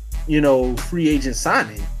 free agent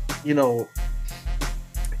signing,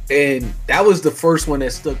 and that was the first one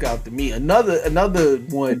that stuck out to me. Another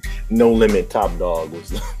one, No Limit Top Dog was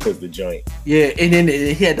the joint. Yeah, and then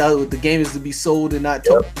he had the game is to be sold and not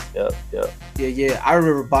told. Yep. Yeah. I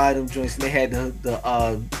remember buying them joints, and they had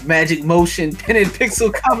the Magic Motion pen and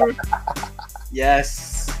pixel cover.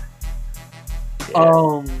 Yes.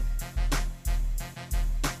 Yeah.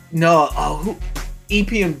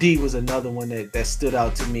 EPMD was another one that stood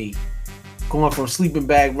out to me. Going from Sleeping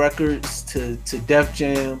Bag Records to Def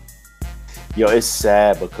Jam. Yo, it's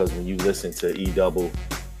sad because when you listen to E-Double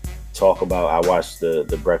talk about. I watched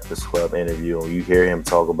the Breakfast Club interview, and you hear him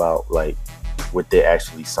talk about like what they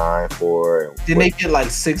actually signed for. Didn't they get like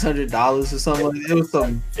 $600 or something? It was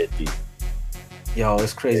something 50. Yo,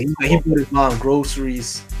 it's crazy. He put his mom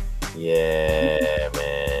groceries. Yeah,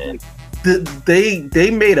 man. They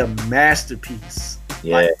made a masterpiece.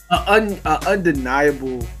 Yeah, like,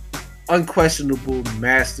 undeniable, unquestionable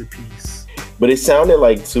masterpiece. But it sounded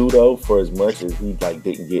like too, though, for as much as he like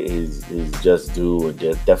didn't get his just due and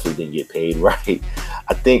definitely didn't get paid right.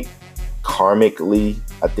 I think karmically,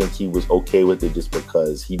 I think he was okay with it just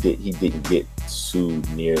because he didn't get sued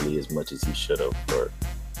nearly as much as he should have. For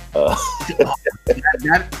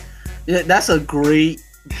that's a great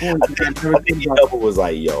point. I think Double was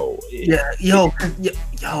like, yo, because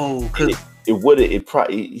it would have. It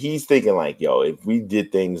probably he's thinking like, yo, if we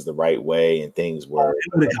did things the right way and things were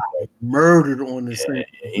murdered on this thing,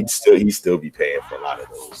 he'd still be paying for a lot of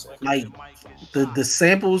those. Like the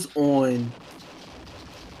samples on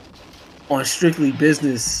Strictly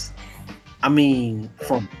Business. I mean,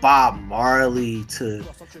 from Bob Marley to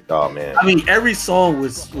I mean, every song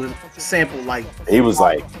was sampled like he was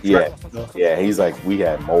like, yeah. He's like, we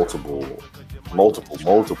had multiple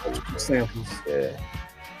samples. Yeah.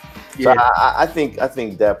 So I think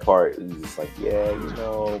that part is just like,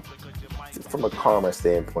 from a karma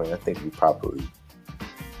standpoint, I think we probably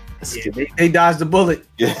they dodged the bullet.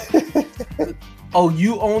 Yeah. Oh,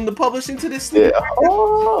 you own the publishing to this? Yeah.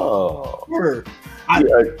 Oh. Word.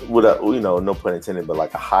 With no pun intended, but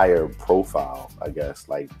like a higher profile, I guess,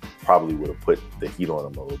 like probably would have put the heat on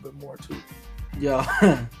him a little bit more too. Yeah,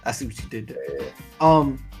 I see what you did there.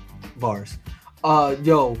 Yeah. Bars.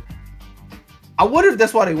 Yo, I wonder if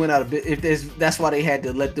that's why they went out of business. If that's why they had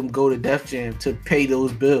to let them go to Def Jam to pay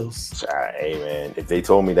those bills. Hey man, if they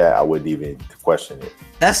told me that, I wouldn't even question it.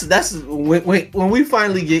 That's when we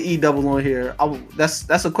finally get E-Double on here. That's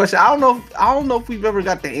a question. I don't know if we've ever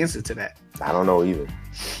got the answer to that. I don't know either,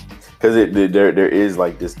 because there is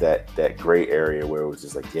like this that gray area where it was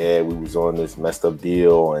just like, we was on this messed up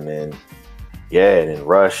deal, and then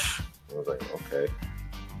Rush. I was like, okay,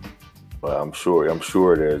 but I'm sure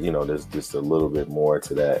there's just a little bit more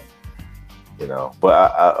to that,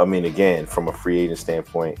 But I mean, again, from a free agent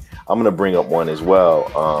standpoint, I'm gonna bring up one as well.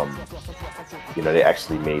 They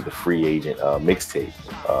actually made the free agent mixtape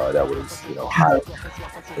that was high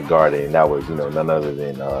regarded, and that was none other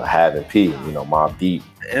than Have and P, Mobb Deep.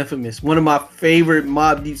 Infamous. One of my favorite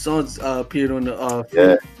Mobb Deep songs appeared on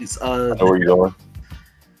the I know where you're going.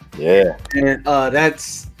 Yeah, and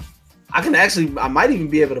I might even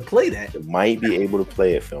be able to play that. It might be able to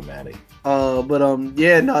play it, Filmatic.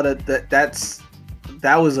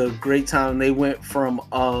 That was a great time. They went from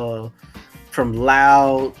Loud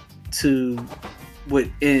to what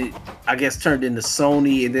it, I guess, turned into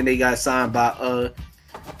Sony, and then they got signed by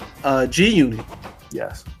G Unit.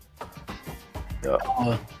 Yes. Yeah.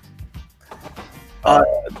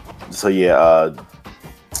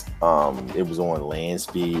 It was on Land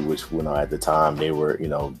Speed, which at the time they were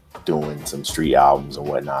doing some street albums and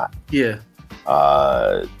whatnot. Yeah.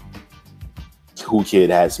 Who Kid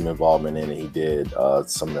had some involvement in it. He did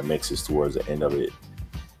some of the mixes towards the end of it.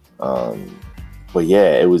 But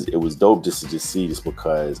yeah, it was dope just to see this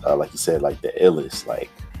because, like you said, like the illest, like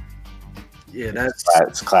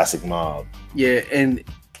that's classic Mob. Yeah, and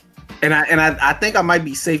I think I might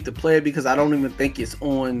be safe to play it because I don't even think it's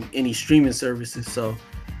on any streaming services. So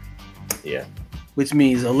yeah, which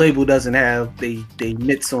means a label doesn't have they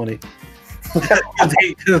mitts on it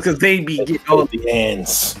because they be getting all the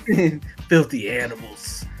hands, filthy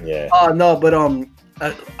animals. Yeah. No, but I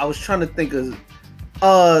was trying to think of.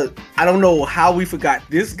 I don't know how we forgot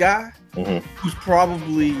this guy, who's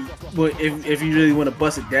probably, if you really want to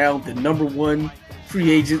bust it down, the number one free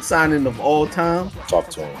agent signing of all time. Talk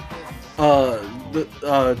to him.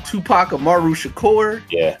 Tupac Amaru Shakur.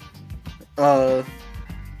 Yeah.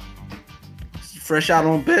 Fresh out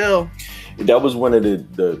on bail. That was one of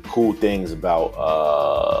the cool things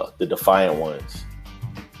about the Defiant Ones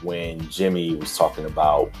when Jimmy was talking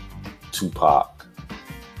about Tupac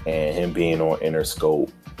and him being on Interscope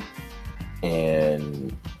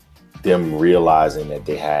and them realizing that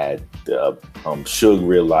they had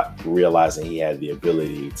Suge realizing he had the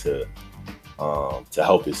ability to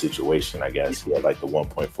help his situation. I guess he had like the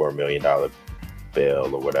 $1.4 million bail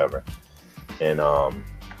or whatever, and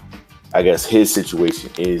I guess his situation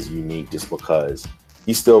is unique just because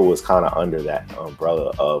he still was kind of under that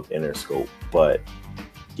umbrella of Interscope, but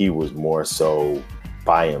he was more so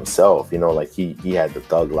by himself, like he had the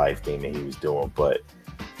thug life thing that he was doing, but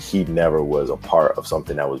he never was a part of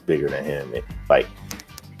something that was bigger than him.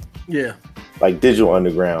 like Digital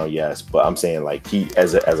Underground, yes, but I'm saying like he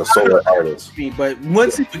as a solo artist. But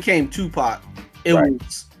once he became Tupac, it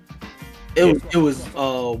was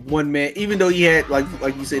one man. Even though he had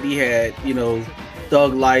like you said, he had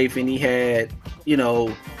Thug Life and he had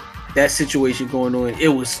that situation going on. It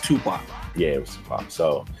was Tupac. Yeah, it was Tupac.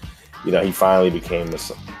 So he finally became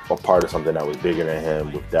a part of something that was bigger than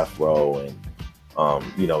him with Death Row, and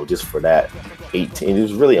just for that 18. It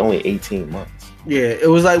was really only 18 months. Yeah, it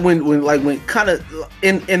was like when kind of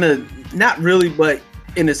in a not really, but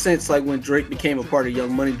in a sense like when Drake became a part of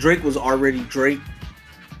Young Money. Drake was already Drake,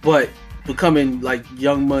 but becoming like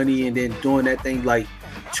Young Money and then doing that thing like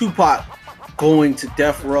Tupac going to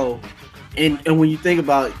Death Row, and when you think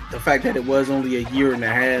about the fact that it was only a year and a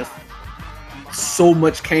half, so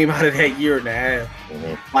much came out of that year and a half.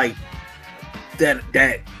 Mm-hmm. Like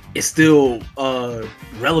that is still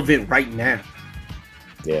relevant right now.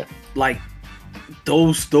 Yeah, like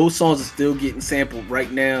those songs are still getting sampled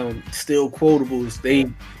right now, still quotables.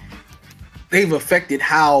 They've affected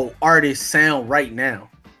how artists sound right now.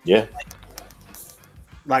 Yeah,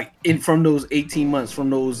 like from those 18 months, from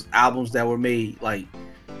those albums that were made, like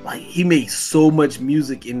he made so much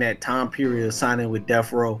music in that time period of signing with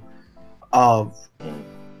Death Row.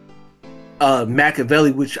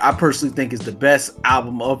 Machiavelli, which I personally think is the best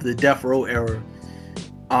album of the Death Row era.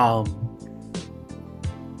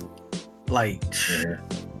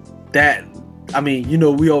 That, I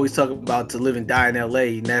mean, we always talk about To Live and Die in LA,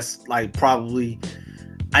 and that's like probably,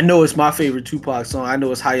 I know it's my favorite Tupac song. I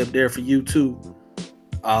know it's high up there for you too.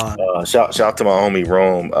 Shout out to my homie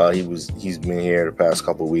Rome. He's been here the past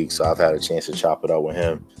couple of weeks, so I've had a chance to chop it up with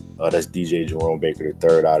him. That's DJ Jerome Baker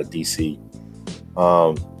III out of DC.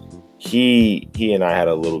 He and I had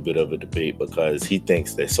a little bit of a debate because he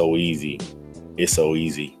thinks that So Easy, it's so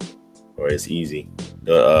easy, or it's easy.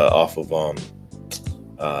 Off of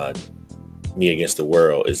Me Against the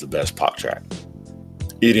World is the best Pac track.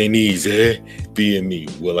 It ain't easy being me.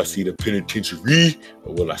 Will I see the penitentiary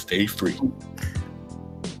or will I stay free?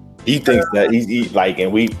 He thinks that he like,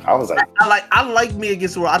 and I was like, I like Me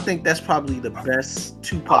Against the World. I think that's probably the best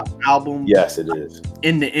Tupac album. Yes, it is.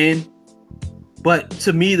 In the end, but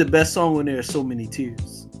to me, the best song on there is So Many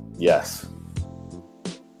Tears. Yes.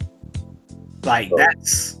 Like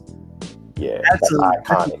that's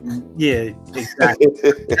iconic. Yeah, exactly.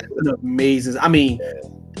 That's an amazing. I mean,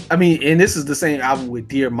 and this is the same album with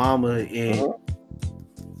Dear Mama and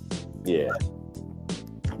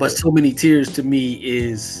but So Many Tears to me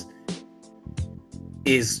is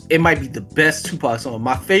it might be the best Tupac song.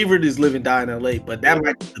 My favorite is Live and Die in LA, but that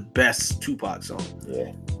might be the best Tupac song.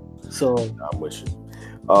 Yeah. So I'm with you.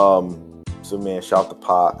 So man, shout to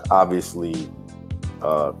Pac. Obviously,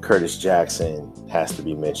 Curtis Jackson has to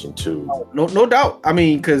be mentioned too. No doubt. I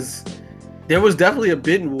mean, because there was definitely a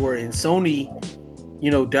bidding war, and Sony,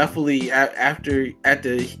 definitely after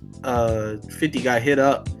 50 got hit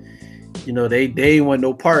up, they ain't want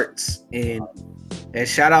no parts, and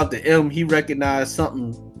shout out to M, he recognized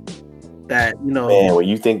something that Man, when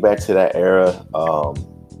you think back to that era,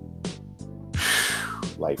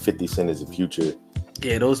 like 50 Cent is the future.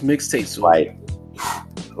 Yeah, those mixtapes.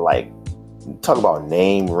 Like talk about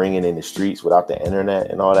name ringing in the streets without the internet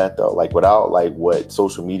and all that though. Like without like what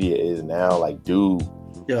social media is now, like dude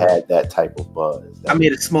had that type of buzz. I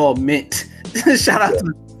made a small mint. shout out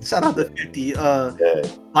to 50.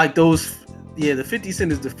 Like those, the 50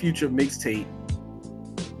 Cent is the future mixtape.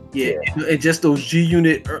 Yeah, and just those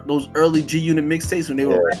G-Unit, those early G-Unit mixtapes when they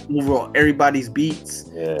were over everybody's beats.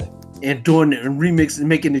 Yeah. And doing and remixing,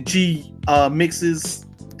 making the G mixes,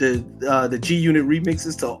 the G-Unit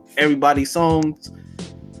remixes to everybody's songs.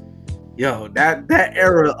 Yo, that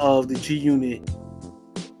era of the G-Unit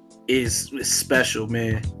is special,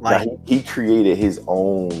 man. Like he created his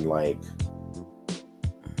own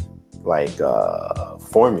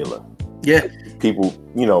formula. Yeah. People,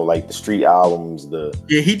 like the street albums,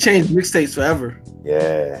 he changed mixtapes forever.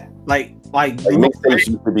 Yeah. Like mixtapes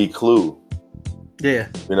used to be Clue. Yeah.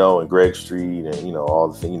 And Greg Street and all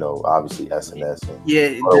the things, obviously SNS and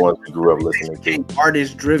the ones we grew up listening to.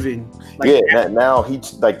 Artist driven. Now he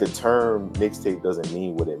the term mixtape doesn't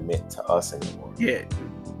mean what it meant to us anymore. Yeah.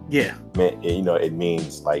 It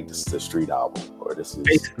means like this is a street album, or this is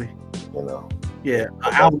basically an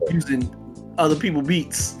album using other people's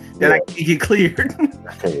beats that I can't get cleared.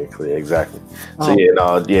 I can't get clear, exactly. So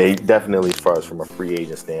he definitely, as far as from a free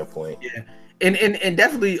agent standpoint. Yeah. And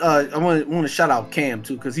definitely, I want to shout out Cam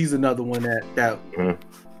too, because he's another one that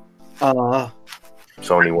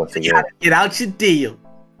Sony wants to get out your deal.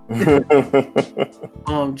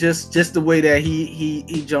 Just the way that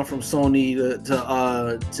he jumped from Sony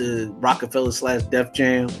to Rockefeller / Def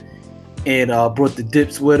Jam, and brought the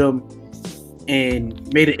Dips with him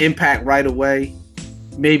and made an impact right away.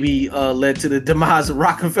 Maybe led to the demise of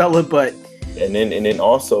Rockefeller, but and then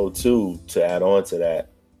also too, to add on to that,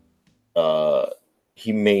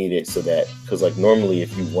 he made it so that, because like normally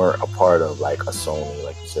if you weren't a part of like a Sony,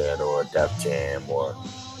 like you said, or a Def Jam or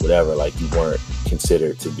whatever, like you weren't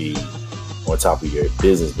considered to be on top of your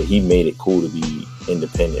business, but he made it cool to be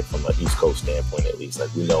independent from an East Coast standpoint, at least.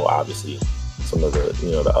 Like we know obviously some of the,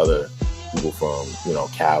 you know, the other people from, you know,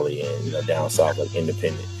 Cali and, you know, down south, like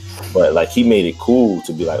independent. But like he made it cool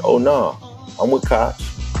to be like, oh no, I'm with Koch.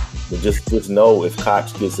 But just know if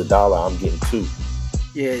Koch gets $1, I'm getting $2.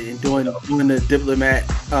 Yeah, and doing the Diplomat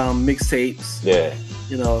mixtapes. Yeah.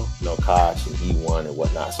 You know, Koch and E1 and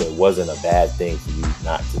whatnot. So it wasn't a bad thing for you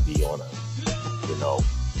not to be on a, you know,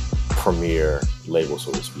 premier label,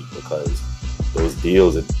 so to speak, because those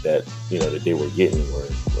deals that you know that they were getting were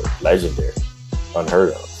legendary,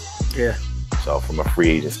 unheard of. Yeah. So from a free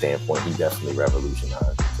agent standpoint, he definitely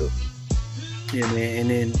revolutionized it too. Yeah, man. And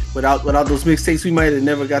then without those mixtapes, we might have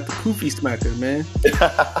never got the Koofy Smacker, man.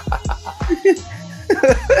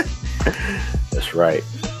 That's right.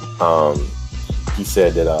 He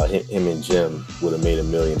said that him and Jim would have made $1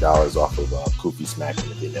 million off of Koofy Smacking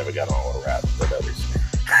if they never got on with rap. So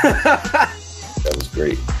that was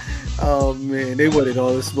great. Oh man, they wanted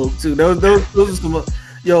all the smoke too. Those are some,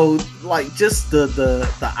 yo, like just the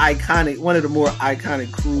iconic, one of the more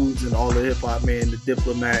iconic crews in all the hip hop, man. The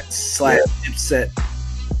Diplomat / Dipset.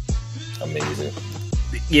 Amazing.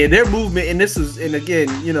 Yeah, their movement, and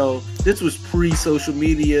again, you know, this was pre-social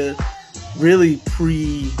media, really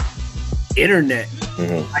pre-internet,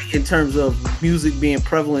 like in terms of music being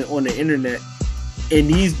prevalent on the internet. And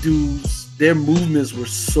these dudes, their movements were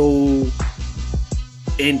so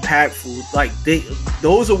impactful. Like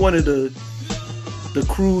those are one of the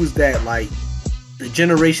crews that like the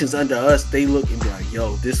generations under us, they look and be like,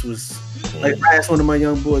 yo, this was like, I asked one of my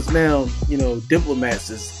young boys now, you know, Diplomats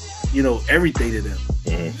is, you know, everything to them.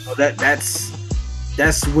 So that's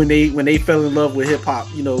when they fell in love with hip hop.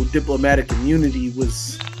 You know, Diplomatic Community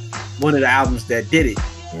was one of the albums that did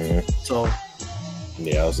it. So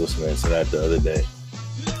yeah, I was listening to that the other day.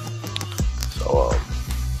 So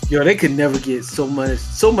yo, they could never get so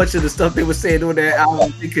much of the stuff they were saying on that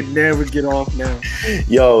album. They could never get off now.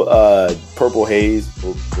 Yo, Purple Haze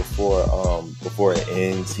before it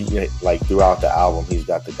ends, he like throughout the album, he's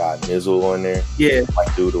got the guy Nizzle on there,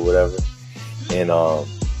 like dude or whatever, and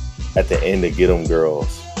at the end of Get 'Em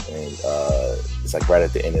Girls, and it's like right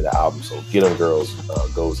at the end of the album. So Get 'Em Girls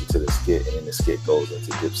goes into the skit, and then the skit goes into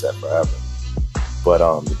Dipset Forever. But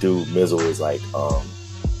the dude Mizzle is like,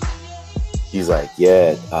 he's like,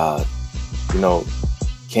 yeah, you know,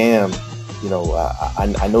 Cam, you know,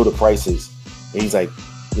 I know the prices. And he's like,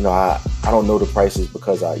 you know, I don't know the prices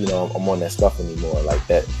because you know, I'm on that stuff anymore. Like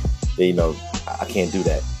that, you know, I can't do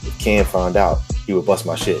that. If Cam found out, he would bust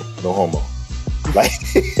my shit. No homo. Like,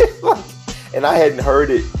 and I hadn't heard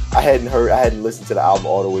it. I hadn't listened to the album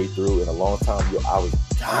all the way through in a long time. Yo, I was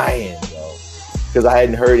dying, yo, because I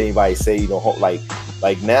hadn't heard anybody say, you know, like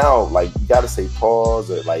now, like you gotta say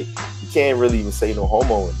pause, or like you can't really even say no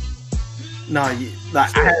homo. Nah,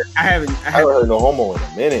 like I haven't heard no homo in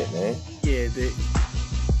a minute, man. Yeah,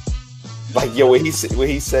 like yo, when he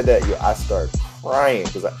said that, yo, I started crying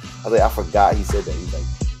because I was like, I forgot he said that. He's like,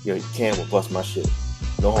 yo, Cam will bust my shit,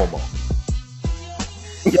 no homo.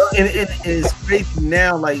 Yo, and it's crazy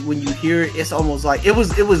now. Like when you hear it, it's almost like it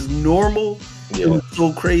was normal. Yeah. It was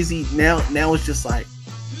so crazy. Now it's just like,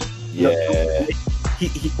 yeah. You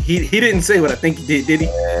know, he didn't say what I think he did he?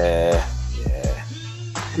 Yeah.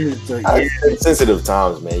 Like, sensitive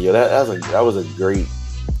times, man. Yo, that was a great.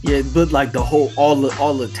 Yeah, but like the whole all the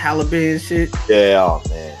Taliban shit. Yeah, oh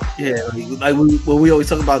man. Yeah, like when we always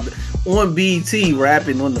talk about on BET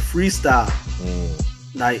rapping on the freestyle.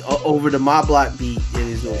 Like over the My Block beat, it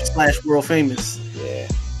is Slash World Famous. Yeah.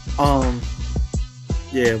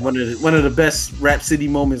 Yeah, one of the best Rap City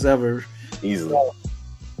moments ever. Easily.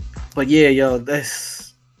 But yeah, yo,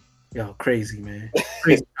 that's crazy, man.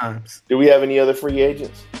 Crazy times. Do we have any other free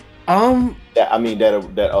agents? That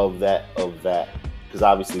because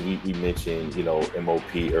obviously we mentioned, you know,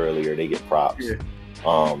 MOP earlier. They get props. Yeah.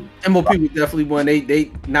 MOP was definitely one.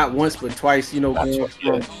 They not once but twice, you know,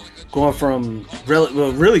 going from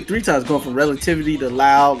really 3 times, going from Relativity to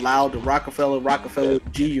Loud to Rockefeller to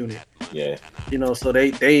G Unit. Yeah. You know, so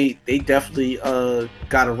they definitely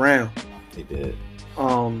got around. They did.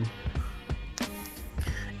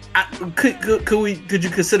 Could you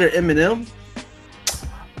consider Eminem?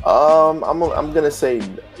 I'm gonna say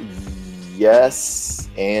yes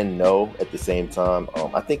and no at the same time.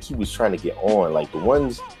 I think he was trying to get on. Like the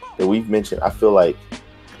that we've mentioned, I feel like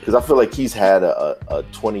he's had a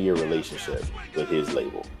 20-year relationship with his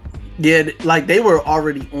label. Yeah, like they were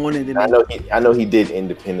already on it. I know he did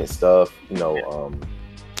independent stuff. You know,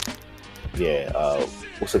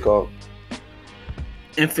 what's it called?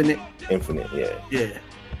 Infinite. Yeah. Yeah.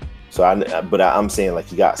 So I'm saying like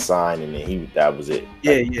he got signed and then that was it.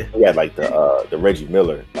 Yeah, like, He had like the Reggie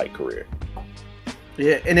Miller like career.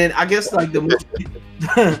 Yeah, and then I guess like the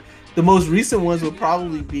most recent ones would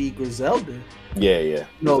probably be Griselda. Yeah.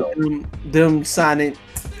 No, them signing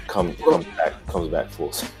comes back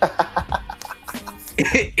full.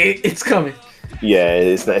 It's coming. Yeah,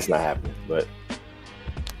 it's not happening, but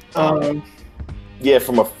yeah,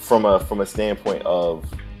 from a standpoint of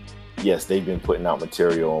yes, they've been putting out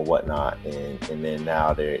material and whatnot, and then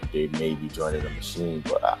now they may be joining the machine,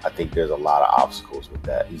 but I think there's a lot of obstacles with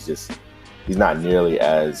that. He's not nearly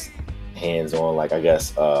as hands-on. Like I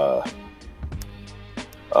guess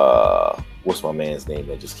what's my man's name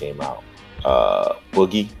that just came out?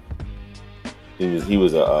 Boogie. He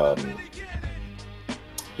was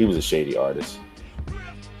a shady artist.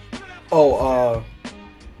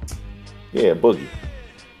 Yeah, Boogie.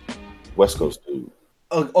 West Coast dude.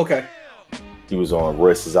 Okay. He was on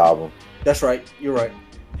Royce's album. That's right. You're right.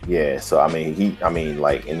 Yeah, so I mean,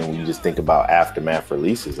 like, and then when you just think about Aftermath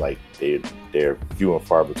releases, like they're few and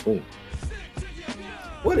far between.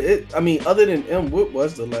 Other than M, what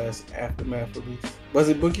was the last Aftermath release? Was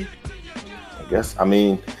it Boogie? I guess. I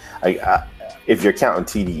mean, I if you're counting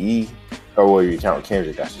TDE, or you're counting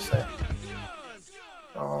Kendrick, I should say.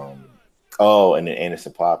 And then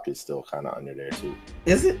Anderson .Paak is still kind of under there too.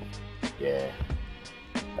 Is it? Yeah,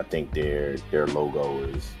 I think their logo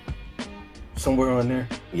is somewhere on there.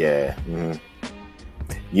 Yeah. Mm-hmm.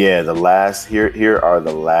 Yeah. Here are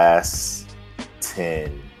the last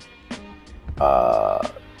 10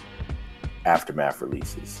 Aftermath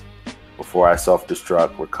releases. Before I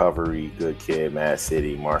Self-Destruct, Recovery, Good Kid, Mad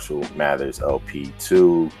City, Marshall Mathers LP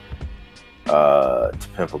 2, To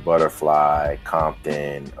Pimp a Butterfly,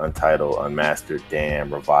 Compton, Untitled, Unmastered,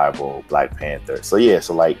 Damn, Revival, Black Panther. So yeah,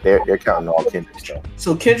 so like they're counting all Kendrick stuff.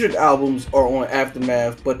 So Kendrick albums are on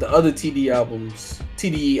Aftermath, but the other TDE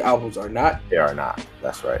albums are not. They are not.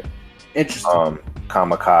 That's right. Interesting.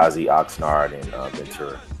 Kamikaze, Oxnard, and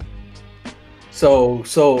Ventura. So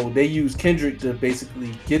they use Kendrick to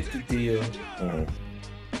basically get the deal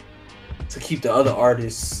to keep the other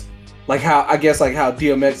artists. Like how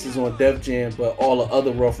DMX is on Def Jam, but all the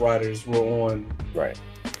other Rough Riders were on. Right.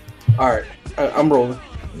 All right, I'm rolling.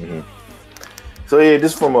 Mm-hmm. So yeah,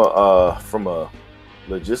 just from a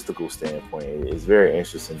logistical standpoint, it's very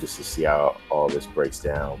interesting just to see how all this breaks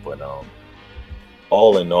down. But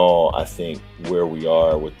all in all, I think where we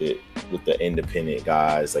are with the independent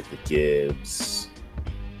guys like the Gibbs,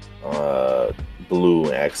 Blue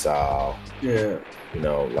and Exile. Yeah. You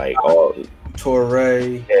know, like all Torre.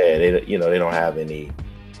 Yeah, they don't have any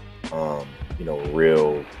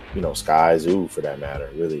real, Sky Zoo for that matter.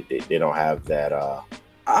 Really, they don't have that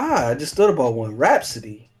I just thought about one.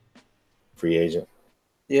 Rhapsody. Free agent.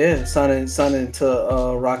 Yeah, signing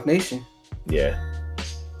to Rock Nation. Yeah.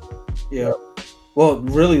 Yeah. Well,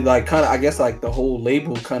 really, like, kind of, I guess, like the whole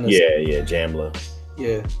label kind of. Yeah, Jamla.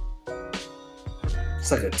 Yeah.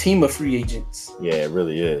 It's like a team of free agents. Yeah, it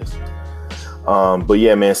really is. But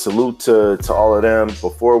yeah, man, salute to all of them.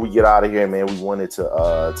 Before we get out of here, man, we wanted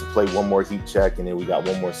to play one more heat check, and then we got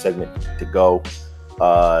one more segment to go.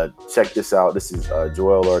 Check this out. This is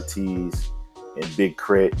Joel Ortiz and Big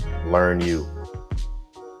Crit, Learn You.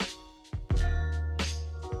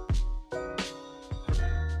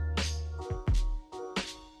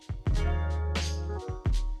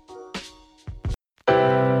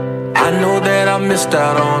 I know that I missed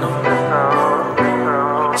out on it.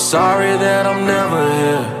 Sorry that I'm never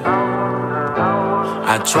here.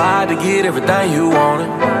 I tried to get everything you wanted.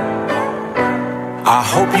 I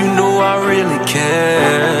hope you know I really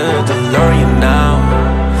care. To learn you now,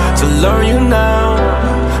 to learn you now,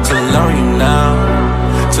 to learn you now,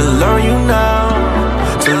 to learn you now,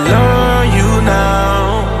 to learn you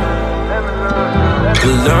now, to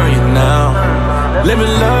learn you now. Let me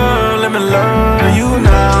learn you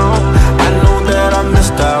now. I know that I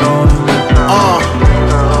missed out on it.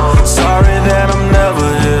 Sorry that I'm never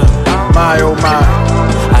here. My oh my.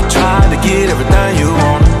 I tried to get everything you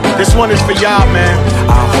wanted. This one is for y'all, man.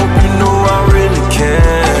 I hope you know I really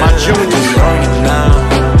care. My junior. To learn you now.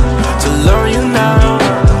 To learn you now.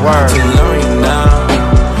 Word. To learn you now.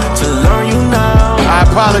 To learn you now. I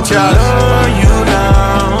apologize. To learn you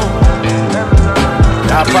now.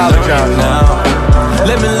 I apologize. Now.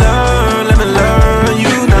 Let me learn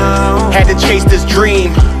you now. Had to chase this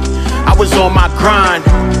dream. I was on my grind.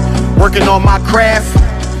 Working on my craft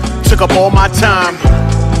took up all my time.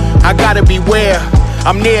 I gotta beware,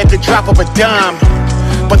 I'm near at the drop of a dime.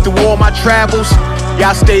 But through all my travels,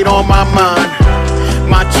 y'all stayed on my mind.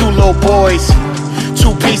 My two little boys,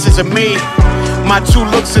 two pieces of me. My two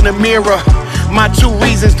looks in the mirror, my two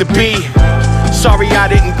reasons to be. Sorry I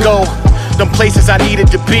didn't go, them places I needed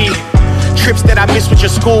to be. Trips that I missed with your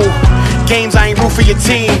school, games I ain't root for your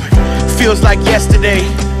team. Feels like yesterday,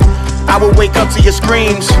 I would wake up to your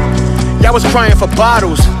screams. Y'all was crying for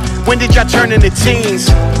bottles, when did y'all turn into teens?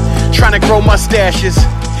 Trying to grow mustaches,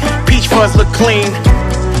 peach fuzz look clean.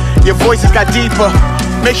 Your voices got deeper,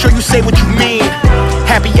 make sure you say what you mean.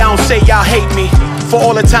 Happy y'all don't say y'all hate me, for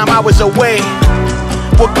all the time I was away.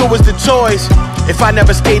 What good was the toys, if I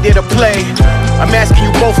never stayed there to play? I'm asking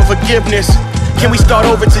you both for forgiveness, can we start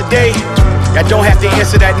over today? I don't have to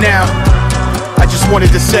answer that now, I just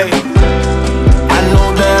wanted to say I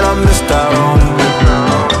know that I missed out on you.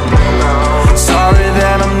 Sorry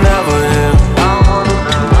that I'm never here.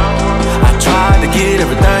 I tried to get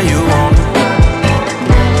everything you want.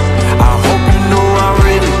 I hope you know I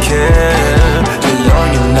really care. To learn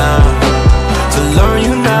you now, to learn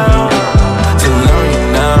you now, to learn you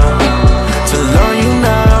now, to learn you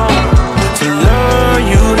now, to learn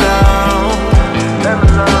you now,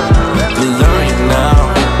 to learn you now.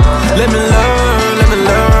 Let me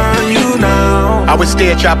learn you now. I would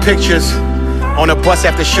stare at y'all pictures on a bus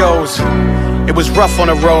after shows. It was rough on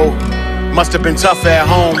the road, must have been tough at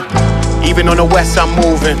home. Even on the west I'm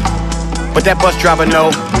moving, but that bus driver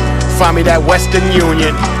know. Find me that Western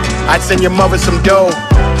Union, I'd send your mother some dough.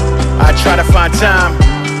 I'd try to find time,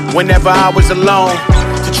 whenever I was alone,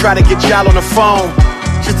 to try to get y'all on the phone,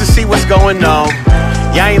 just to see what's going on.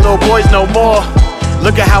 Y'all ain't little boys no more,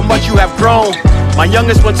 look at how much you have grown. My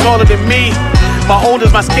youngest one taller than me, my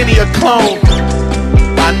oldest my skinnier clone.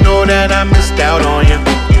 I know that I missed out on you,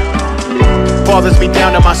 bothers me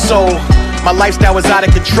down to my soul. My lifestyle was out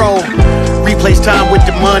of control. Replace time with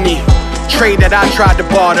the money, trade that I tried to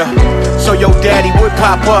barter, so your daddy would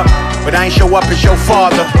pop up, but I ain't show up as your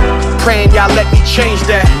father. Praying y'all let me change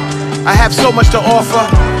that. I have so much to offer,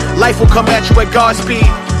 life will come at you at God's speed.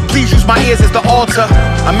 Please use my ears as the altar.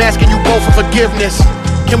 I'm asking you both for forgiveness,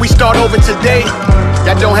 can we start over today?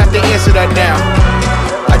 Y'all don't have to answer that now,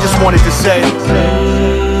 I just wanted to say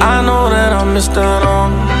I know that I missed out on.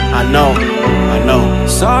 I know.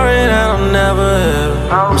 Sorry that I'm never here.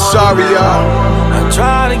 I'm sorry, y'all. I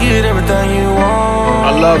try to get everything you want.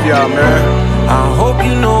 I love y'all, man. I hope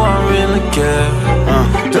you know I really care.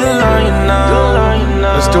 To learn you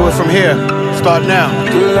now. Let's do it from here. Start now.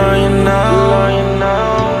 To learn you now.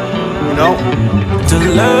 You know? To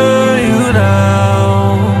learn you now.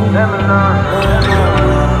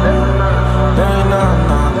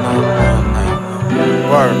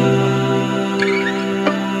 Word.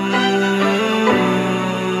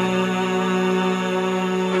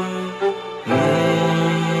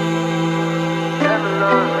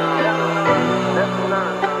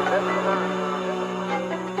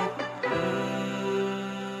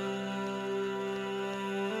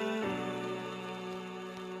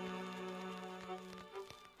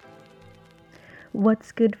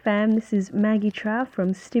 What's good, fam? This is Maggie Trav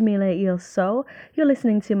from Stimulate Your Soul. You're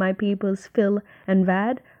listening to my peoples Phil and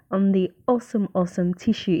Vad on the awesome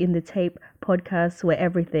Tissue in the Tape podcast, where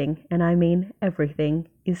everything, and I mean everything,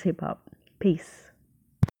 is hip hop. Peace.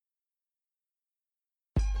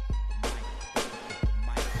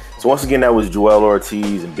 So once again, that was Joell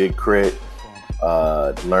Ortiz and Big Crit.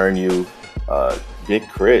 Learn You. Big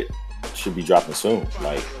Crit should be dropping soon.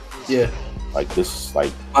 Like this,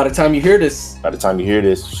 like by the time you hear this,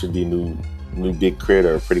 should be new Big Crit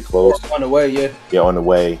or pretty close. On the way, yeah. Yeah, on the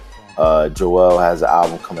way. Joell has an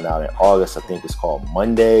album coming out in August. I think it's called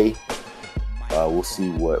Monday. We'll see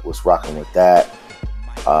what's rocking with that.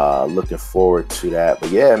 Looking forward to that. But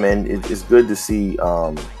yeah, man, it's good to see.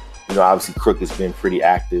 Obviously Crook has been pretty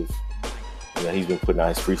active. He's been putting out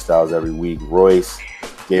his freestyles every week. Royce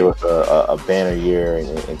gave us a banner year in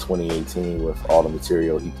 2018 with all the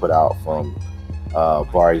material he put out from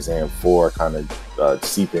Bar Exam 4, kind of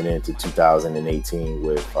seeping into 2018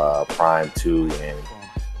 with Prime 2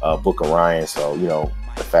 and Book of Ryan. So,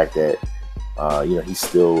 the fact that, he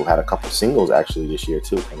still had a couple singles actually this year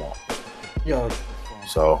too come out. Yeah.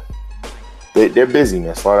 So they're busy,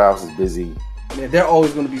 man. Slaughterhouse is busy. Yeah, they're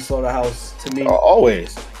always going to be Slaughterhouse to me.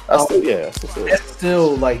 Always. That's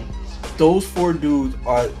still like those four dudes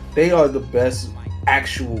are the best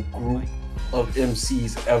actual group of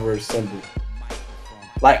MCs ever assembled.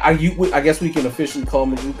 Like, I guess we can officially call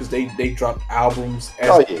them a group because they dropped albums.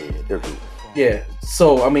 They're good. Yeah.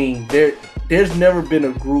 So I mean, there's never been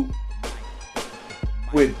a group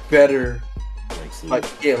with better, like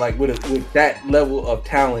with that level of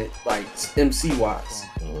talent, like MC wise.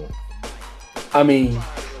 I mean,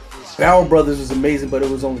 Barrel Brothers was amazing, but it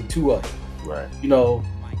was only 2 of them. Right. You know.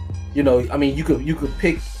 I mean, you could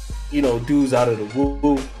pick, dudes out of the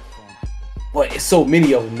Wu, but it's so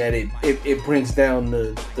many of them that it brings down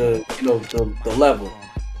the level.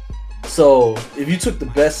 So if you took the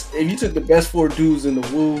best 4 dudes in the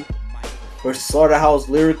Wu versus Slaughterhouse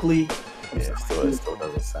lyrically, it still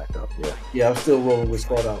doesn't stack up. Yeah, I'm still rolling with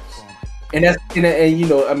Slaughterhouse, and that's and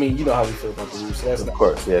I mean, you know how we feel about the Wu. So that's of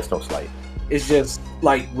course, it's no slight. It's just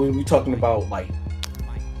like when we're talking about like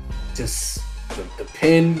just the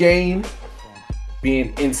pen game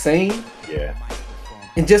being insane. Yeah.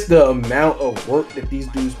 And just the amount of work that these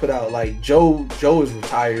dudes put out. Like Joe is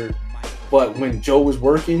retired, but when Joe was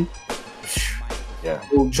working,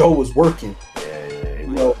 Joe was working.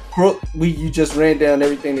 Yeah. Crook, you just ran down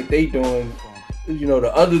everything that they doing.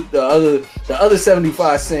 The other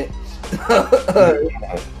 75 Cent,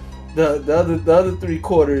 the other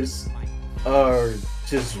 3/4 are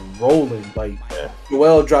just rolling. Like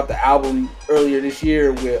Joel dropped the album earlier this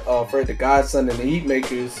year with Fred the Godson and the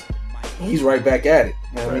Heatmakers. He's right back at it.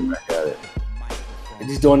 Back at it. And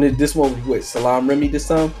he's doing this one with Salam Remy this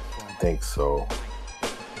time. I think so.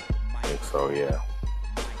 Yeah.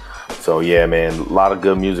 So yeah, man, a lot of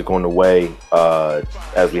good music on the way.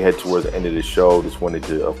 As we head towards the end of the show, just wanted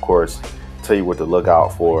to, of course, tell you what to look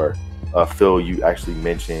out for. Phil, you actually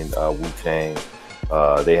mentioned Wu-Tang.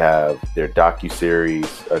 They have their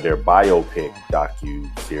docu-series, their biopic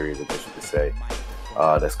docu-series, I guess you could say,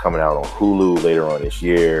 that's coming out on Hulu later on this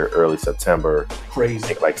year, early September. Crazy. I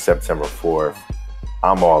think like September 4th.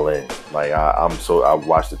 I'm all in. Like I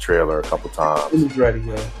watched the trailer a couple times. It's ready,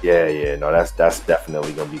 yo. Yeah. No, that's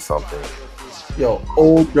definitely gonna be something. Yo,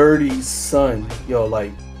 Old Dirty's son. Yo,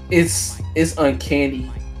 like it's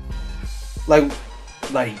uncanny. Like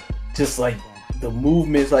just like the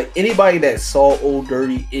movements. Like anybody that saw Old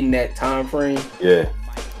Dirty in that time frame. Yeah.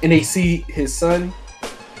 And they see his son.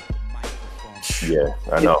 Yeah,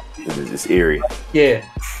 I know. It's eerie. Yeah.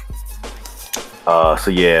 So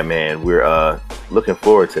yeah, man, we're looking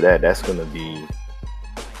forward to that. That's gonna be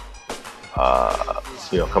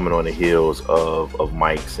coming on the heels of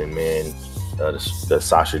Mike's and Men, the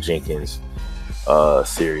Sasha Jenkins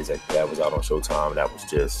series that was out on Showtime. That was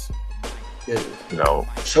just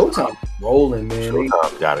Showtime rolling, man.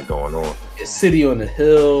 Showtime got it going on. City on the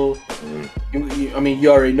Hill. I mean,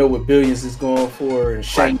 you already know what Billions is going for. And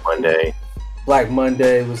Black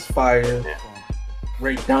Monday was fire. Yeah.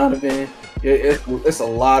 Ray Donovan. It's a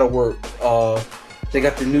lot of work. They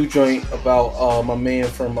got the new joint about my man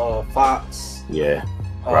from Fox. Yeah,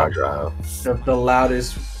 Roger. The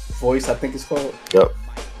Loudest Voice, I think it's called. Yep.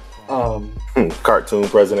 Cartoon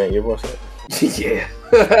President, you ever watch that? Yeah.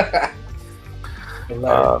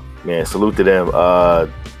 Man, salute to them.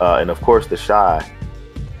 And of course, The Shy.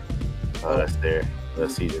 That's there.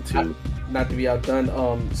 That's season 2. Not to be outdone.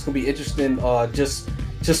 It's gonna be interesting.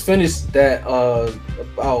 Just finished that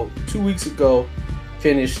about 2 weeks ago.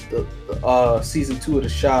 Finished the season 2 of The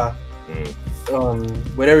Shy.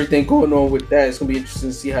 With everything going on with that, it's gonna be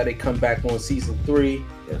interesting to see how they come back on season 3.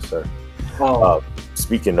 Yes, sir.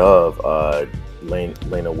 Speaking of, Lena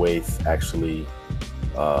Waithe actually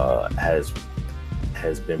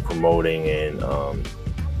has been promoting and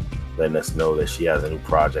letting us know that she has a new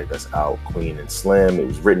project that's out, Queen and Slim. It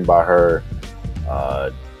was written by her.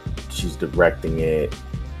 She's directing it,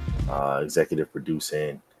 executive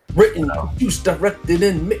producing. Written, produced, directed,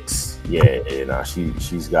 and mixed. Yeah,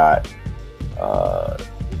 she's got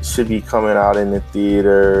should be coming out in the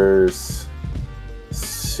theaters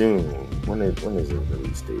soon. When is the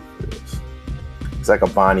release date for this? It's like a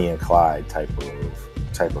Bonnie and Clyde type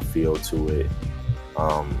of feel to it.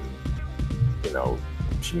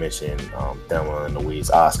 She mentioned Thelma and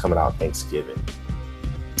Louise. It's coming out Thanksgiving,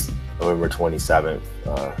 November 27th.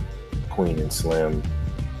 Queen and Slim.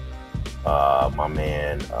 My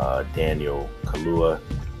man Daniel Kaluuya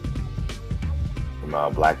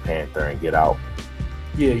from Black Panther and Get Out.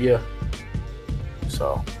 Yeah.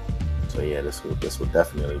 So yeah, this would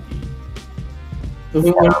definitely be.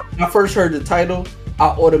 When I first heard the title, I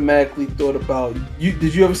automatically thought about you.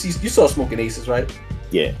 Did you ever see? You saw Smoking Aces, right?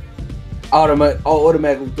 Yeah. I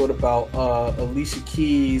automatically thought about Alicia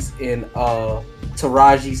Keys and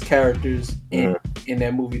Taraji's characters in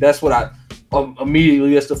that movie. That's what I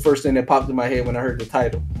immediately. That's the first thing that popped in my head when I heard the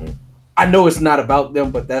title. I know it's not about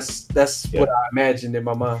them, but that's what I imagined in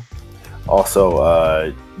my mind.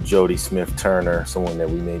 Also, Jodie Smith-Turner, someone that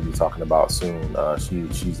we may be talking about soon.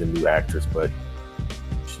 She's a new actress, but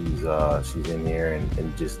she's in there,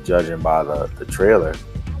 and just judging by the trailer,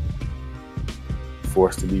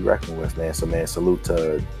 force to be reckoned with, man. So, man, salute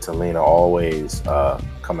to Lena, always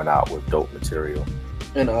coming out with dope material.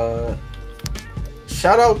 And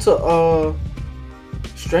shout out to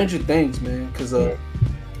Stranger Things, man, because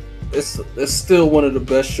it's still one of the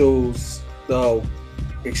best shows, though.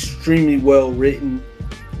 Extremely well written,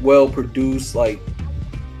 well produced. Like,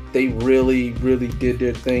 they really did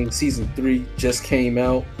their thing. Season 3 just came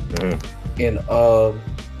out, and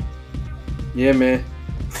yeah, man.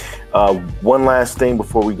 One last thing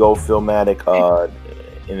before we go, Philmatic.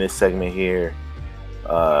 In this segment here,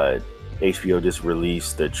 HBO just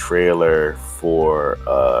released the trailer for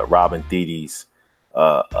Robin Thede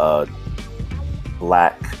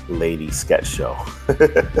Black Lady sketch show.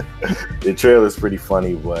 The trailer is pretty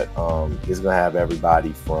funny, but it's gonna have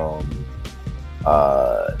everybody from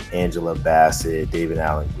Angela Bassett, David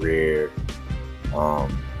Alan Grier.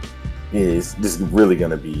 It's just really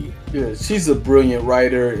gonna be. Yeah, she's a brilliant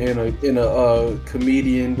writer and a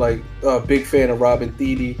comedian. Like, big fan of Robin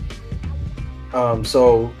Thede.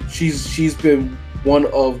 So she's been one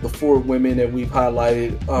of the 4 women that we've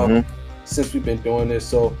highlighted since we've been doing this.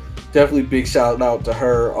 So definitely big shout out to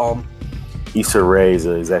her. Issa Rae is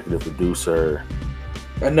an executive producer.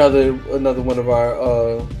 Another one of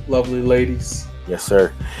our lovely ladies. Yes,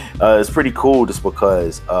 sir. It's pretty cool just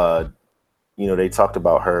because they talked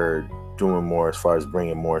about her doing more as far as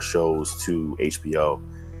bringing more shows to HBO,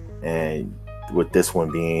 and with this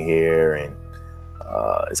one being here, and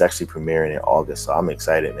it's actually premiering in August, so I'm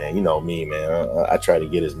excited, man. You know me, man. I try to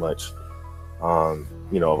get as much of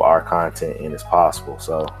our content in as possible,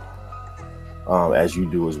 so as you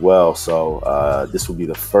do as well. So this will be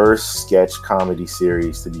the first sketch comedy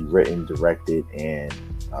series to be written, directed, and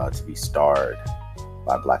to be starred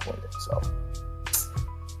by Black women. So,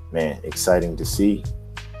 man, exciting to see.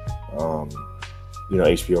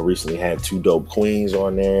 HBO recently had 2 dope queens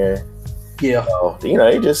on there. Yeah. So,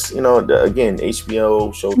 they just, again,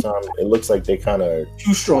 HBO, Showtime, it looks like they kind of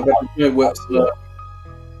too strong.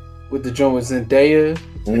 With the joint with Zendaya,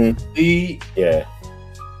 lead. Yeah.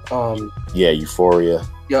 Euphoria.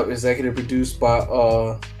 Yep, executive produced by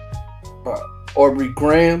Aubrey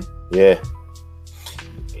Graham. Yeah,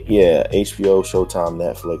 HBO, Showtime,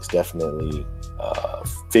 Netflix definitely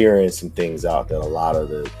figuring some things out that a lot of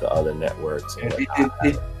the other networks.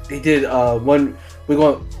 They did one. We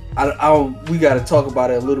got to talk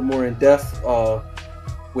about it a little more in depth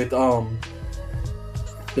with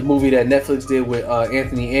the movie that Netflix did with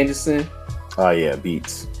Anthony Anderson. Oh yeah,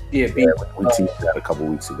 Beats. Yeah, Beats. We teased that a couple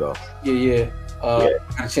weeks ago. Yeah. Got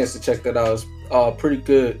a chance to check that out. It was pretty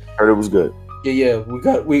good. Heard it was good. Yeah.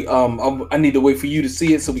 I need to wait for you to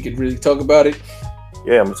see it so we can really talk about it.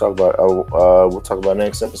 Yeah, I'm gonna talk about. We'll talk about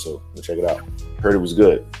next episode. We'll check it out. Heard it was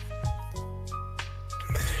good.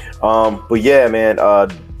 But yeah, man.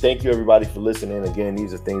 Thank you everybody for listening. Again,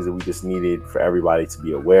 these are things that we just needed for everybody to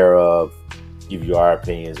be aware of. Give you our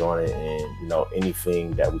opinions on it, and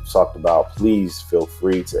anything that we've talked about, please feel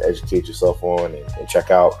free to educate yourself on and check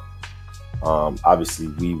out. Obviously,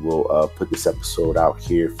 we will put this episode out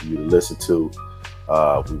here for you to listen to.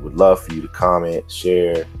 We would love for you to comment,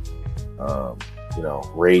 share,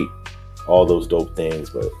 rate, all those dope things.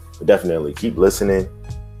 But definitely keep listening.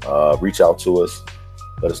 Reach out to us.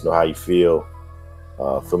 Let us know how you feel.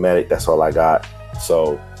 Philmatic, that's all I got.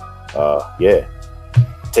 So, yeah.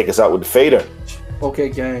 Take us out with the fader. Okay,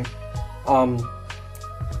 gang.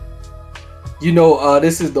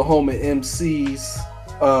 This is the home of MCs,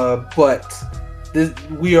 but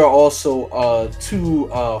we are also 2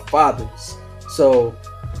 fathers. So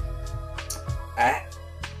I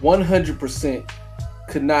 100%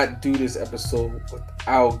 could not do this episode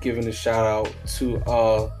without giving a shout out to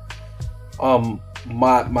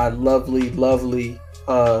my lovely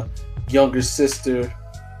younger sister,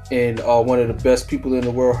 and one of the best people in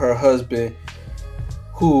the world, her husband,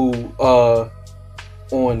 who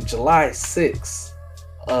on July 6th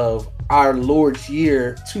of our Lord's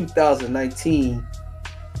year 2019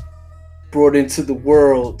 brought into the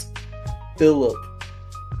world Philip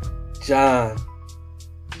John.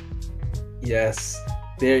 Yes,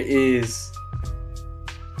 there is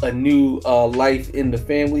a new life in the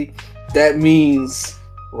family. That means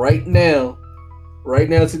right now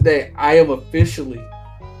today, I am officially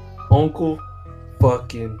Uncle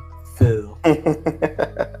fucking Phil.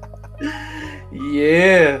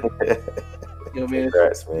 Yeah. Yo, man.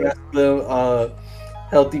 Congrats, man. Little,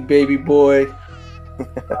 healthy baby boy.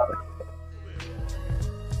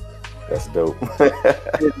 That's dope.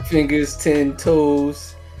 10 fingers, 10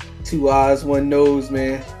 toes, 2 eyes, 1 nose,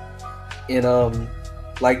 man. And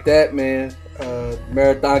like that, man.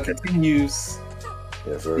 Marathon continues.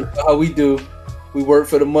 Yes, sir. You know how we do. We work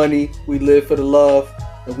for the money, we live for the love,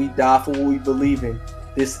 and we die for what we believe in.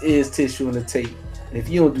 This is Tissue and the Tape. And if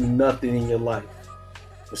you don't do nothing in your life,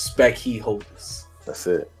 respect heat holders. That's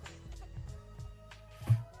it.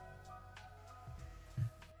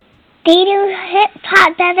 They do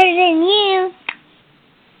hip-hop better than you.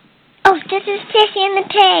 Oh, this is Tissue and the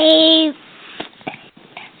Tape.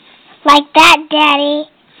 Like that, Daddy.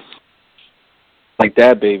 Like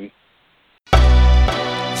that, baby.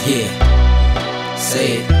 Yeah.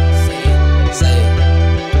 Say it. Say it.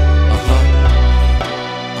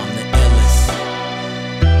 I'm the illest.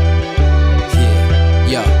 Yeah.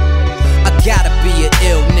 Yo. I gotta be an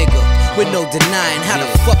ill nigga with no denying how the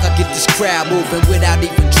fuck I get this crowd moving without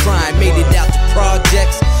even trying. Made it out to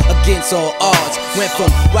projects against all odds. Went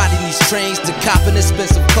from riding these trains to copping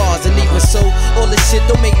expensive cars. And even so, all this shit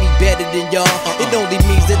don't make me better than y'all. It only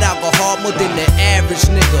means that I go hard more than the average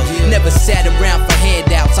nigga. Never sat around for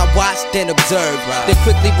handouts. I watched and observed. Then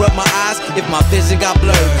quickly rubbed my eyes if my vision got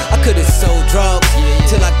blurred. I could've sold drugs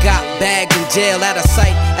till I got bagged in jail. Out of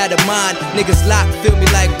sight, out of mind. Niggas locked, feel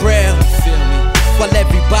me like Braille. While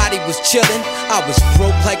everybody was chillin', I was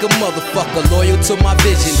broke like a motherfucker, loyal to my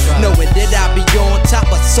vision. Knowing that I'd be on top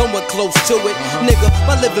or somewhere close to it. Nigga,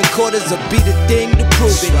 my living quarters will be the thing to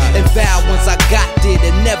prove it. And vow once I got there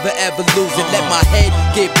to never ever lose it. Let my head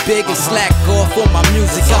get big and slack off on my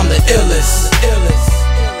music. I'm the illest.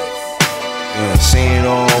 Yeah, seen it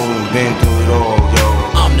all and been through it all,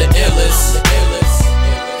 yo. I'm the illest.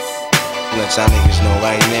 Let y'all niggas know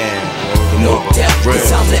right now. No doubt,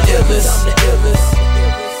 cause I'm the illest.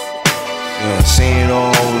 Yeah, seen it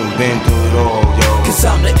all and been through it all, yo. Cause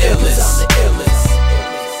I'm the illest.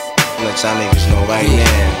 Let y'all niggas know right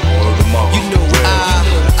now. You know I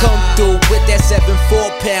come through with that 7-4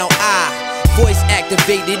 pound eye. Voice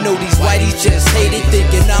activated, know these whiteys just hate it.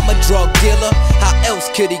 Thinking I'm a drug dealer, how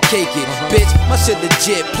else could he cake it? Bitch, my shit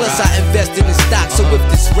legit, plus I invested in stock. So if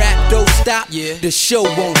this rap don't stop, the show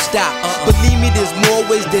won't stop. Believe me, there's more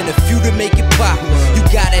ways than a few to make it pop. You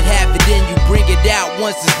gotta have it in, you bring it out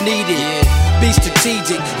once it's needed. Be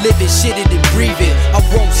strategic, live it, shit it, and breathe it. I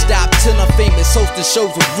won't stop till I'm famous, hosting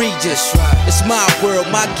shows with Regis. It's my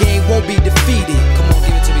world, my game won't be defeated. Come on,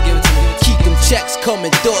 give it to me, give it to me. Keep them checks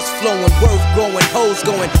coming, thoughts flowing, worth growing, hoes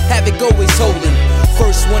going, have it go is holding.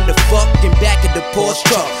 First one to fuck and back of the Porsche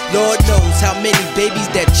truck. Lord knows how many babies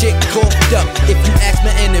that chick coughed up. If you ask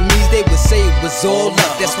my enemies, they would say it was all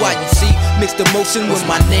luck. That's why you see mixed emotion when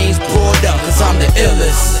my name's brought up. Cause I'm the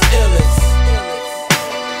illest.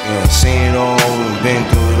 Yeah, seen it all and been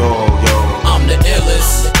through it all, yo. I'm the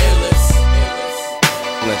illest.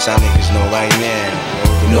 Let y'all niggas know right now.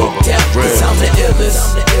 No doubt, cause I'm the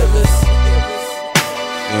illest.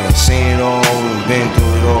 Yeah, seen it all and been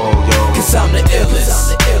through it all, yo. Cause I'm the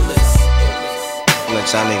illest. Let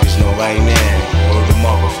y'all niggas know right now. Word the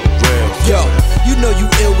mother for real. Yo, you know you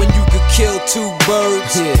ill when you could kill two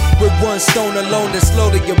birds with one stone alone that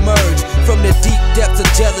slowly emerge from the deep depths of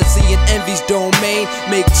jealousy and envy's domain.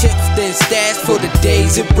 Make chips then stash for the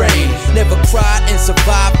days it rain. Never cried and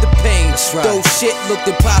survived the pain. Though shit looked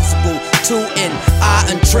impossible to an eye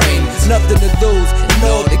untrained. Nothing to lose and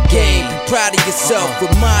all the game. Be proud of yourself,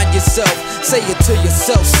 remind yourself. Say it to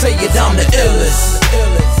yourself, say it, I'm the illest.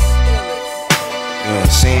 Yeah,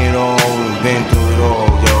 seen it all and been through it all,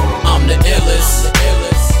 yo. I'm the illest.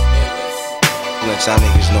 Let y'all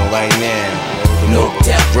niggas know right now. No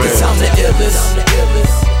doubt, cause I'm the illest.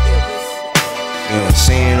 Yeah,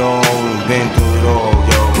 seen it all and been through it all,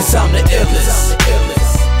 yo. Cause I'm the illest.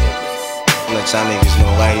 Let y'all niggas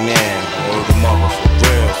know right now. Word the mother for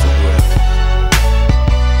real, for real.